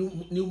into the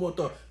new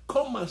month,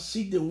 come and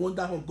see the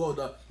wonder of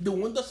God. The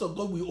wonders of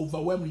God will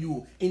overwhelm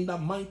you in the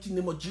mighty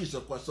name of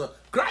Jesus Christ.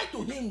 Cry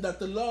to Him that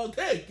the Lord,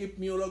 hey, keep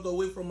me, Lord,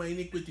 away from my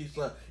iniquities.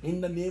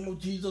 In the name of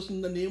Jesus,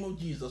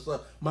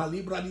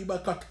 Malibra liba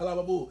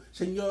katalababo.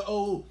 Seigneur,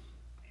 oh,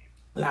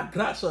 la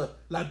grâce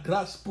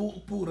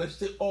pour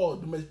rester hors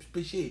de mes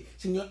péchés.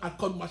 Seigneur,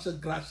 accorde-moi cette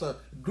grâce.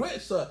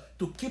 Grace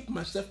to keep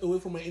myself away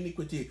from my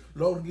iniquity.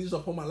 Lord, release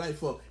upon my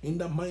life in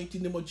the mighty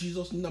name of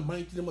Jesus.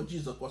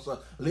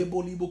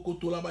 Lebo libo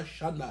kotolaba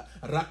shanda.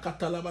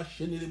 Rakatalaba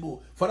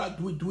shenelebo. Father,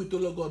 do it,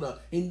 Lord God,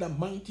 in the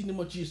mighty name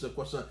of Jesus.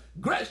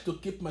 Grace to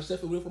keep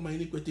myself away from my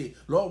iniquity.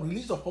 Lord,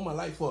 release upon my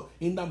life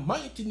in the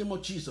mighty name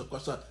of Jesus.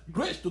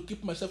 Grace to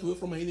keep myself away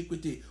from my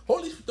iniquity.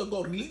 Holy Spirit of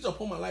God, release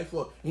upon my life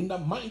in the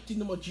mighty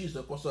name of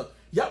Jesus.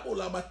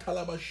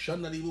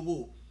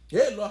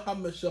 Hey, Lord, have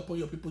mercy upon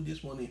your people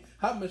this morning.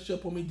 Have mercy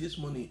upon me this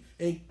morning.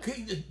 And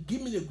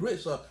give me the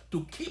grace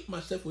to keep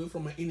myself away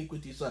from my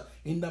iniquities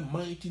in the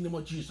mighty name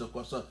of Jesus.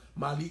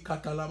 Mali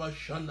katalaba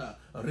shanda.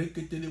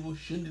 Reketelebo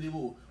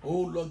shendelebo.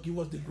 Oh, Lord, give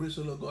us the grace,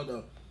 Lord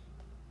God.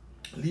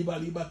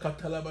 Liba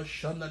katalaba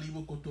shanda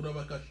libo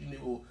koturaba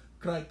kashinebo.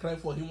 Cry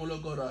for Him,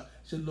 Lord God.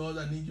 Say, Lord,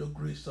 I need your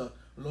grace.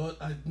 Lord,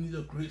 I need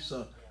your grace.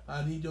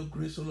 I need your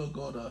grace, O Lord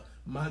God.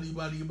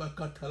 Maliba liba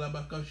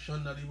katalabaka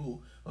shandalibo.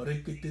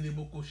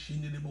 Reketelebo ko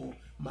shindelebo.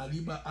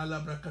 Maliba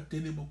alabraka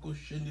telebo ko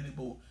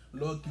shindelebo.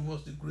 Lord, give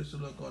us the grace, O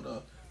Lord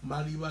God.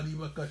 Maliba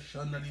liba ka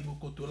shandalibo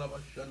ko tolaba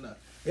shanda.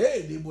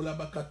 Hey, libo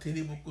labaka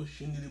telebo ko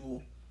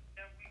shindelebo.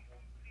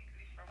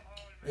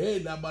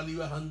 Hey,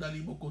 labaliba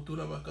handalibo ko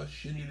tolabaka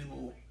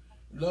shindelebo.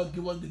 Lord,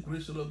 give us the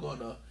grace, O Lord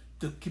God,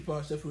 to keep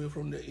ourselves away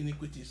from the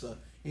iniquities.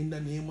 In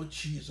the name of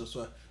Jesus.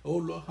 Oh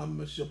Lord, have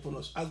mercy upon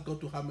us. Ask God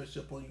to have mercy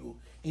upon you.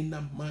 In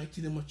the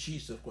mighty name of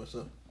Jesus Christ.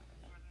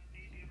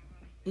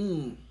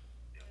 In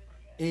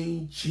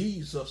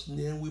Jesus'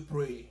 name we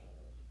pray.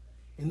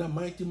 In the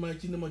mighty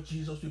name of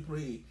Jesus we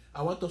pray.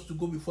 I want us to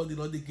go before the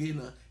Lord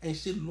again and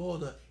say,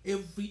 Lord,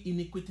 Every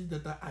iniquity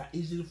that I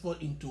easily fall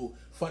into,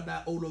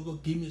 Father, oh Lord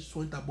God, give me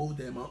strength above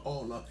them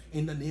all.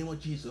 In the name of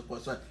Jesus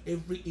Christ,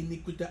 every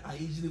iniquity I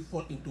easily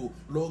fall into,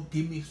 Lord,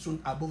 give me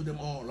strength above them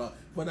all.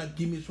 Father,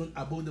 give me strength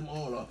above them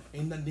all.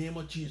 In the name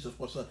of Jesus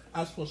Christ,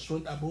 ask for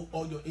strength above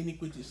all your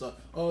iniquities,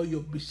 all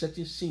your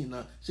besetting sin.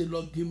 Say,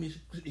 Lord, give me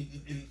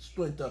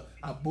strength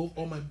above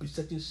all my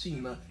besetting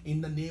sin.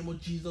 In the name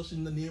of Jesus,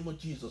 in the name of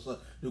Jesus,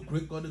 the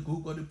great God, the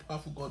good God, the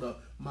powerful God.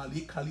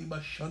 Mali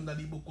Kaliba Shanda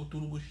Libo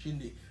Koturubu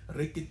Shindi,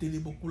 Rekete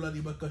Libo Kula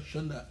Liba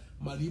Kashanda,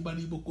 Maliba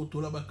Libo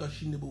Kotura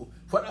Bakashindibu.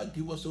 Father,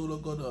 give us, O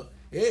Lord God,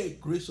 hey,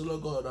 grace, O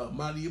Lord God,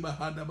 Maliba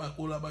Hadaba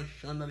Kula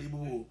Bashanda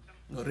Libo,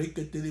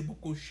 Rekete Libo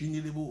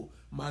Koshindi Libo,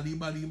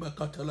 Maliba Liba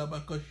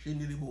Katalaba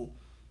Kashindi Libo.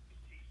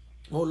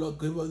 Oh Lord,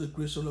 give us the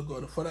grace, O Lord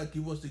God. Father,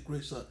 give us the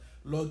grace.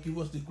 Lord, give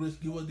us the grace,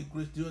 give us the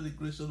grace, give us the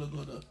grace, O Lord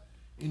God.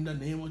 In the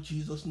name of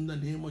Jesus, in the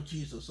name of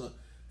Jesus.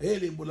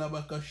 Ele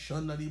Bulabaka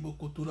Shanda Libo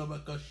Kotura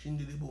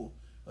Bakashindi Libo.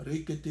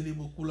 Holy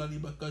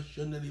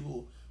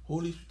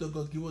Spirit of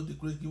God, give us the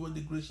grace, give us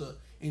the grace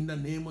in the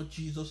name of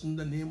Jesus, in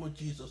the name of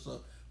Jesus.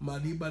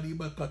 Lord,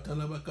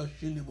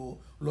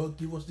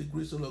 give us the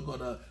grace, Lord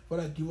God.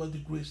 Father, give us the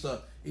grace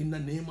in the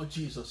name of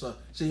Jesus.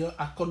 Seigneur,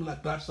 accorde la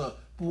grâce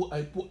pour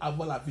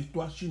avoir la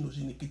victoire sur nos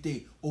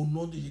iniquités. Au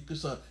nom de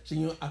Jésus-Christ,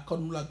 Seigneur,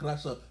 accorde-nous la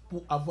grâce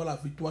pour avoir la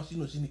victoire sur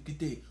nos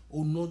iniquités.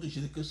 Au nom de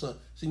Jésus-Christ,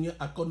 Seigneur,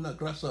 accorde la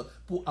grâce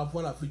pour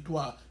avoir la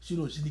victoire sur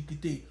nos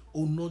iniquités.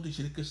 Au nom de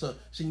Jésus-Christ,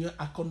 Seigneur,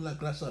 accorde la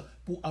grâce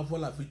pour avoir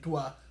la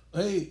victoire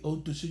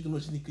au-dessus de nos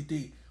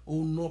iniquités.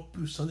 Au nom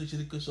puissant de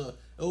Jésus-Christ.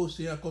 Oh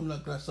Seigneur, accorde la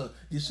grâce.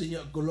 The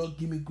Seigneur, Lord,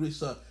 give me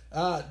grace.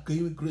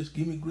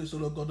 Give me grace,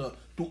 Lord God,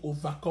 to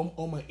overcome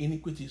all my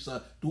iniquities.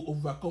 To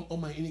overcome all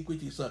my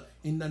iniquities.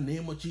 In the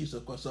name of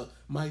Jesus Christ.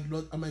 My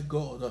Lord and my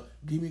God,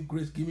 give me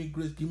grace, give me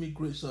grace, give me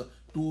grace.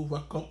 To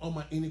overcome all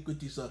my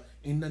iniquities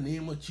in the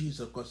name of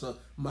Jesus Christ.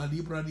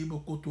 Malibra libo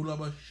kotula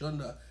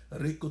bashanda,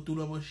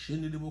 rekotula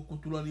bashende libo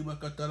kotula liba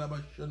katala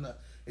bashanda.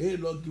 Hey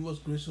Lord, give us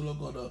grace, Lord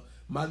God.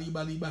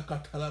 Maliba liba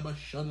katala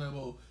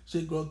bashanda.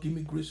 Say, God, give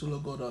me grace,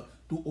 Lord God,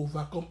 to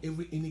overcome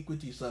every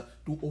iniquity,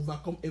 to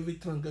overcome every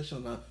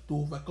transgression, to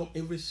overcome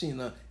every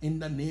sin. In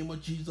the name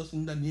of Jesus,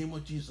 in the name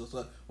of Jesus.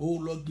 Oh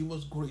Lord, give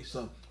us grace.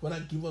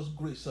 Father, give us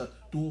grace to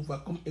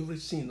overcome every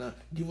sin.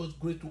 Give us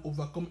grace to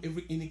overcome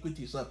every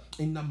iniquity.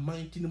 In the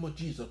mighty name of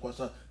Jesus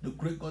Christ, the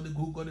great God, the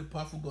good God, the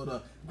powerful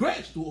God.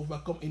 Grace to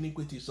overcome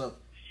iniquities.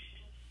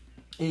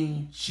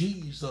 In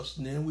Jesus'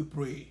 name we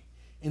pray.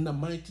 In the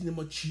mighty name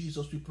of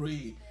Jesus we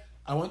pray.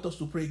 I want us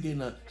to pray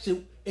again. Say,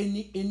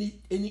 any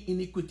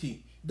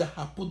iniquity that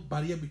have put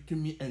barrier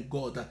between me and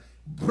God,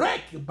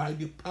 break by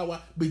the power,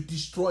 be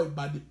destroyed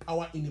by the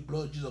power in the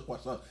blood of Jesus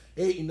Christ.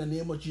 Hey, in the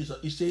name of Jesus,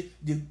 he said,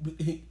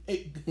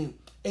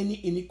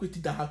 any iniquity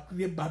that has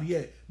created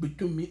barrier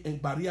between me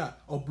and barrier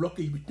or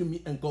blockage between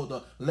me and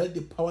God, let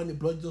the power in the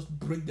blood just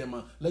break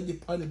them. Let the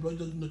power in the blood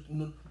just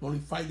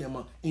nullify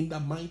them. In the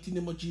mighty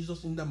name of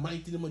Jesus, in the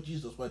mighty name of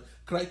Jesus,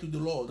 cry to the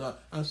Lord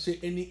and say,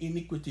 any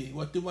iniquity,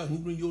 whatever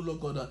hindering you,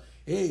 Lord God,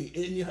 hey,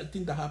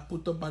 anything that have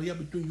put a barrier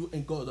between you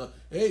and God,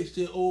 hey,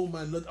 say, oh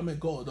my Lord and my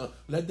God,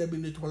 let them be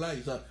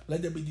neutralized,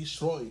 let them be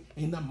destroyed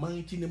in the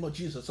mighty name of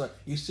Jesus.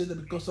 He said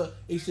that because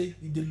he said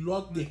the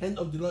Lord, the hand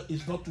of the Lord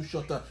is not too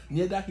short,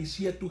 neither his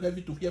ear too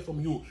heavy to hear from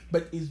you,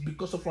 but it's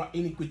because of our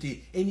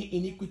iniquity. Any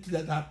iniquity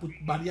that have put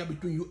barrier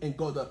between you and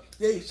God,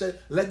 he said,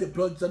 let the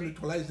blood just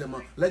neutralize them,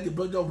 let the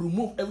blood just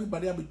remove every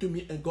barrier between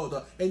me and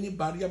God, any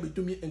barrier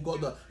between me and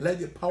God, let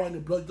the power and the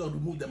blood just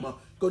remove them.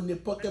 Que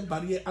n'importe quelle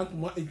barrière entre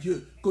moi et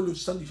Dieu, que le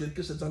sang de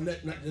Jésus-Christ s'enlève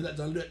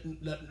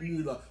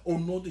nul. Au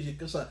nom de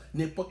Jésus-Christ,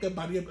 n'importe quelle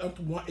barrière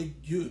entre moi et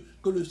Dieu,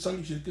 que le sang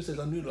de Jésus-Christ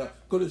s'annule,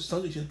 que le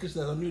sang de Jésus-Christ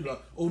s'annule.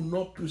 Au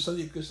nom puissant de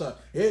Jésus-Christ.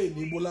 Hey,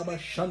 libo laba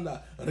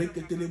shanda,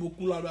 rekete lebo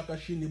kula baka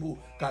shinebo,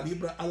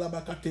 kalibra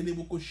alabaka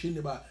telebo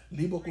koshineba,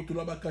 libo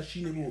kutula baka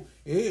shinebo.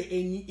 Hey,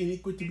 any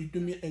iniquity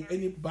between me and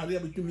any barrier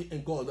between me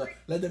and God,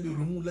 let them be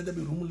removed, let them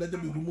be removed, let them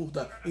be removed.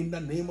 In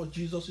the name of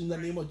Jesus, in the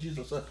name of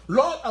Jesus.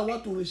 Lord, I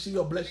want to receive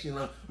your blessing.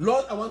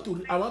 Lord, I want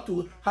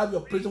to have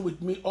your presence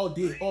with me all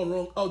day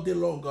long.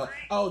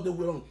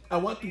 I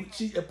want to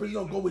see a presence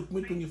of God with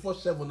me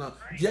 24/7.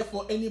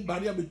 Therefore, any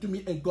barrier between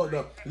me and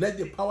God, let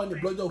the power and the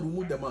blood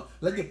remove them.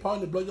 Let the power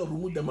and the blood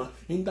remove them.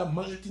 In the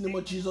mighty name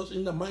of Jesus,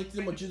 in the mighty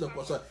name of Jesus,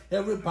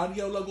 every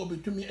barrier, Lord God,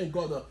 between me and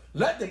God,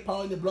 let the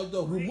power and the blood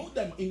remove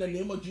them. In the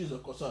name of Jesus,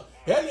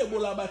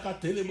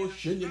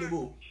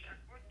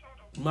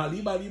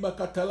 Maliba liba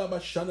katala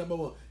bashana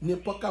baba.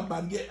 N'importe quelle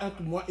barrière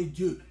entre moi et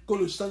Dieu, que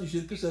le sang de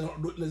Jésus-Christ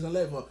les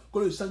enlève, que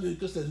le sang de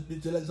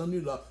Jésus-Christ les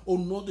annule. Au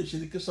nom de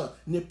Jésus-Christ,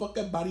 n'importe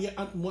quelle barrière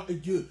entre moi et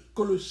Dieu,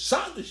 que le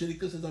sang de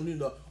Jésus-Christ les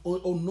annule.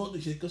 Au nom de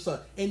Jésus-Christ,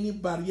 any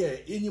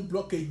barrier, any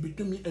blockage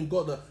between me and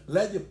God,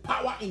 let the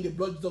power in the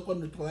blood of God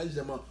neutralize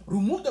them.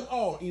 Remove them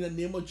all in the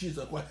name of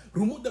Jesus.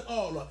 Remove them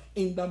all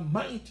in the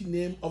mighty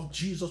name of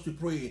Jesus. We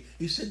pray.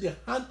 He said, the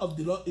hand of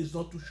the Lord is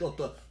not too short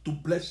to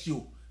bless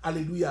you.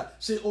 Hallelujah.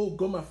 Say, oh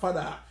God, my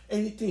Father,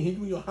 Anything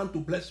hindering your hand to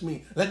bless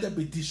me, let them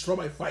be destroyed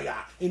by fire.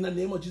 In the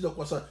name of Jesus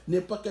Christ,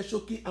 n'est pas quelque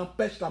chose qui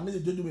empêche la main de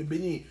Dieu de me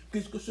bénir,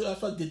 que cela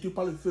soit détruit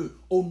par le feu.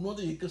 Au nom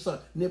de Jésus-Christ,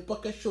 n'est pas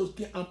quelque chose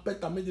qui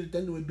empêche la main de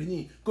l'Éternel de me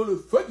bénir, que le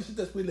feu du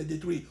Saint-Esprit les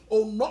détruit.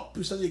 Au nom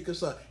puissant de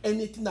Jésus-Christ,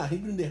 anything that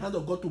hindering the hand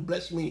of God to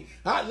bless me,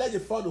 let the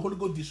fire of the Holy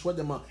Ghost destroy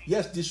them.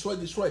 Yes, destroy.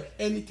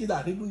 Anything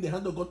that hindering the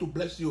hand of God to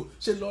bless you,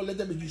 say, Lord, let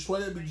them be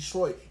destroyed. Let them be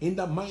destroyed. In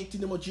the mighty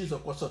name of Jesus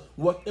Christ,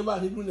 whatever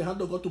hindering the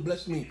hand of God to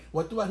bless me,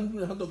 whatever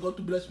hindering the hand of God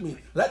to bless me,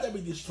 let them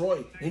be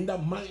destroyed. In the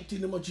mighty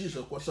name of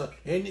Jesus Christ,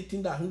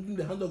 anything that hindering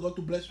the hand of God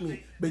to bless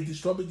me, be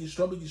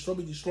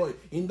destroyed.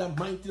 In the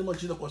mighty name of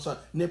Jesus Christ,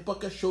 n'est pas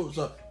quelque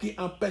chose qui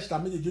empêche la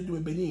main de Dieu de me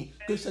bénir,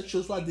 que cette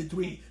chose soit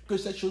détruite,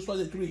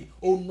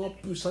 au nom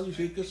puissant de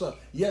Jésus-Christ.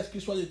 Yes,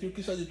 qu'il soit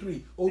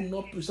détruit, au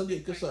nom puissant de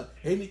Jésus-Christ.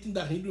 Anything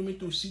that hinders me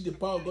to see the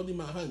power of God in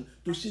my hand,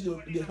 to see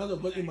the hand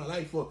of God in my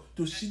life,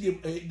 to see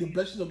the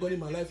blessings of God in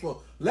my life,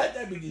 let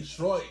that be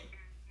destroyed.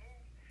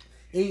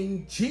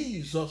 In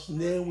Jesus'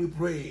 name we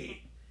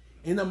pray.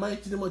 In the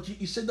mighty name of Jesus,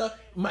 he said that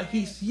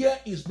his ear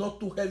is not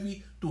too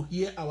heavy to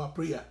hear our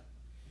prayer,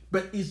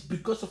 but it's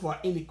because of our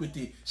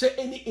iniquity. Say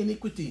any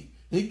iniquity.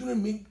 He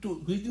didn't mean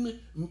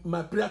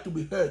my prayer to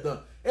be heard.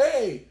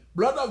 Hey,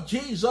 blood of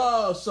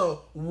Jesus,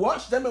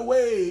 wash them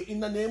away in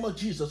the name of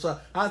Jesus.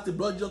 Ask the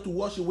blood of Jesus to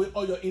wash away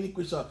all your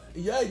iniquities.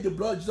 Yeah, the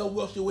blood of Jesus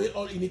wash away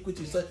all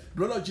iniquities.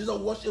 Blood of Jesus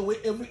wash away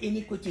every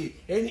iniquity.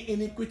 Any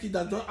iniquity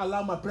that don't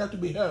allow my prayer to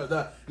be heard.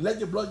 Let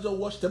the blood of Jesus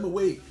wash them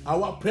away.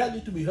 Our prayer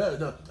need to be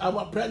heard.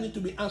 Our prayer need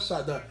to be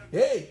answered.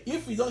 Hey,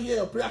 if you don't hear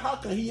your prayer, how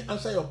can he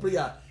answer your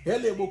prayer? Oh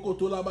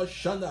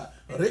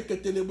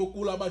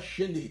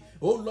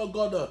Lord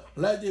God,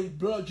 let the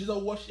blood of Jesus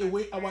wash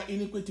away our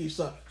iniquities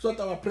so that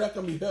our prayer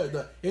can be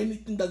heard.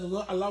 Anything that does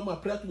not allow my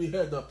prayer to be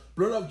heard,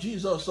 blood of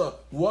Jesus,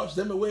 wash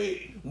them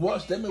away.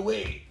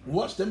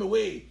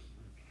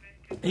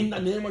 In the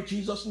name of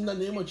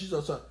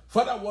Jesus,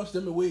 Father, wash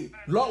them away.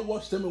 Lord,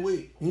 wash them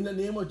away. In the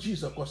name of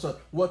Jesus,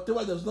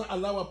 whatever does not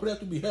allow our prayer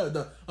to be heard,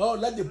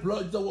 let the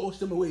blood of Jesus wash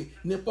them away.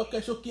 N'est pas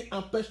quelque chose qui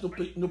empêche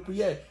nos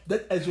prières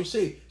d'être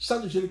exaucées.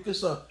 Sang de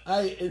Jésus-Christ,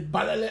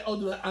 balaye-les,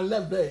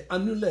 enlève-les,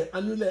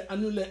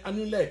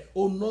 annule-les.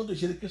 Au nom de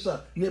Jésus-Christ,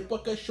 n'est pas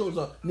quelque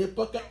chose, n'est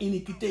pas qu'une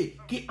iniquité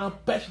qui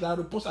empêche la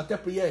réponse à tes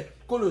prières.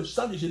 Que le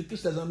sang de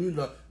Jésus-Christ les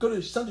annule, que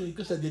le sang de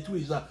Jésus-Christ les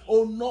détruise.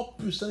 Au nom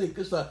puissant de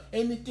Christ,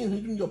 anything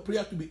hindering your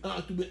prayer to be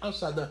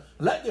answered,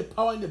 let the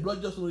power in the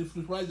blood just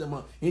neutralize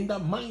them. In the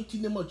mighty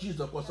name of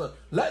Jesus,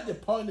 let the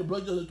power in the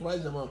blood just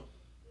neutralize them.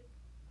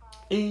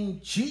 In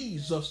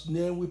Jesus'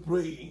 name we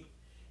pray.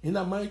 In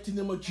the mighty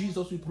name of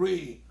Jesus we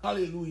pray.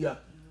 Hallelujah.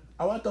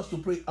 I want us to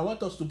pray.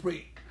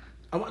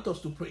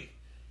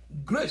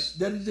 Grace,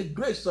 there is a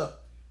grace,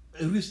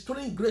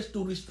 restoring grace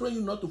to restore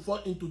you not to fall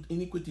into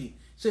iniquity.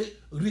 Say,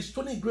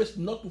 restoring grace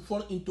not to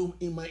fall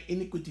in my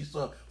iniquities.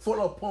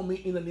 Fall upon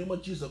me in the name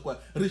of Jesus Christ.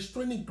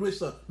 Restoring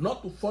grace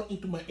not to fall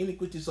into my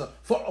iniquities.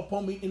 Fall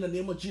upon me in the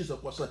name of Jesus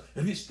Christ.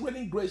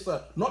 Restoring grace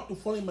not to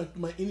fall in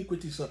my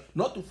iniquities.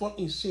 Not to fall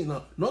in sin.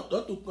 Not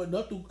to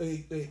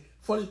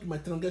fall into my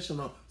transgression.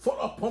 Fall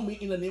upon me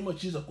in the name of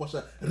Jesus Christ.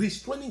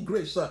 Restoring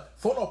grace,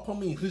 fall upon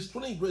me.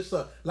 Restoring grace,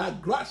 la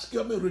grâce qui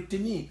va me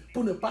retenir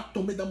pour ne pas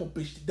tomber dans mes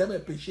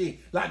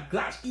péchés. La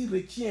grâce qui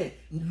retient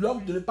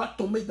l'homme de ne pas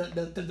tomber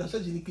dans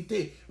cette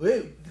iniquité. Oui,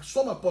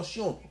 soit ma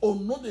portion. Au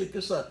nom de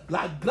Christ,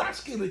 la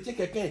grâce qui retient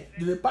quelqu'un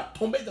de ne pas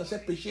tomber dans ses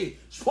péchés.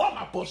 Soit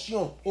ma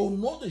portion. Au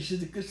nom de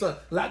Jésus-Christ,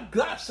 la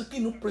grâce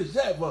qui nous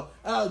préserve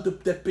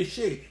des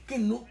péchés, qui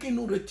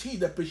nous retire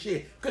des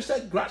péchés. Que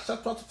cette grâce soit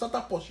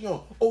ta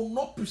portion. Au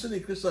nom puissant de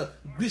Christ,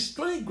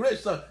 restoring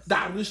grace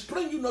that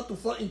restrain you not to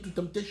fall into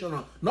temptation,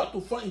 not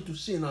to fall into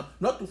sin,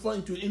 not to fall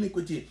into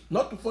iniquity,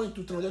 not to fall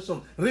into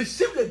transgression.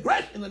 Receive the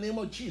grace in the name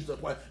of Jesus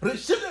Christ.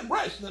 Receive the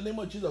grace in the name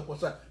of Jesus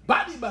Christ.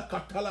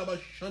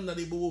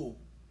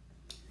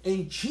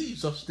 In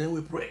Jesus' name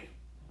we pray.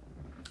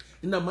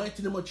 In the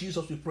mighty name of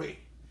Jesus we pray.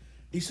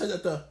 He said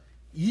that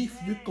if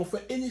you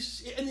confess any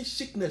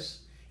sickness,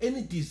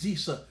 any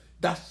disease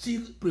that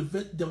still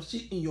prevent them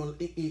still in your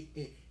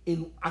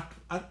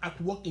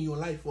at work in your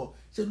life,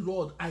 say,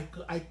 Lord,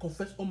 I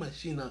confess all my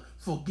sin,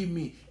 forgive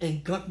me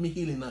and grant me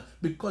healing,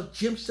 because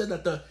James said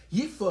that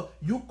if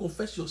you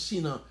confess your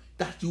sin,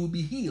 that you will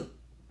be healed.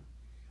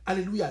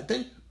 Hallelujah.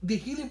 Then the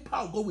healing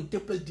power of God will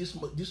take place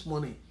this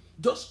morning.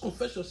 Just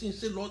confess your sin.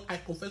 Say, Lord, I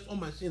confess all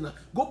my sin.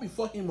 Go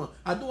before him.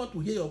 I don't want to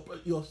hear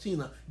your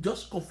sin.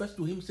 Just confess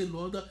to him. Say,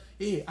 Lord,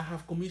 hey, I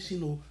have committed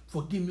sin.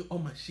 Forgive me all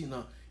my sin.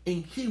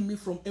 And heal me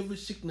from every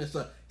sickness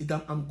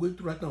that I'm going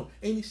through right now.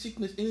 Any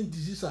sickness, any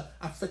disease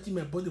affecting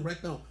my body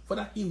right now.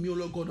 Father, heal me, oh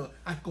Lord God.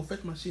 I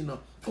confess my sin.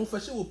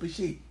 Confessez vos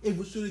péchés et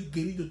vous serez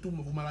guéris de toutes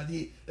vos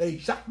maladies. Et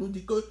Jacques nous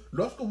dit que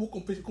lorsque vous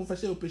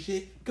confessez vos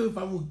péchés, que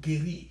va vous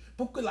guérir.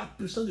 Pour que la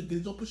puissance de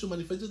guérison puisse se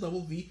manifester dans vos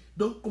vies.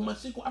 Donc,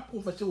 commencez à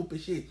confesser vos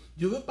péchés.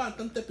 Je ne veux pas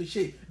entendre tes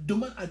péchés.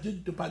 Demande à Dieu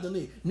de te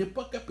pardonner.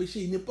 N'importe quel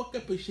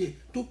péché.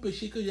 Tout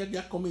péché que j'ai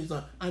commis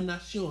en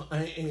nation,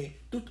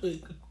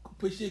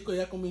 péché qu'il y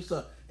a commis,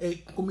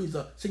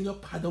 Seigneur,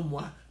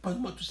 pardonne-moi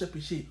tous ces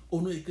péchés,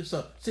 au nom de Christ.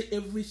 Say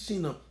every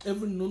sin,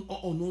 every known or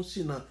unknown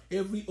sin,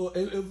 every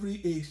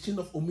sin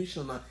of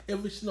omission,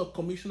 every sin of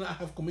commission I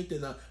have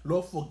committed,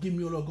 Lord, forgive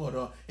me, Lord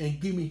God,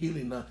 and give me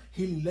healing.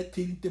 Healing, let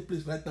healing take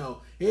place right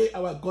now. Hey,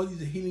 our God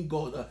is a healing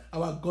God.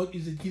 Our God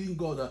is a healing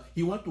God.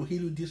 He wants to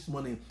heal you this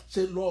morning.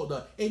 Say, Lord,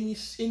 any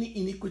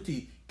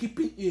iniquity,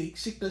 keeping a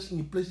sickness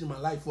in place in my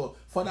life,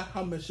 Father,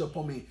 have mercy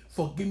upon me.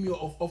 Forgive me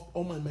of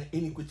all my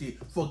iniquity.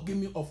 Forgive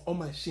me of all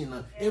my sin.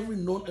 Every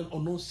known and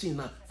unknown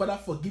sin. Father,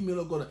 forgive me,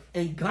 Lord God,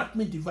 and grant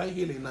me divine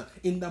healing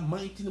in the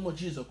mighty name of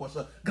Jesus.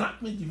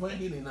 Grant me divine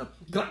healing.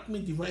 Grant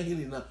me divine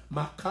healing.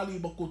 Makali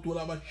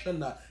bakotula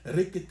bashanda.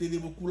 Reketele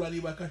bukula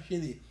liba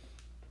kashini.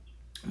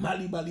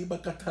 Mali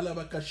bakatala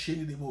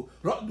bakashini libo.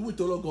 Lord, do it,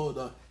 Lord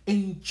God.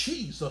 In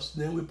Jesus'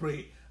 name we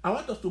pray. I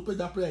want us to pray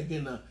that prayer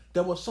again.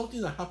 There was something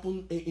that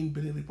happened in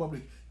Benin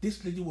Republic.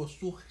 This lady was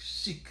so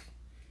sick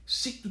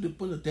to the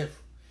point of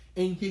death.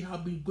 And he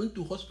had been going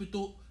to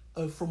hospital,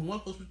 from one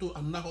hospital to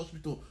another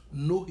hospital,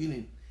 no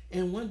healing.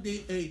 And one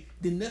day,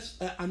 the next,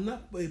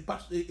 another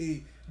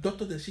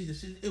doctor that said,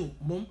 "Hey,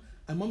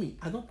 mommy,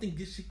 I don't think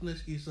this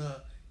sickness is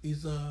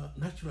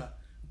natural.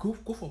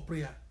 Go for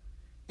prayer."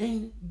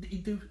 And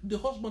the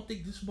husband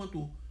take this one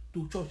to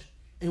church.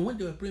 And when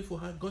they were praying for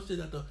her, God said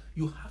that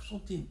you have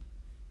something.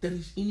 There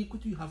is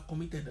iniquity you have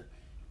committed.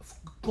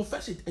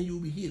 Confess it and you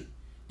will be healed.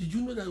 Did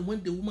you know that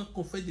when the woman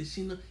confessed the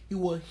sin, he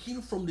was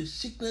healed from the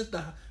sickness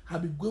that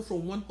had been going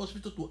from one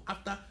hospital to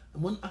after?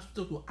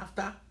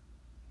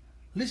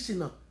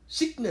 Listen,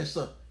 sickness,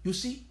 you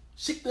see,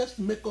 sickness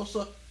makes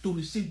us to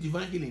receive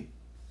divine healing.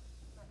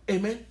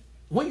 Amen.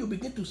 When you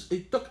begin to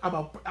talk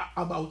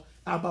about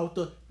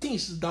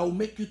things that will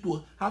make you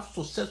to have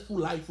successful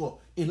life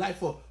in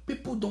life,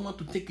 people don't want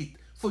to take it.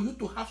 For you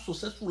to have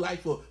successful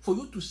life, for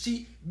you to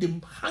see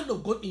the hand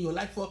of God in your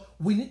life,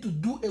 we need to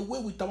do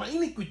away with our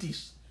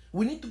iniquities.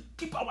 We need to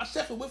keep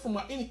ourselves away from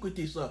our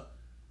iniquities.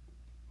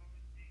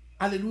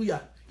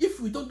 Hallelujah. If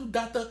we don't do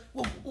that,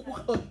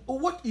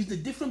 what is the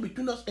difference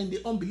between us and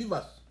the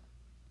unbelievers?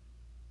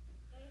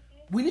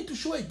 We need to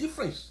show a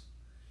difference.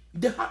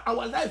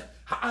 Our life,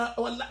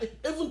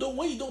 even though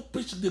when you don't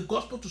preach the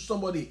gospel to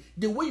somebody,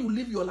 the way you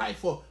live your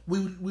life,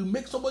 will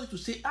make somebody to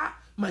say,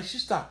 my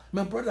sister,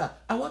 my brother,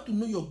 I want to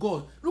know your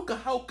God. Look at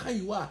how kind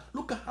you are.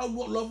 Look at how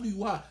lovely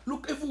you are.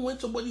 Look, even when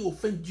somebody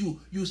offends you,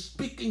 you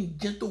speak in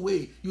gentle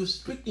way. You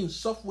speak in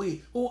soft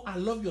way. Oh, I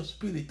love your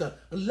spirit.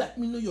 Let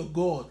me know your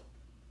God.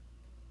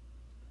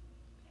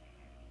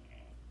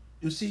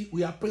 You see,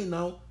 we are praying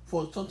now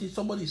for something.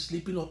 Somebody is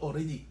sleeping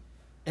already.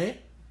 And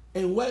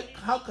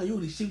how can you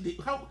receive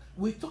how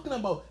we're talking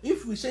about?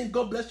 If we say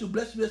God bless you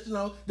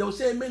now, they will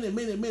say amen,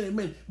 amen, amen,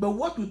 amen. But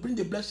what will bring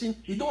the blessing?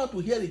 You don't want to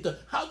hear it.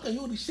 How can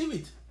you receive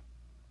it?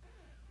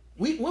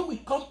 When we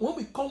come,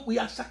 we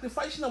are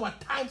sacrificing our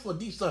time for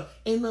this,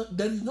 and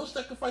there is no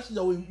sacrifice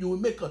that you will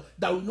make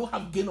that will not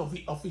have gain of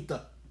it.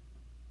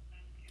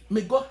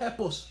 May God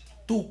help us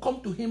to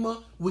come to Him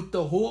with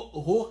the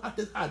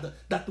wholehearted heart,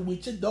 that we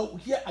say,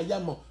 "Here I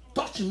am,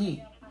 touch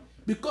me."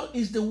 Because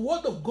it's the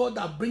word of God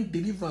that brings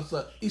deliverance.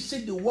 It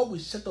said the word will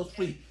set us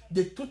free.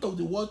 The truth of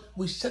the word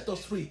will set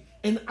us free.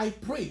 And I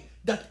pray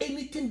that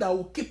anything that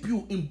will keep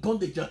you in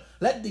bondage,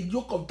 let the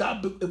yoke of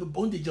that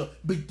bondage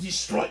be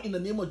destroyed in the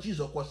name of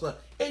Jesus Christ.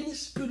 Any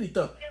spirit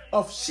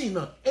of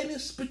sin, any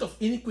spirit of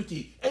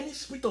iniquity, any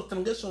spirit of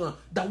transgression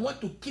that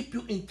want to keep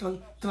you in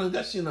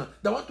transgression,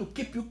 that want to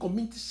keep you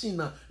committing sin,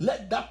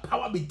 let that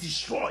power be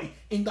destroyed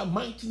in the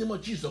mighty name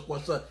of Jesus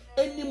Christ.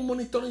 Any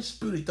monitoring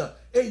spirit,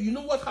 hey, you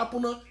know what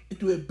happened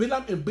to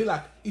Balaam and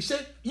Balak? He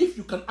said, if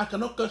I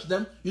cannot curse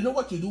them, you know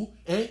what you do?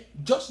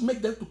 Just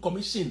make them to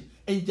commit sin,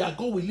 and their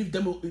God will leave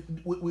them,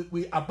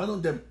 we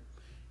abandon them.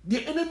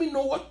 The enemy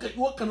know what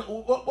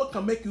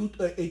can make you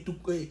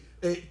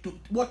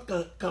what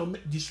can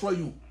destroy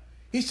you.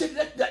 He said,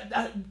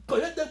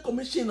 let them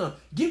commit sin,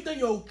 give them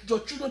your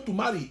children to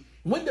marry.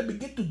 When they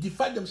begin to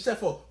defy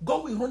themselves,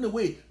 God will run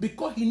away,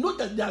 because He knows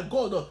that their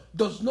God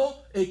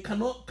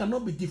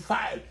cannot be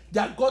defiled.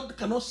 Their God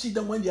cannot see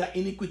them when they are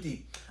in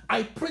iniquity.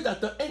 I pray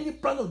that any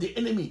plan of the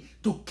enemy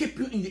to keep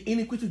you in the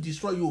iniquity to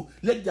destroy you,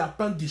 let their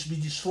plan be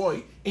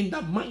destroyed in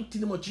the mighty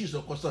name of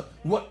Jesus. Because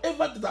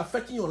whatever that is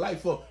affecting your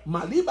life,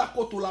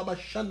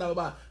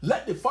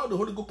 let the fire of the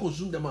Holy Ghost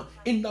consume them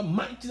in the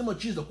mighty name of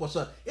Jesus. Because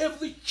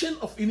every chain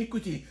of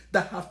iniquity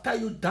that have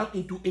tied you down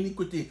into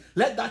iniquity,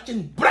 let that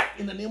chain break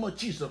in the name of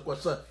Jesus.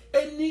 Because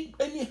any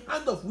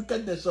hand of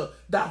wickedness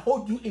that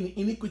hold you in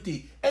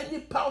iniquity, any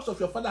powers of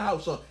your father's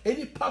house,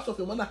 any powers of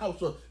your mother's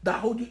house that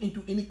hold you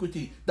into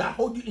iniquity, that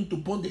hold you into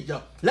bondage,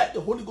 let the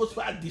Holy Ghost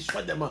fire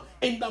destroy them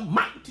in the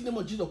mighty name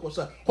of Jesus Christ.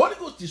 Holy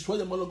Ghost destroy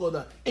them, Lord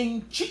God.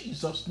 In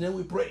Jesus' name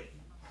we pray.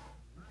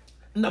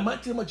 In the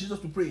mighty name of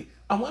Jesus we pray.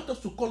 I want us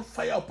to call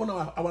fire upon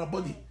our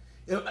body.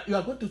 You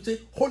are going to say,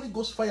 Holy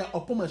Ghost fire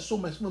upon my soul,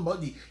 my spirit, my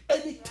body.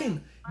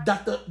 Anything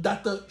that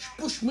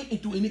push me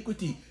into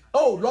iniquity,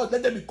 Oh Lord,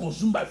 let them be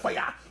consumed by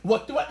fire.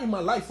 Whatever in my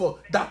life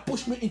that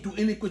push me into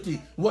iniquity,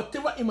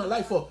 whatever in my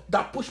life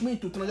that push me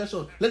into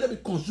transgression, let them be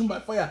consumed by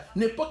fire.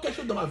 N'importe quelque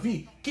chose dans ma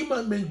vie qui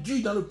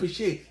m'induit dans le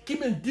péché, qui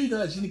m'induit dans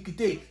la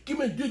iniquité, qui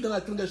m'induit dans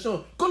la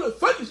transgression, que le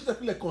feu du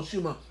Saint-Esprit les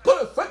consume, que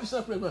le feu du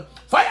Saint-Esprit les consume.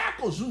 Fire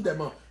consume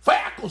them.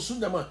 Fire consume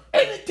them.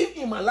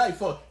 Anything in my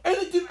life,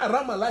 anything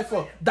around my life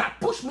that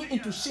push me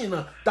into sin,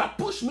 let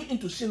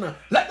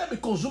them be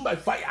consumed by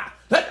fire.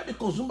 Let them be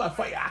consumed by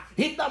fire.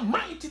 In the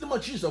mighty name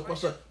of Jesus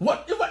Christ.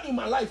 Whatever in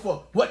my life,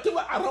 whatever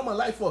around my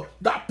life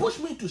that push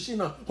me into sin,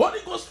 Holy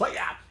Ghost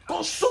fire,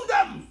 consume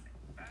them.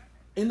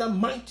 In the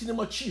mighty name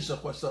of Jesus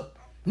Christ.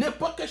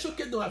 N'importe quelque chose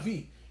qui est dans la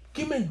vie,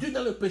 qui m'induit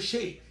dans le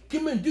péché, qui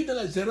m'induit dans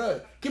les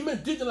erreurs, qui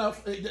m'induit dans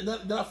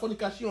la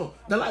fornication,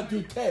 dans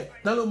l'adultère,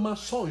 dans le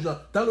mensonge,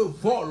 dans le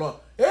vol.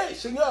 Hey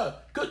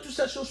Seigneur, que toutes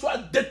ces choses soient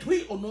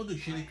détruites au nom de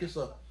Jésus-Christ.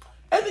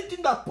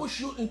 Anything that push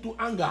you into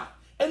anger,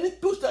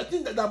 anything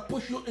that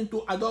push you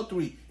into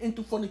adultery,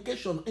 into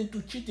fornication,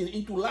 into cheating,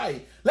 into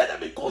lie, let them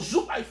be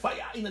consumed by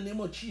fire in the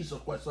name of Jesus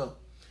Christ.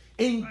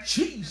 In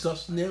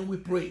Jesus' name we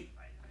pray.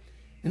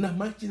 In the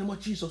mighty name of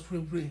Jesus we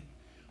pray.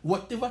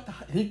 Whatever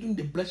hindering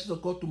the blessings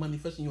of God to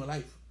manifest in your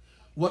life,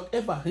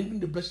 whatever hindering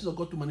the blessings of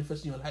God to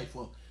manifest in your life,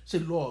 say,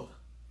 Lord,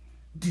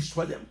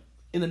 destroy them.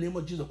 In the name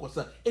of Jesus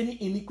Christ, any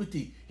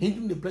iniquity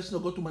hindering the blessing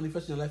of God to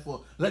manifest in your life,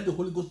 let the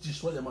Holy Ghost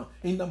destroy them.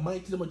 In the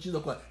mighty name of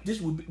Jesus Christ, this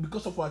will be,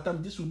 because of our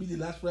time, this will be the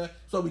last prayer,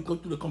 so we come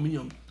to the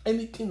communion.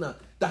 Anything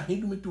that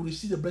hinder me to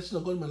receive the blessing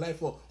of God in my life,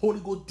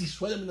 Holy Ghost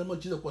destroy them in the name of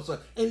Jesus Christ.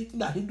 Anything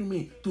that hinder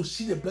me to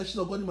see the blessing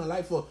of God in my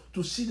life,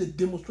 to see the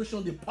demonstration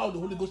of the power of the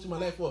Holy Ghost in my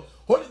life,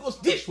 Holy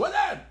Ghost destroy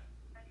them.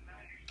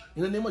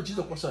 In the name of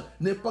Jesus Christ,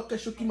 n'importe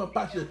quelque chose qui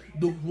m'empêche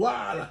de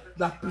voir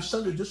la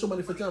puissance de Dieu se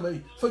manifester dans ma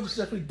vie. Feu du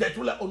Saint-Esprit,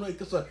 détruis-la au nom de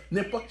Christ.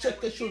 N'importe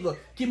quelque chose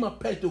qui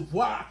m'empêche de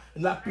voir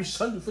la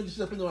puissance du feu du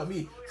Saint-Esprit dans ma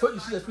vie. Feu du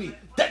Saint-Esprit,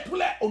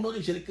 détruis-la au nom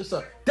de Jésus-Christ.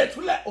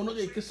 Détruis-la au nom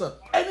de Christ.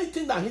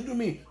 Anything that hinders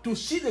me to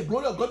see the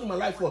glory of God in my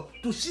life,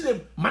 to see the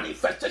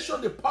manifestation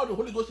of the power of the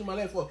Holy Ghost in my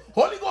life,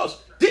 Holy Ghost,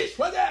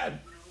 destroy them.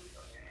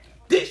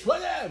 Destroy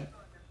them.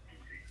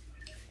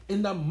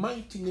 In the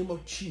mighty name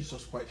of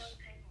Jesus Christ.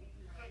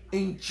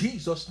 In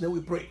Jesus' name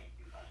we pray.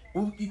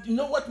 You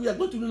know what we are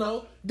going to do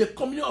now? The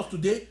communion of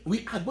today,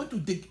 we are going to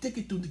take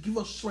it to give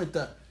us strength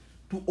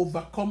to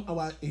overcome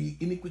our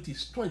iniquity,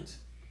 strength,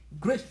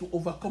 grace to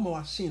overcome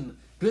our sin,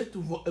 grace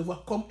to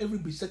overcome every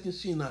besetting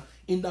sin.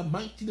 In the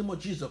mighty name of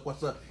Jesus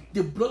Christ,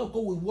 the blood of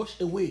God will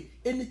wash away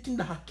anything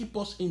that has kept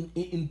us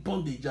in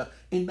bondage.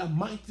 In the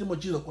mighty name of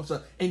Jesus Christ,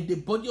 and the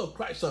body of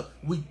Christ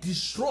will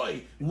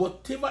destroy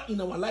whatever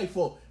in our life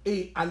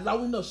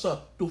allowing us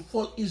to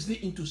fall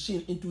easily into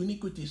sin, into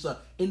iniquities.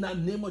 In the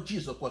name of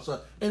Jesus Christ,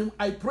 and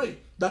I pray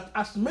that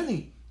as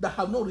many that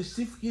have not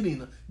received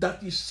healing,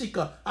 that is sick,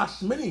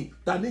 as many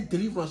that need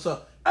deliverance,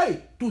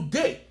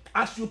 today,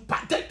 as you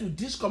partake to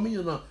this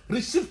communion,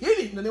 receive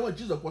healing in the name of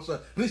Jesus Christ.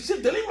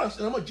 Receive deliverance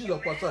in the name of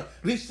Jesus Christ.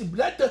 Receive,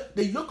 let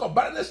the yoke of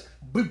barrenness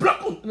be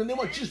broken in the name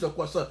of Jesus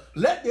Christ.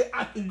 Let the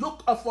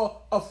yoke of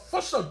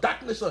force of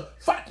darkness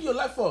fighting your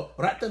life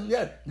right and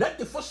left. Let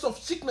the force of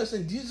sickness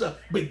and disease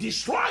be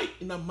destroyed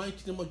in the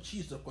mighty name of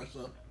Jesus Christ.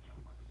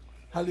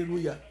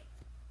 Hallelujah.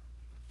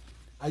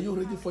 Are you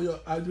ready for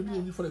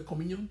the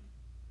communion?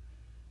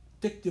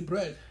 Take the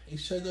bread. He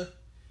said,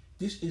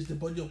 this is the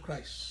body of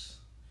Christ.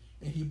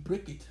 And he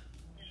break it.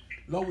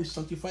 Lord, we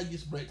sanctify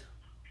this bread.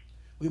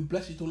 We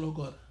bless it, O Lord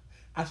God.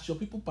 As your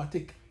people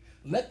partake,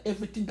 let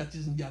everything that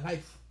is in their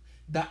life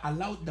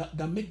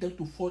that make them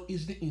to fall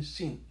easily in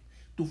sin,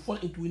 to fall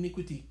into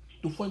iniquity,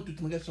 to fall into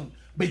transgression,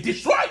 be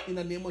destroyed in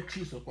the name of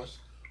Jesus Christ.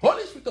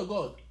 Holy Spirit of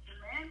God,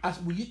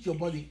 as we eat your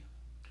body,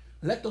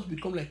 let us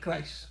become like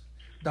Christ,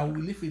 that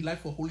we live a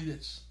life of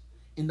holiness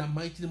in the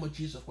mighty name of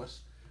Jesus Christ.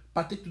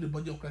 Partake to the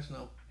body of Christ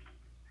now.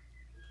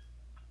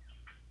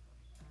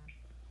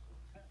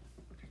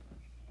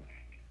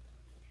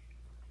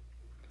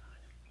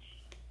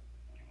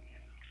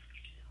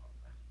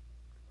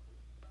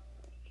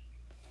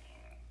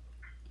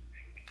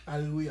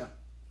 Hallelujah.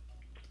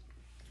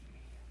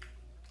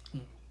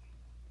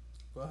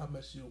 God have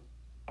mercy.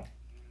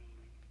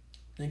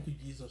 Thank you,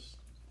 Jesus.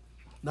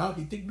 Now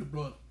he take the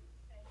blood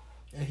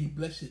and he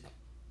bless it.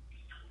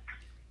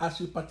 As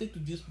we partake to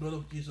this blood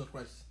of Jesus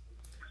Christ,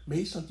 may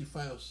he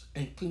sanctify us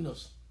and clean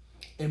us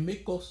and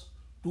make us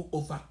to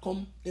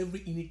overcome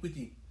every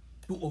iniquity,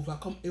 to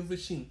overcome every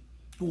sin,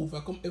 to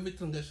overcome every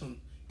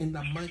transgression in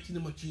the mighty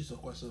name of Jesus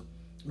Christ.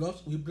 Lord,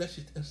 we bless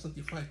it and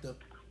sanctify it.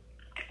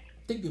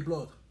 Take the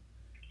blood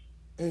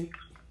and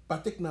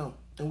partake now,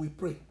 and we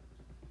pray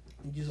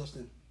in Jesus'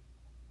 name.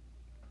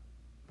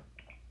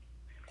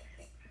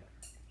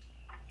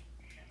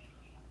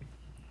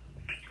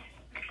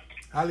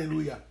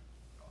 Hallelujah.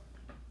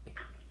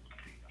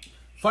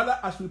 Father,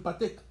 as we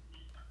partake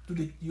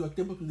to your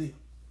table today,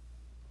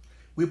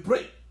 we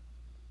pray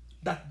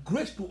that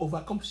grace to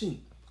overcome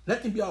sin,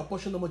 let it be our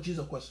portion of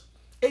Jesus Christ.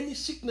 Any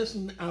sickness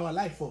in our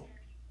life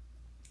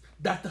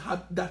that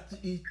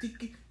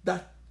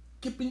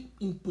keeping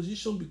in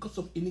position because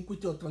of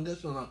iniquity or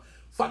transgression,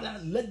 Father,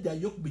 let their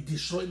yoke be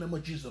destroyed in the name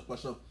of Jesus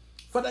Christ.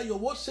 Father, your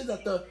word says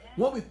that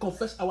when we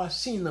confess our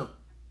sin,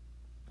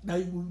 that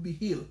we will be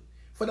healed.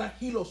 Father,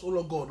 heal us, O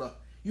Lord God.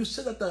 You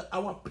said that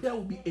our prayer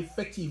will be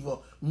effective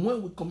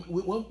when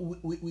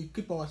we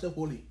keep ourselves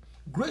holy.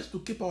 Grace to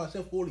keep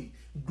ourselves holy.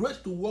 Grace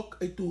to walk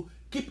to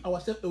keep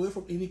ourselves away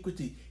from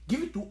iniquity.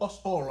 Give it to us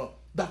all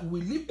that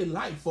we live a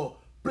life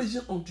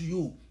praising unto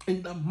you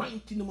in the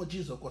mighty name of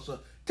Jesus Christ.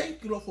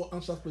 Thank you, Lord, for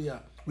answered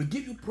prayer. We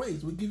give you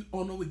praise, we give you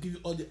honor, we give you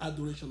all the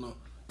adoration.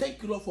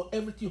 Thank you, Lord, for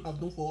everything you have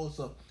done for us.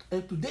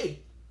 And today,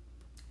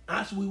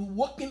 as we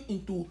walking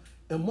into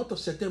a month of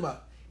September,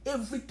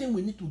 everything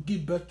we need to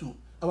give birth to,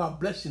 our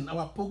blessing,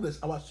 our progress,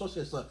 our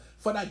success,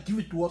 Father, give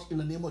it to us in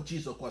the name of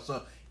Jesus Christ.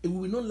 We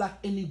will not lack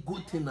any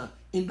good thing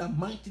in the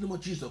mighty name of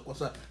Jesus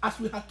Christ. As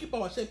we have keep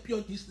ourselves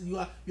pure,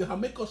 you have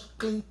make us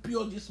clean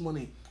pure this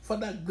morning.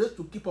 Father, grace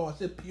to keep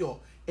ourselves pure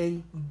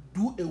and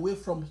do away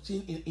from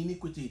sin and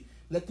iniquity.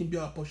 Let him be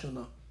our portion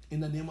now.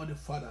 In the name of the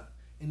Father,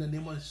 in the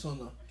name of the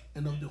Son,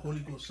 and of the Holy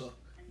Ghost.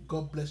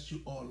 God bless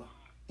you all.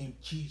 In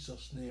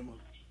Jesus' name.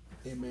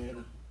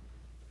 Amen.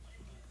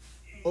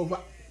 Over.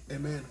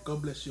 Amen.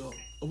 God bless you all.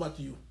 Over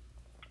to you.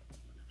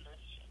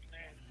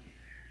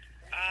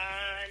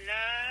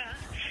 Allah.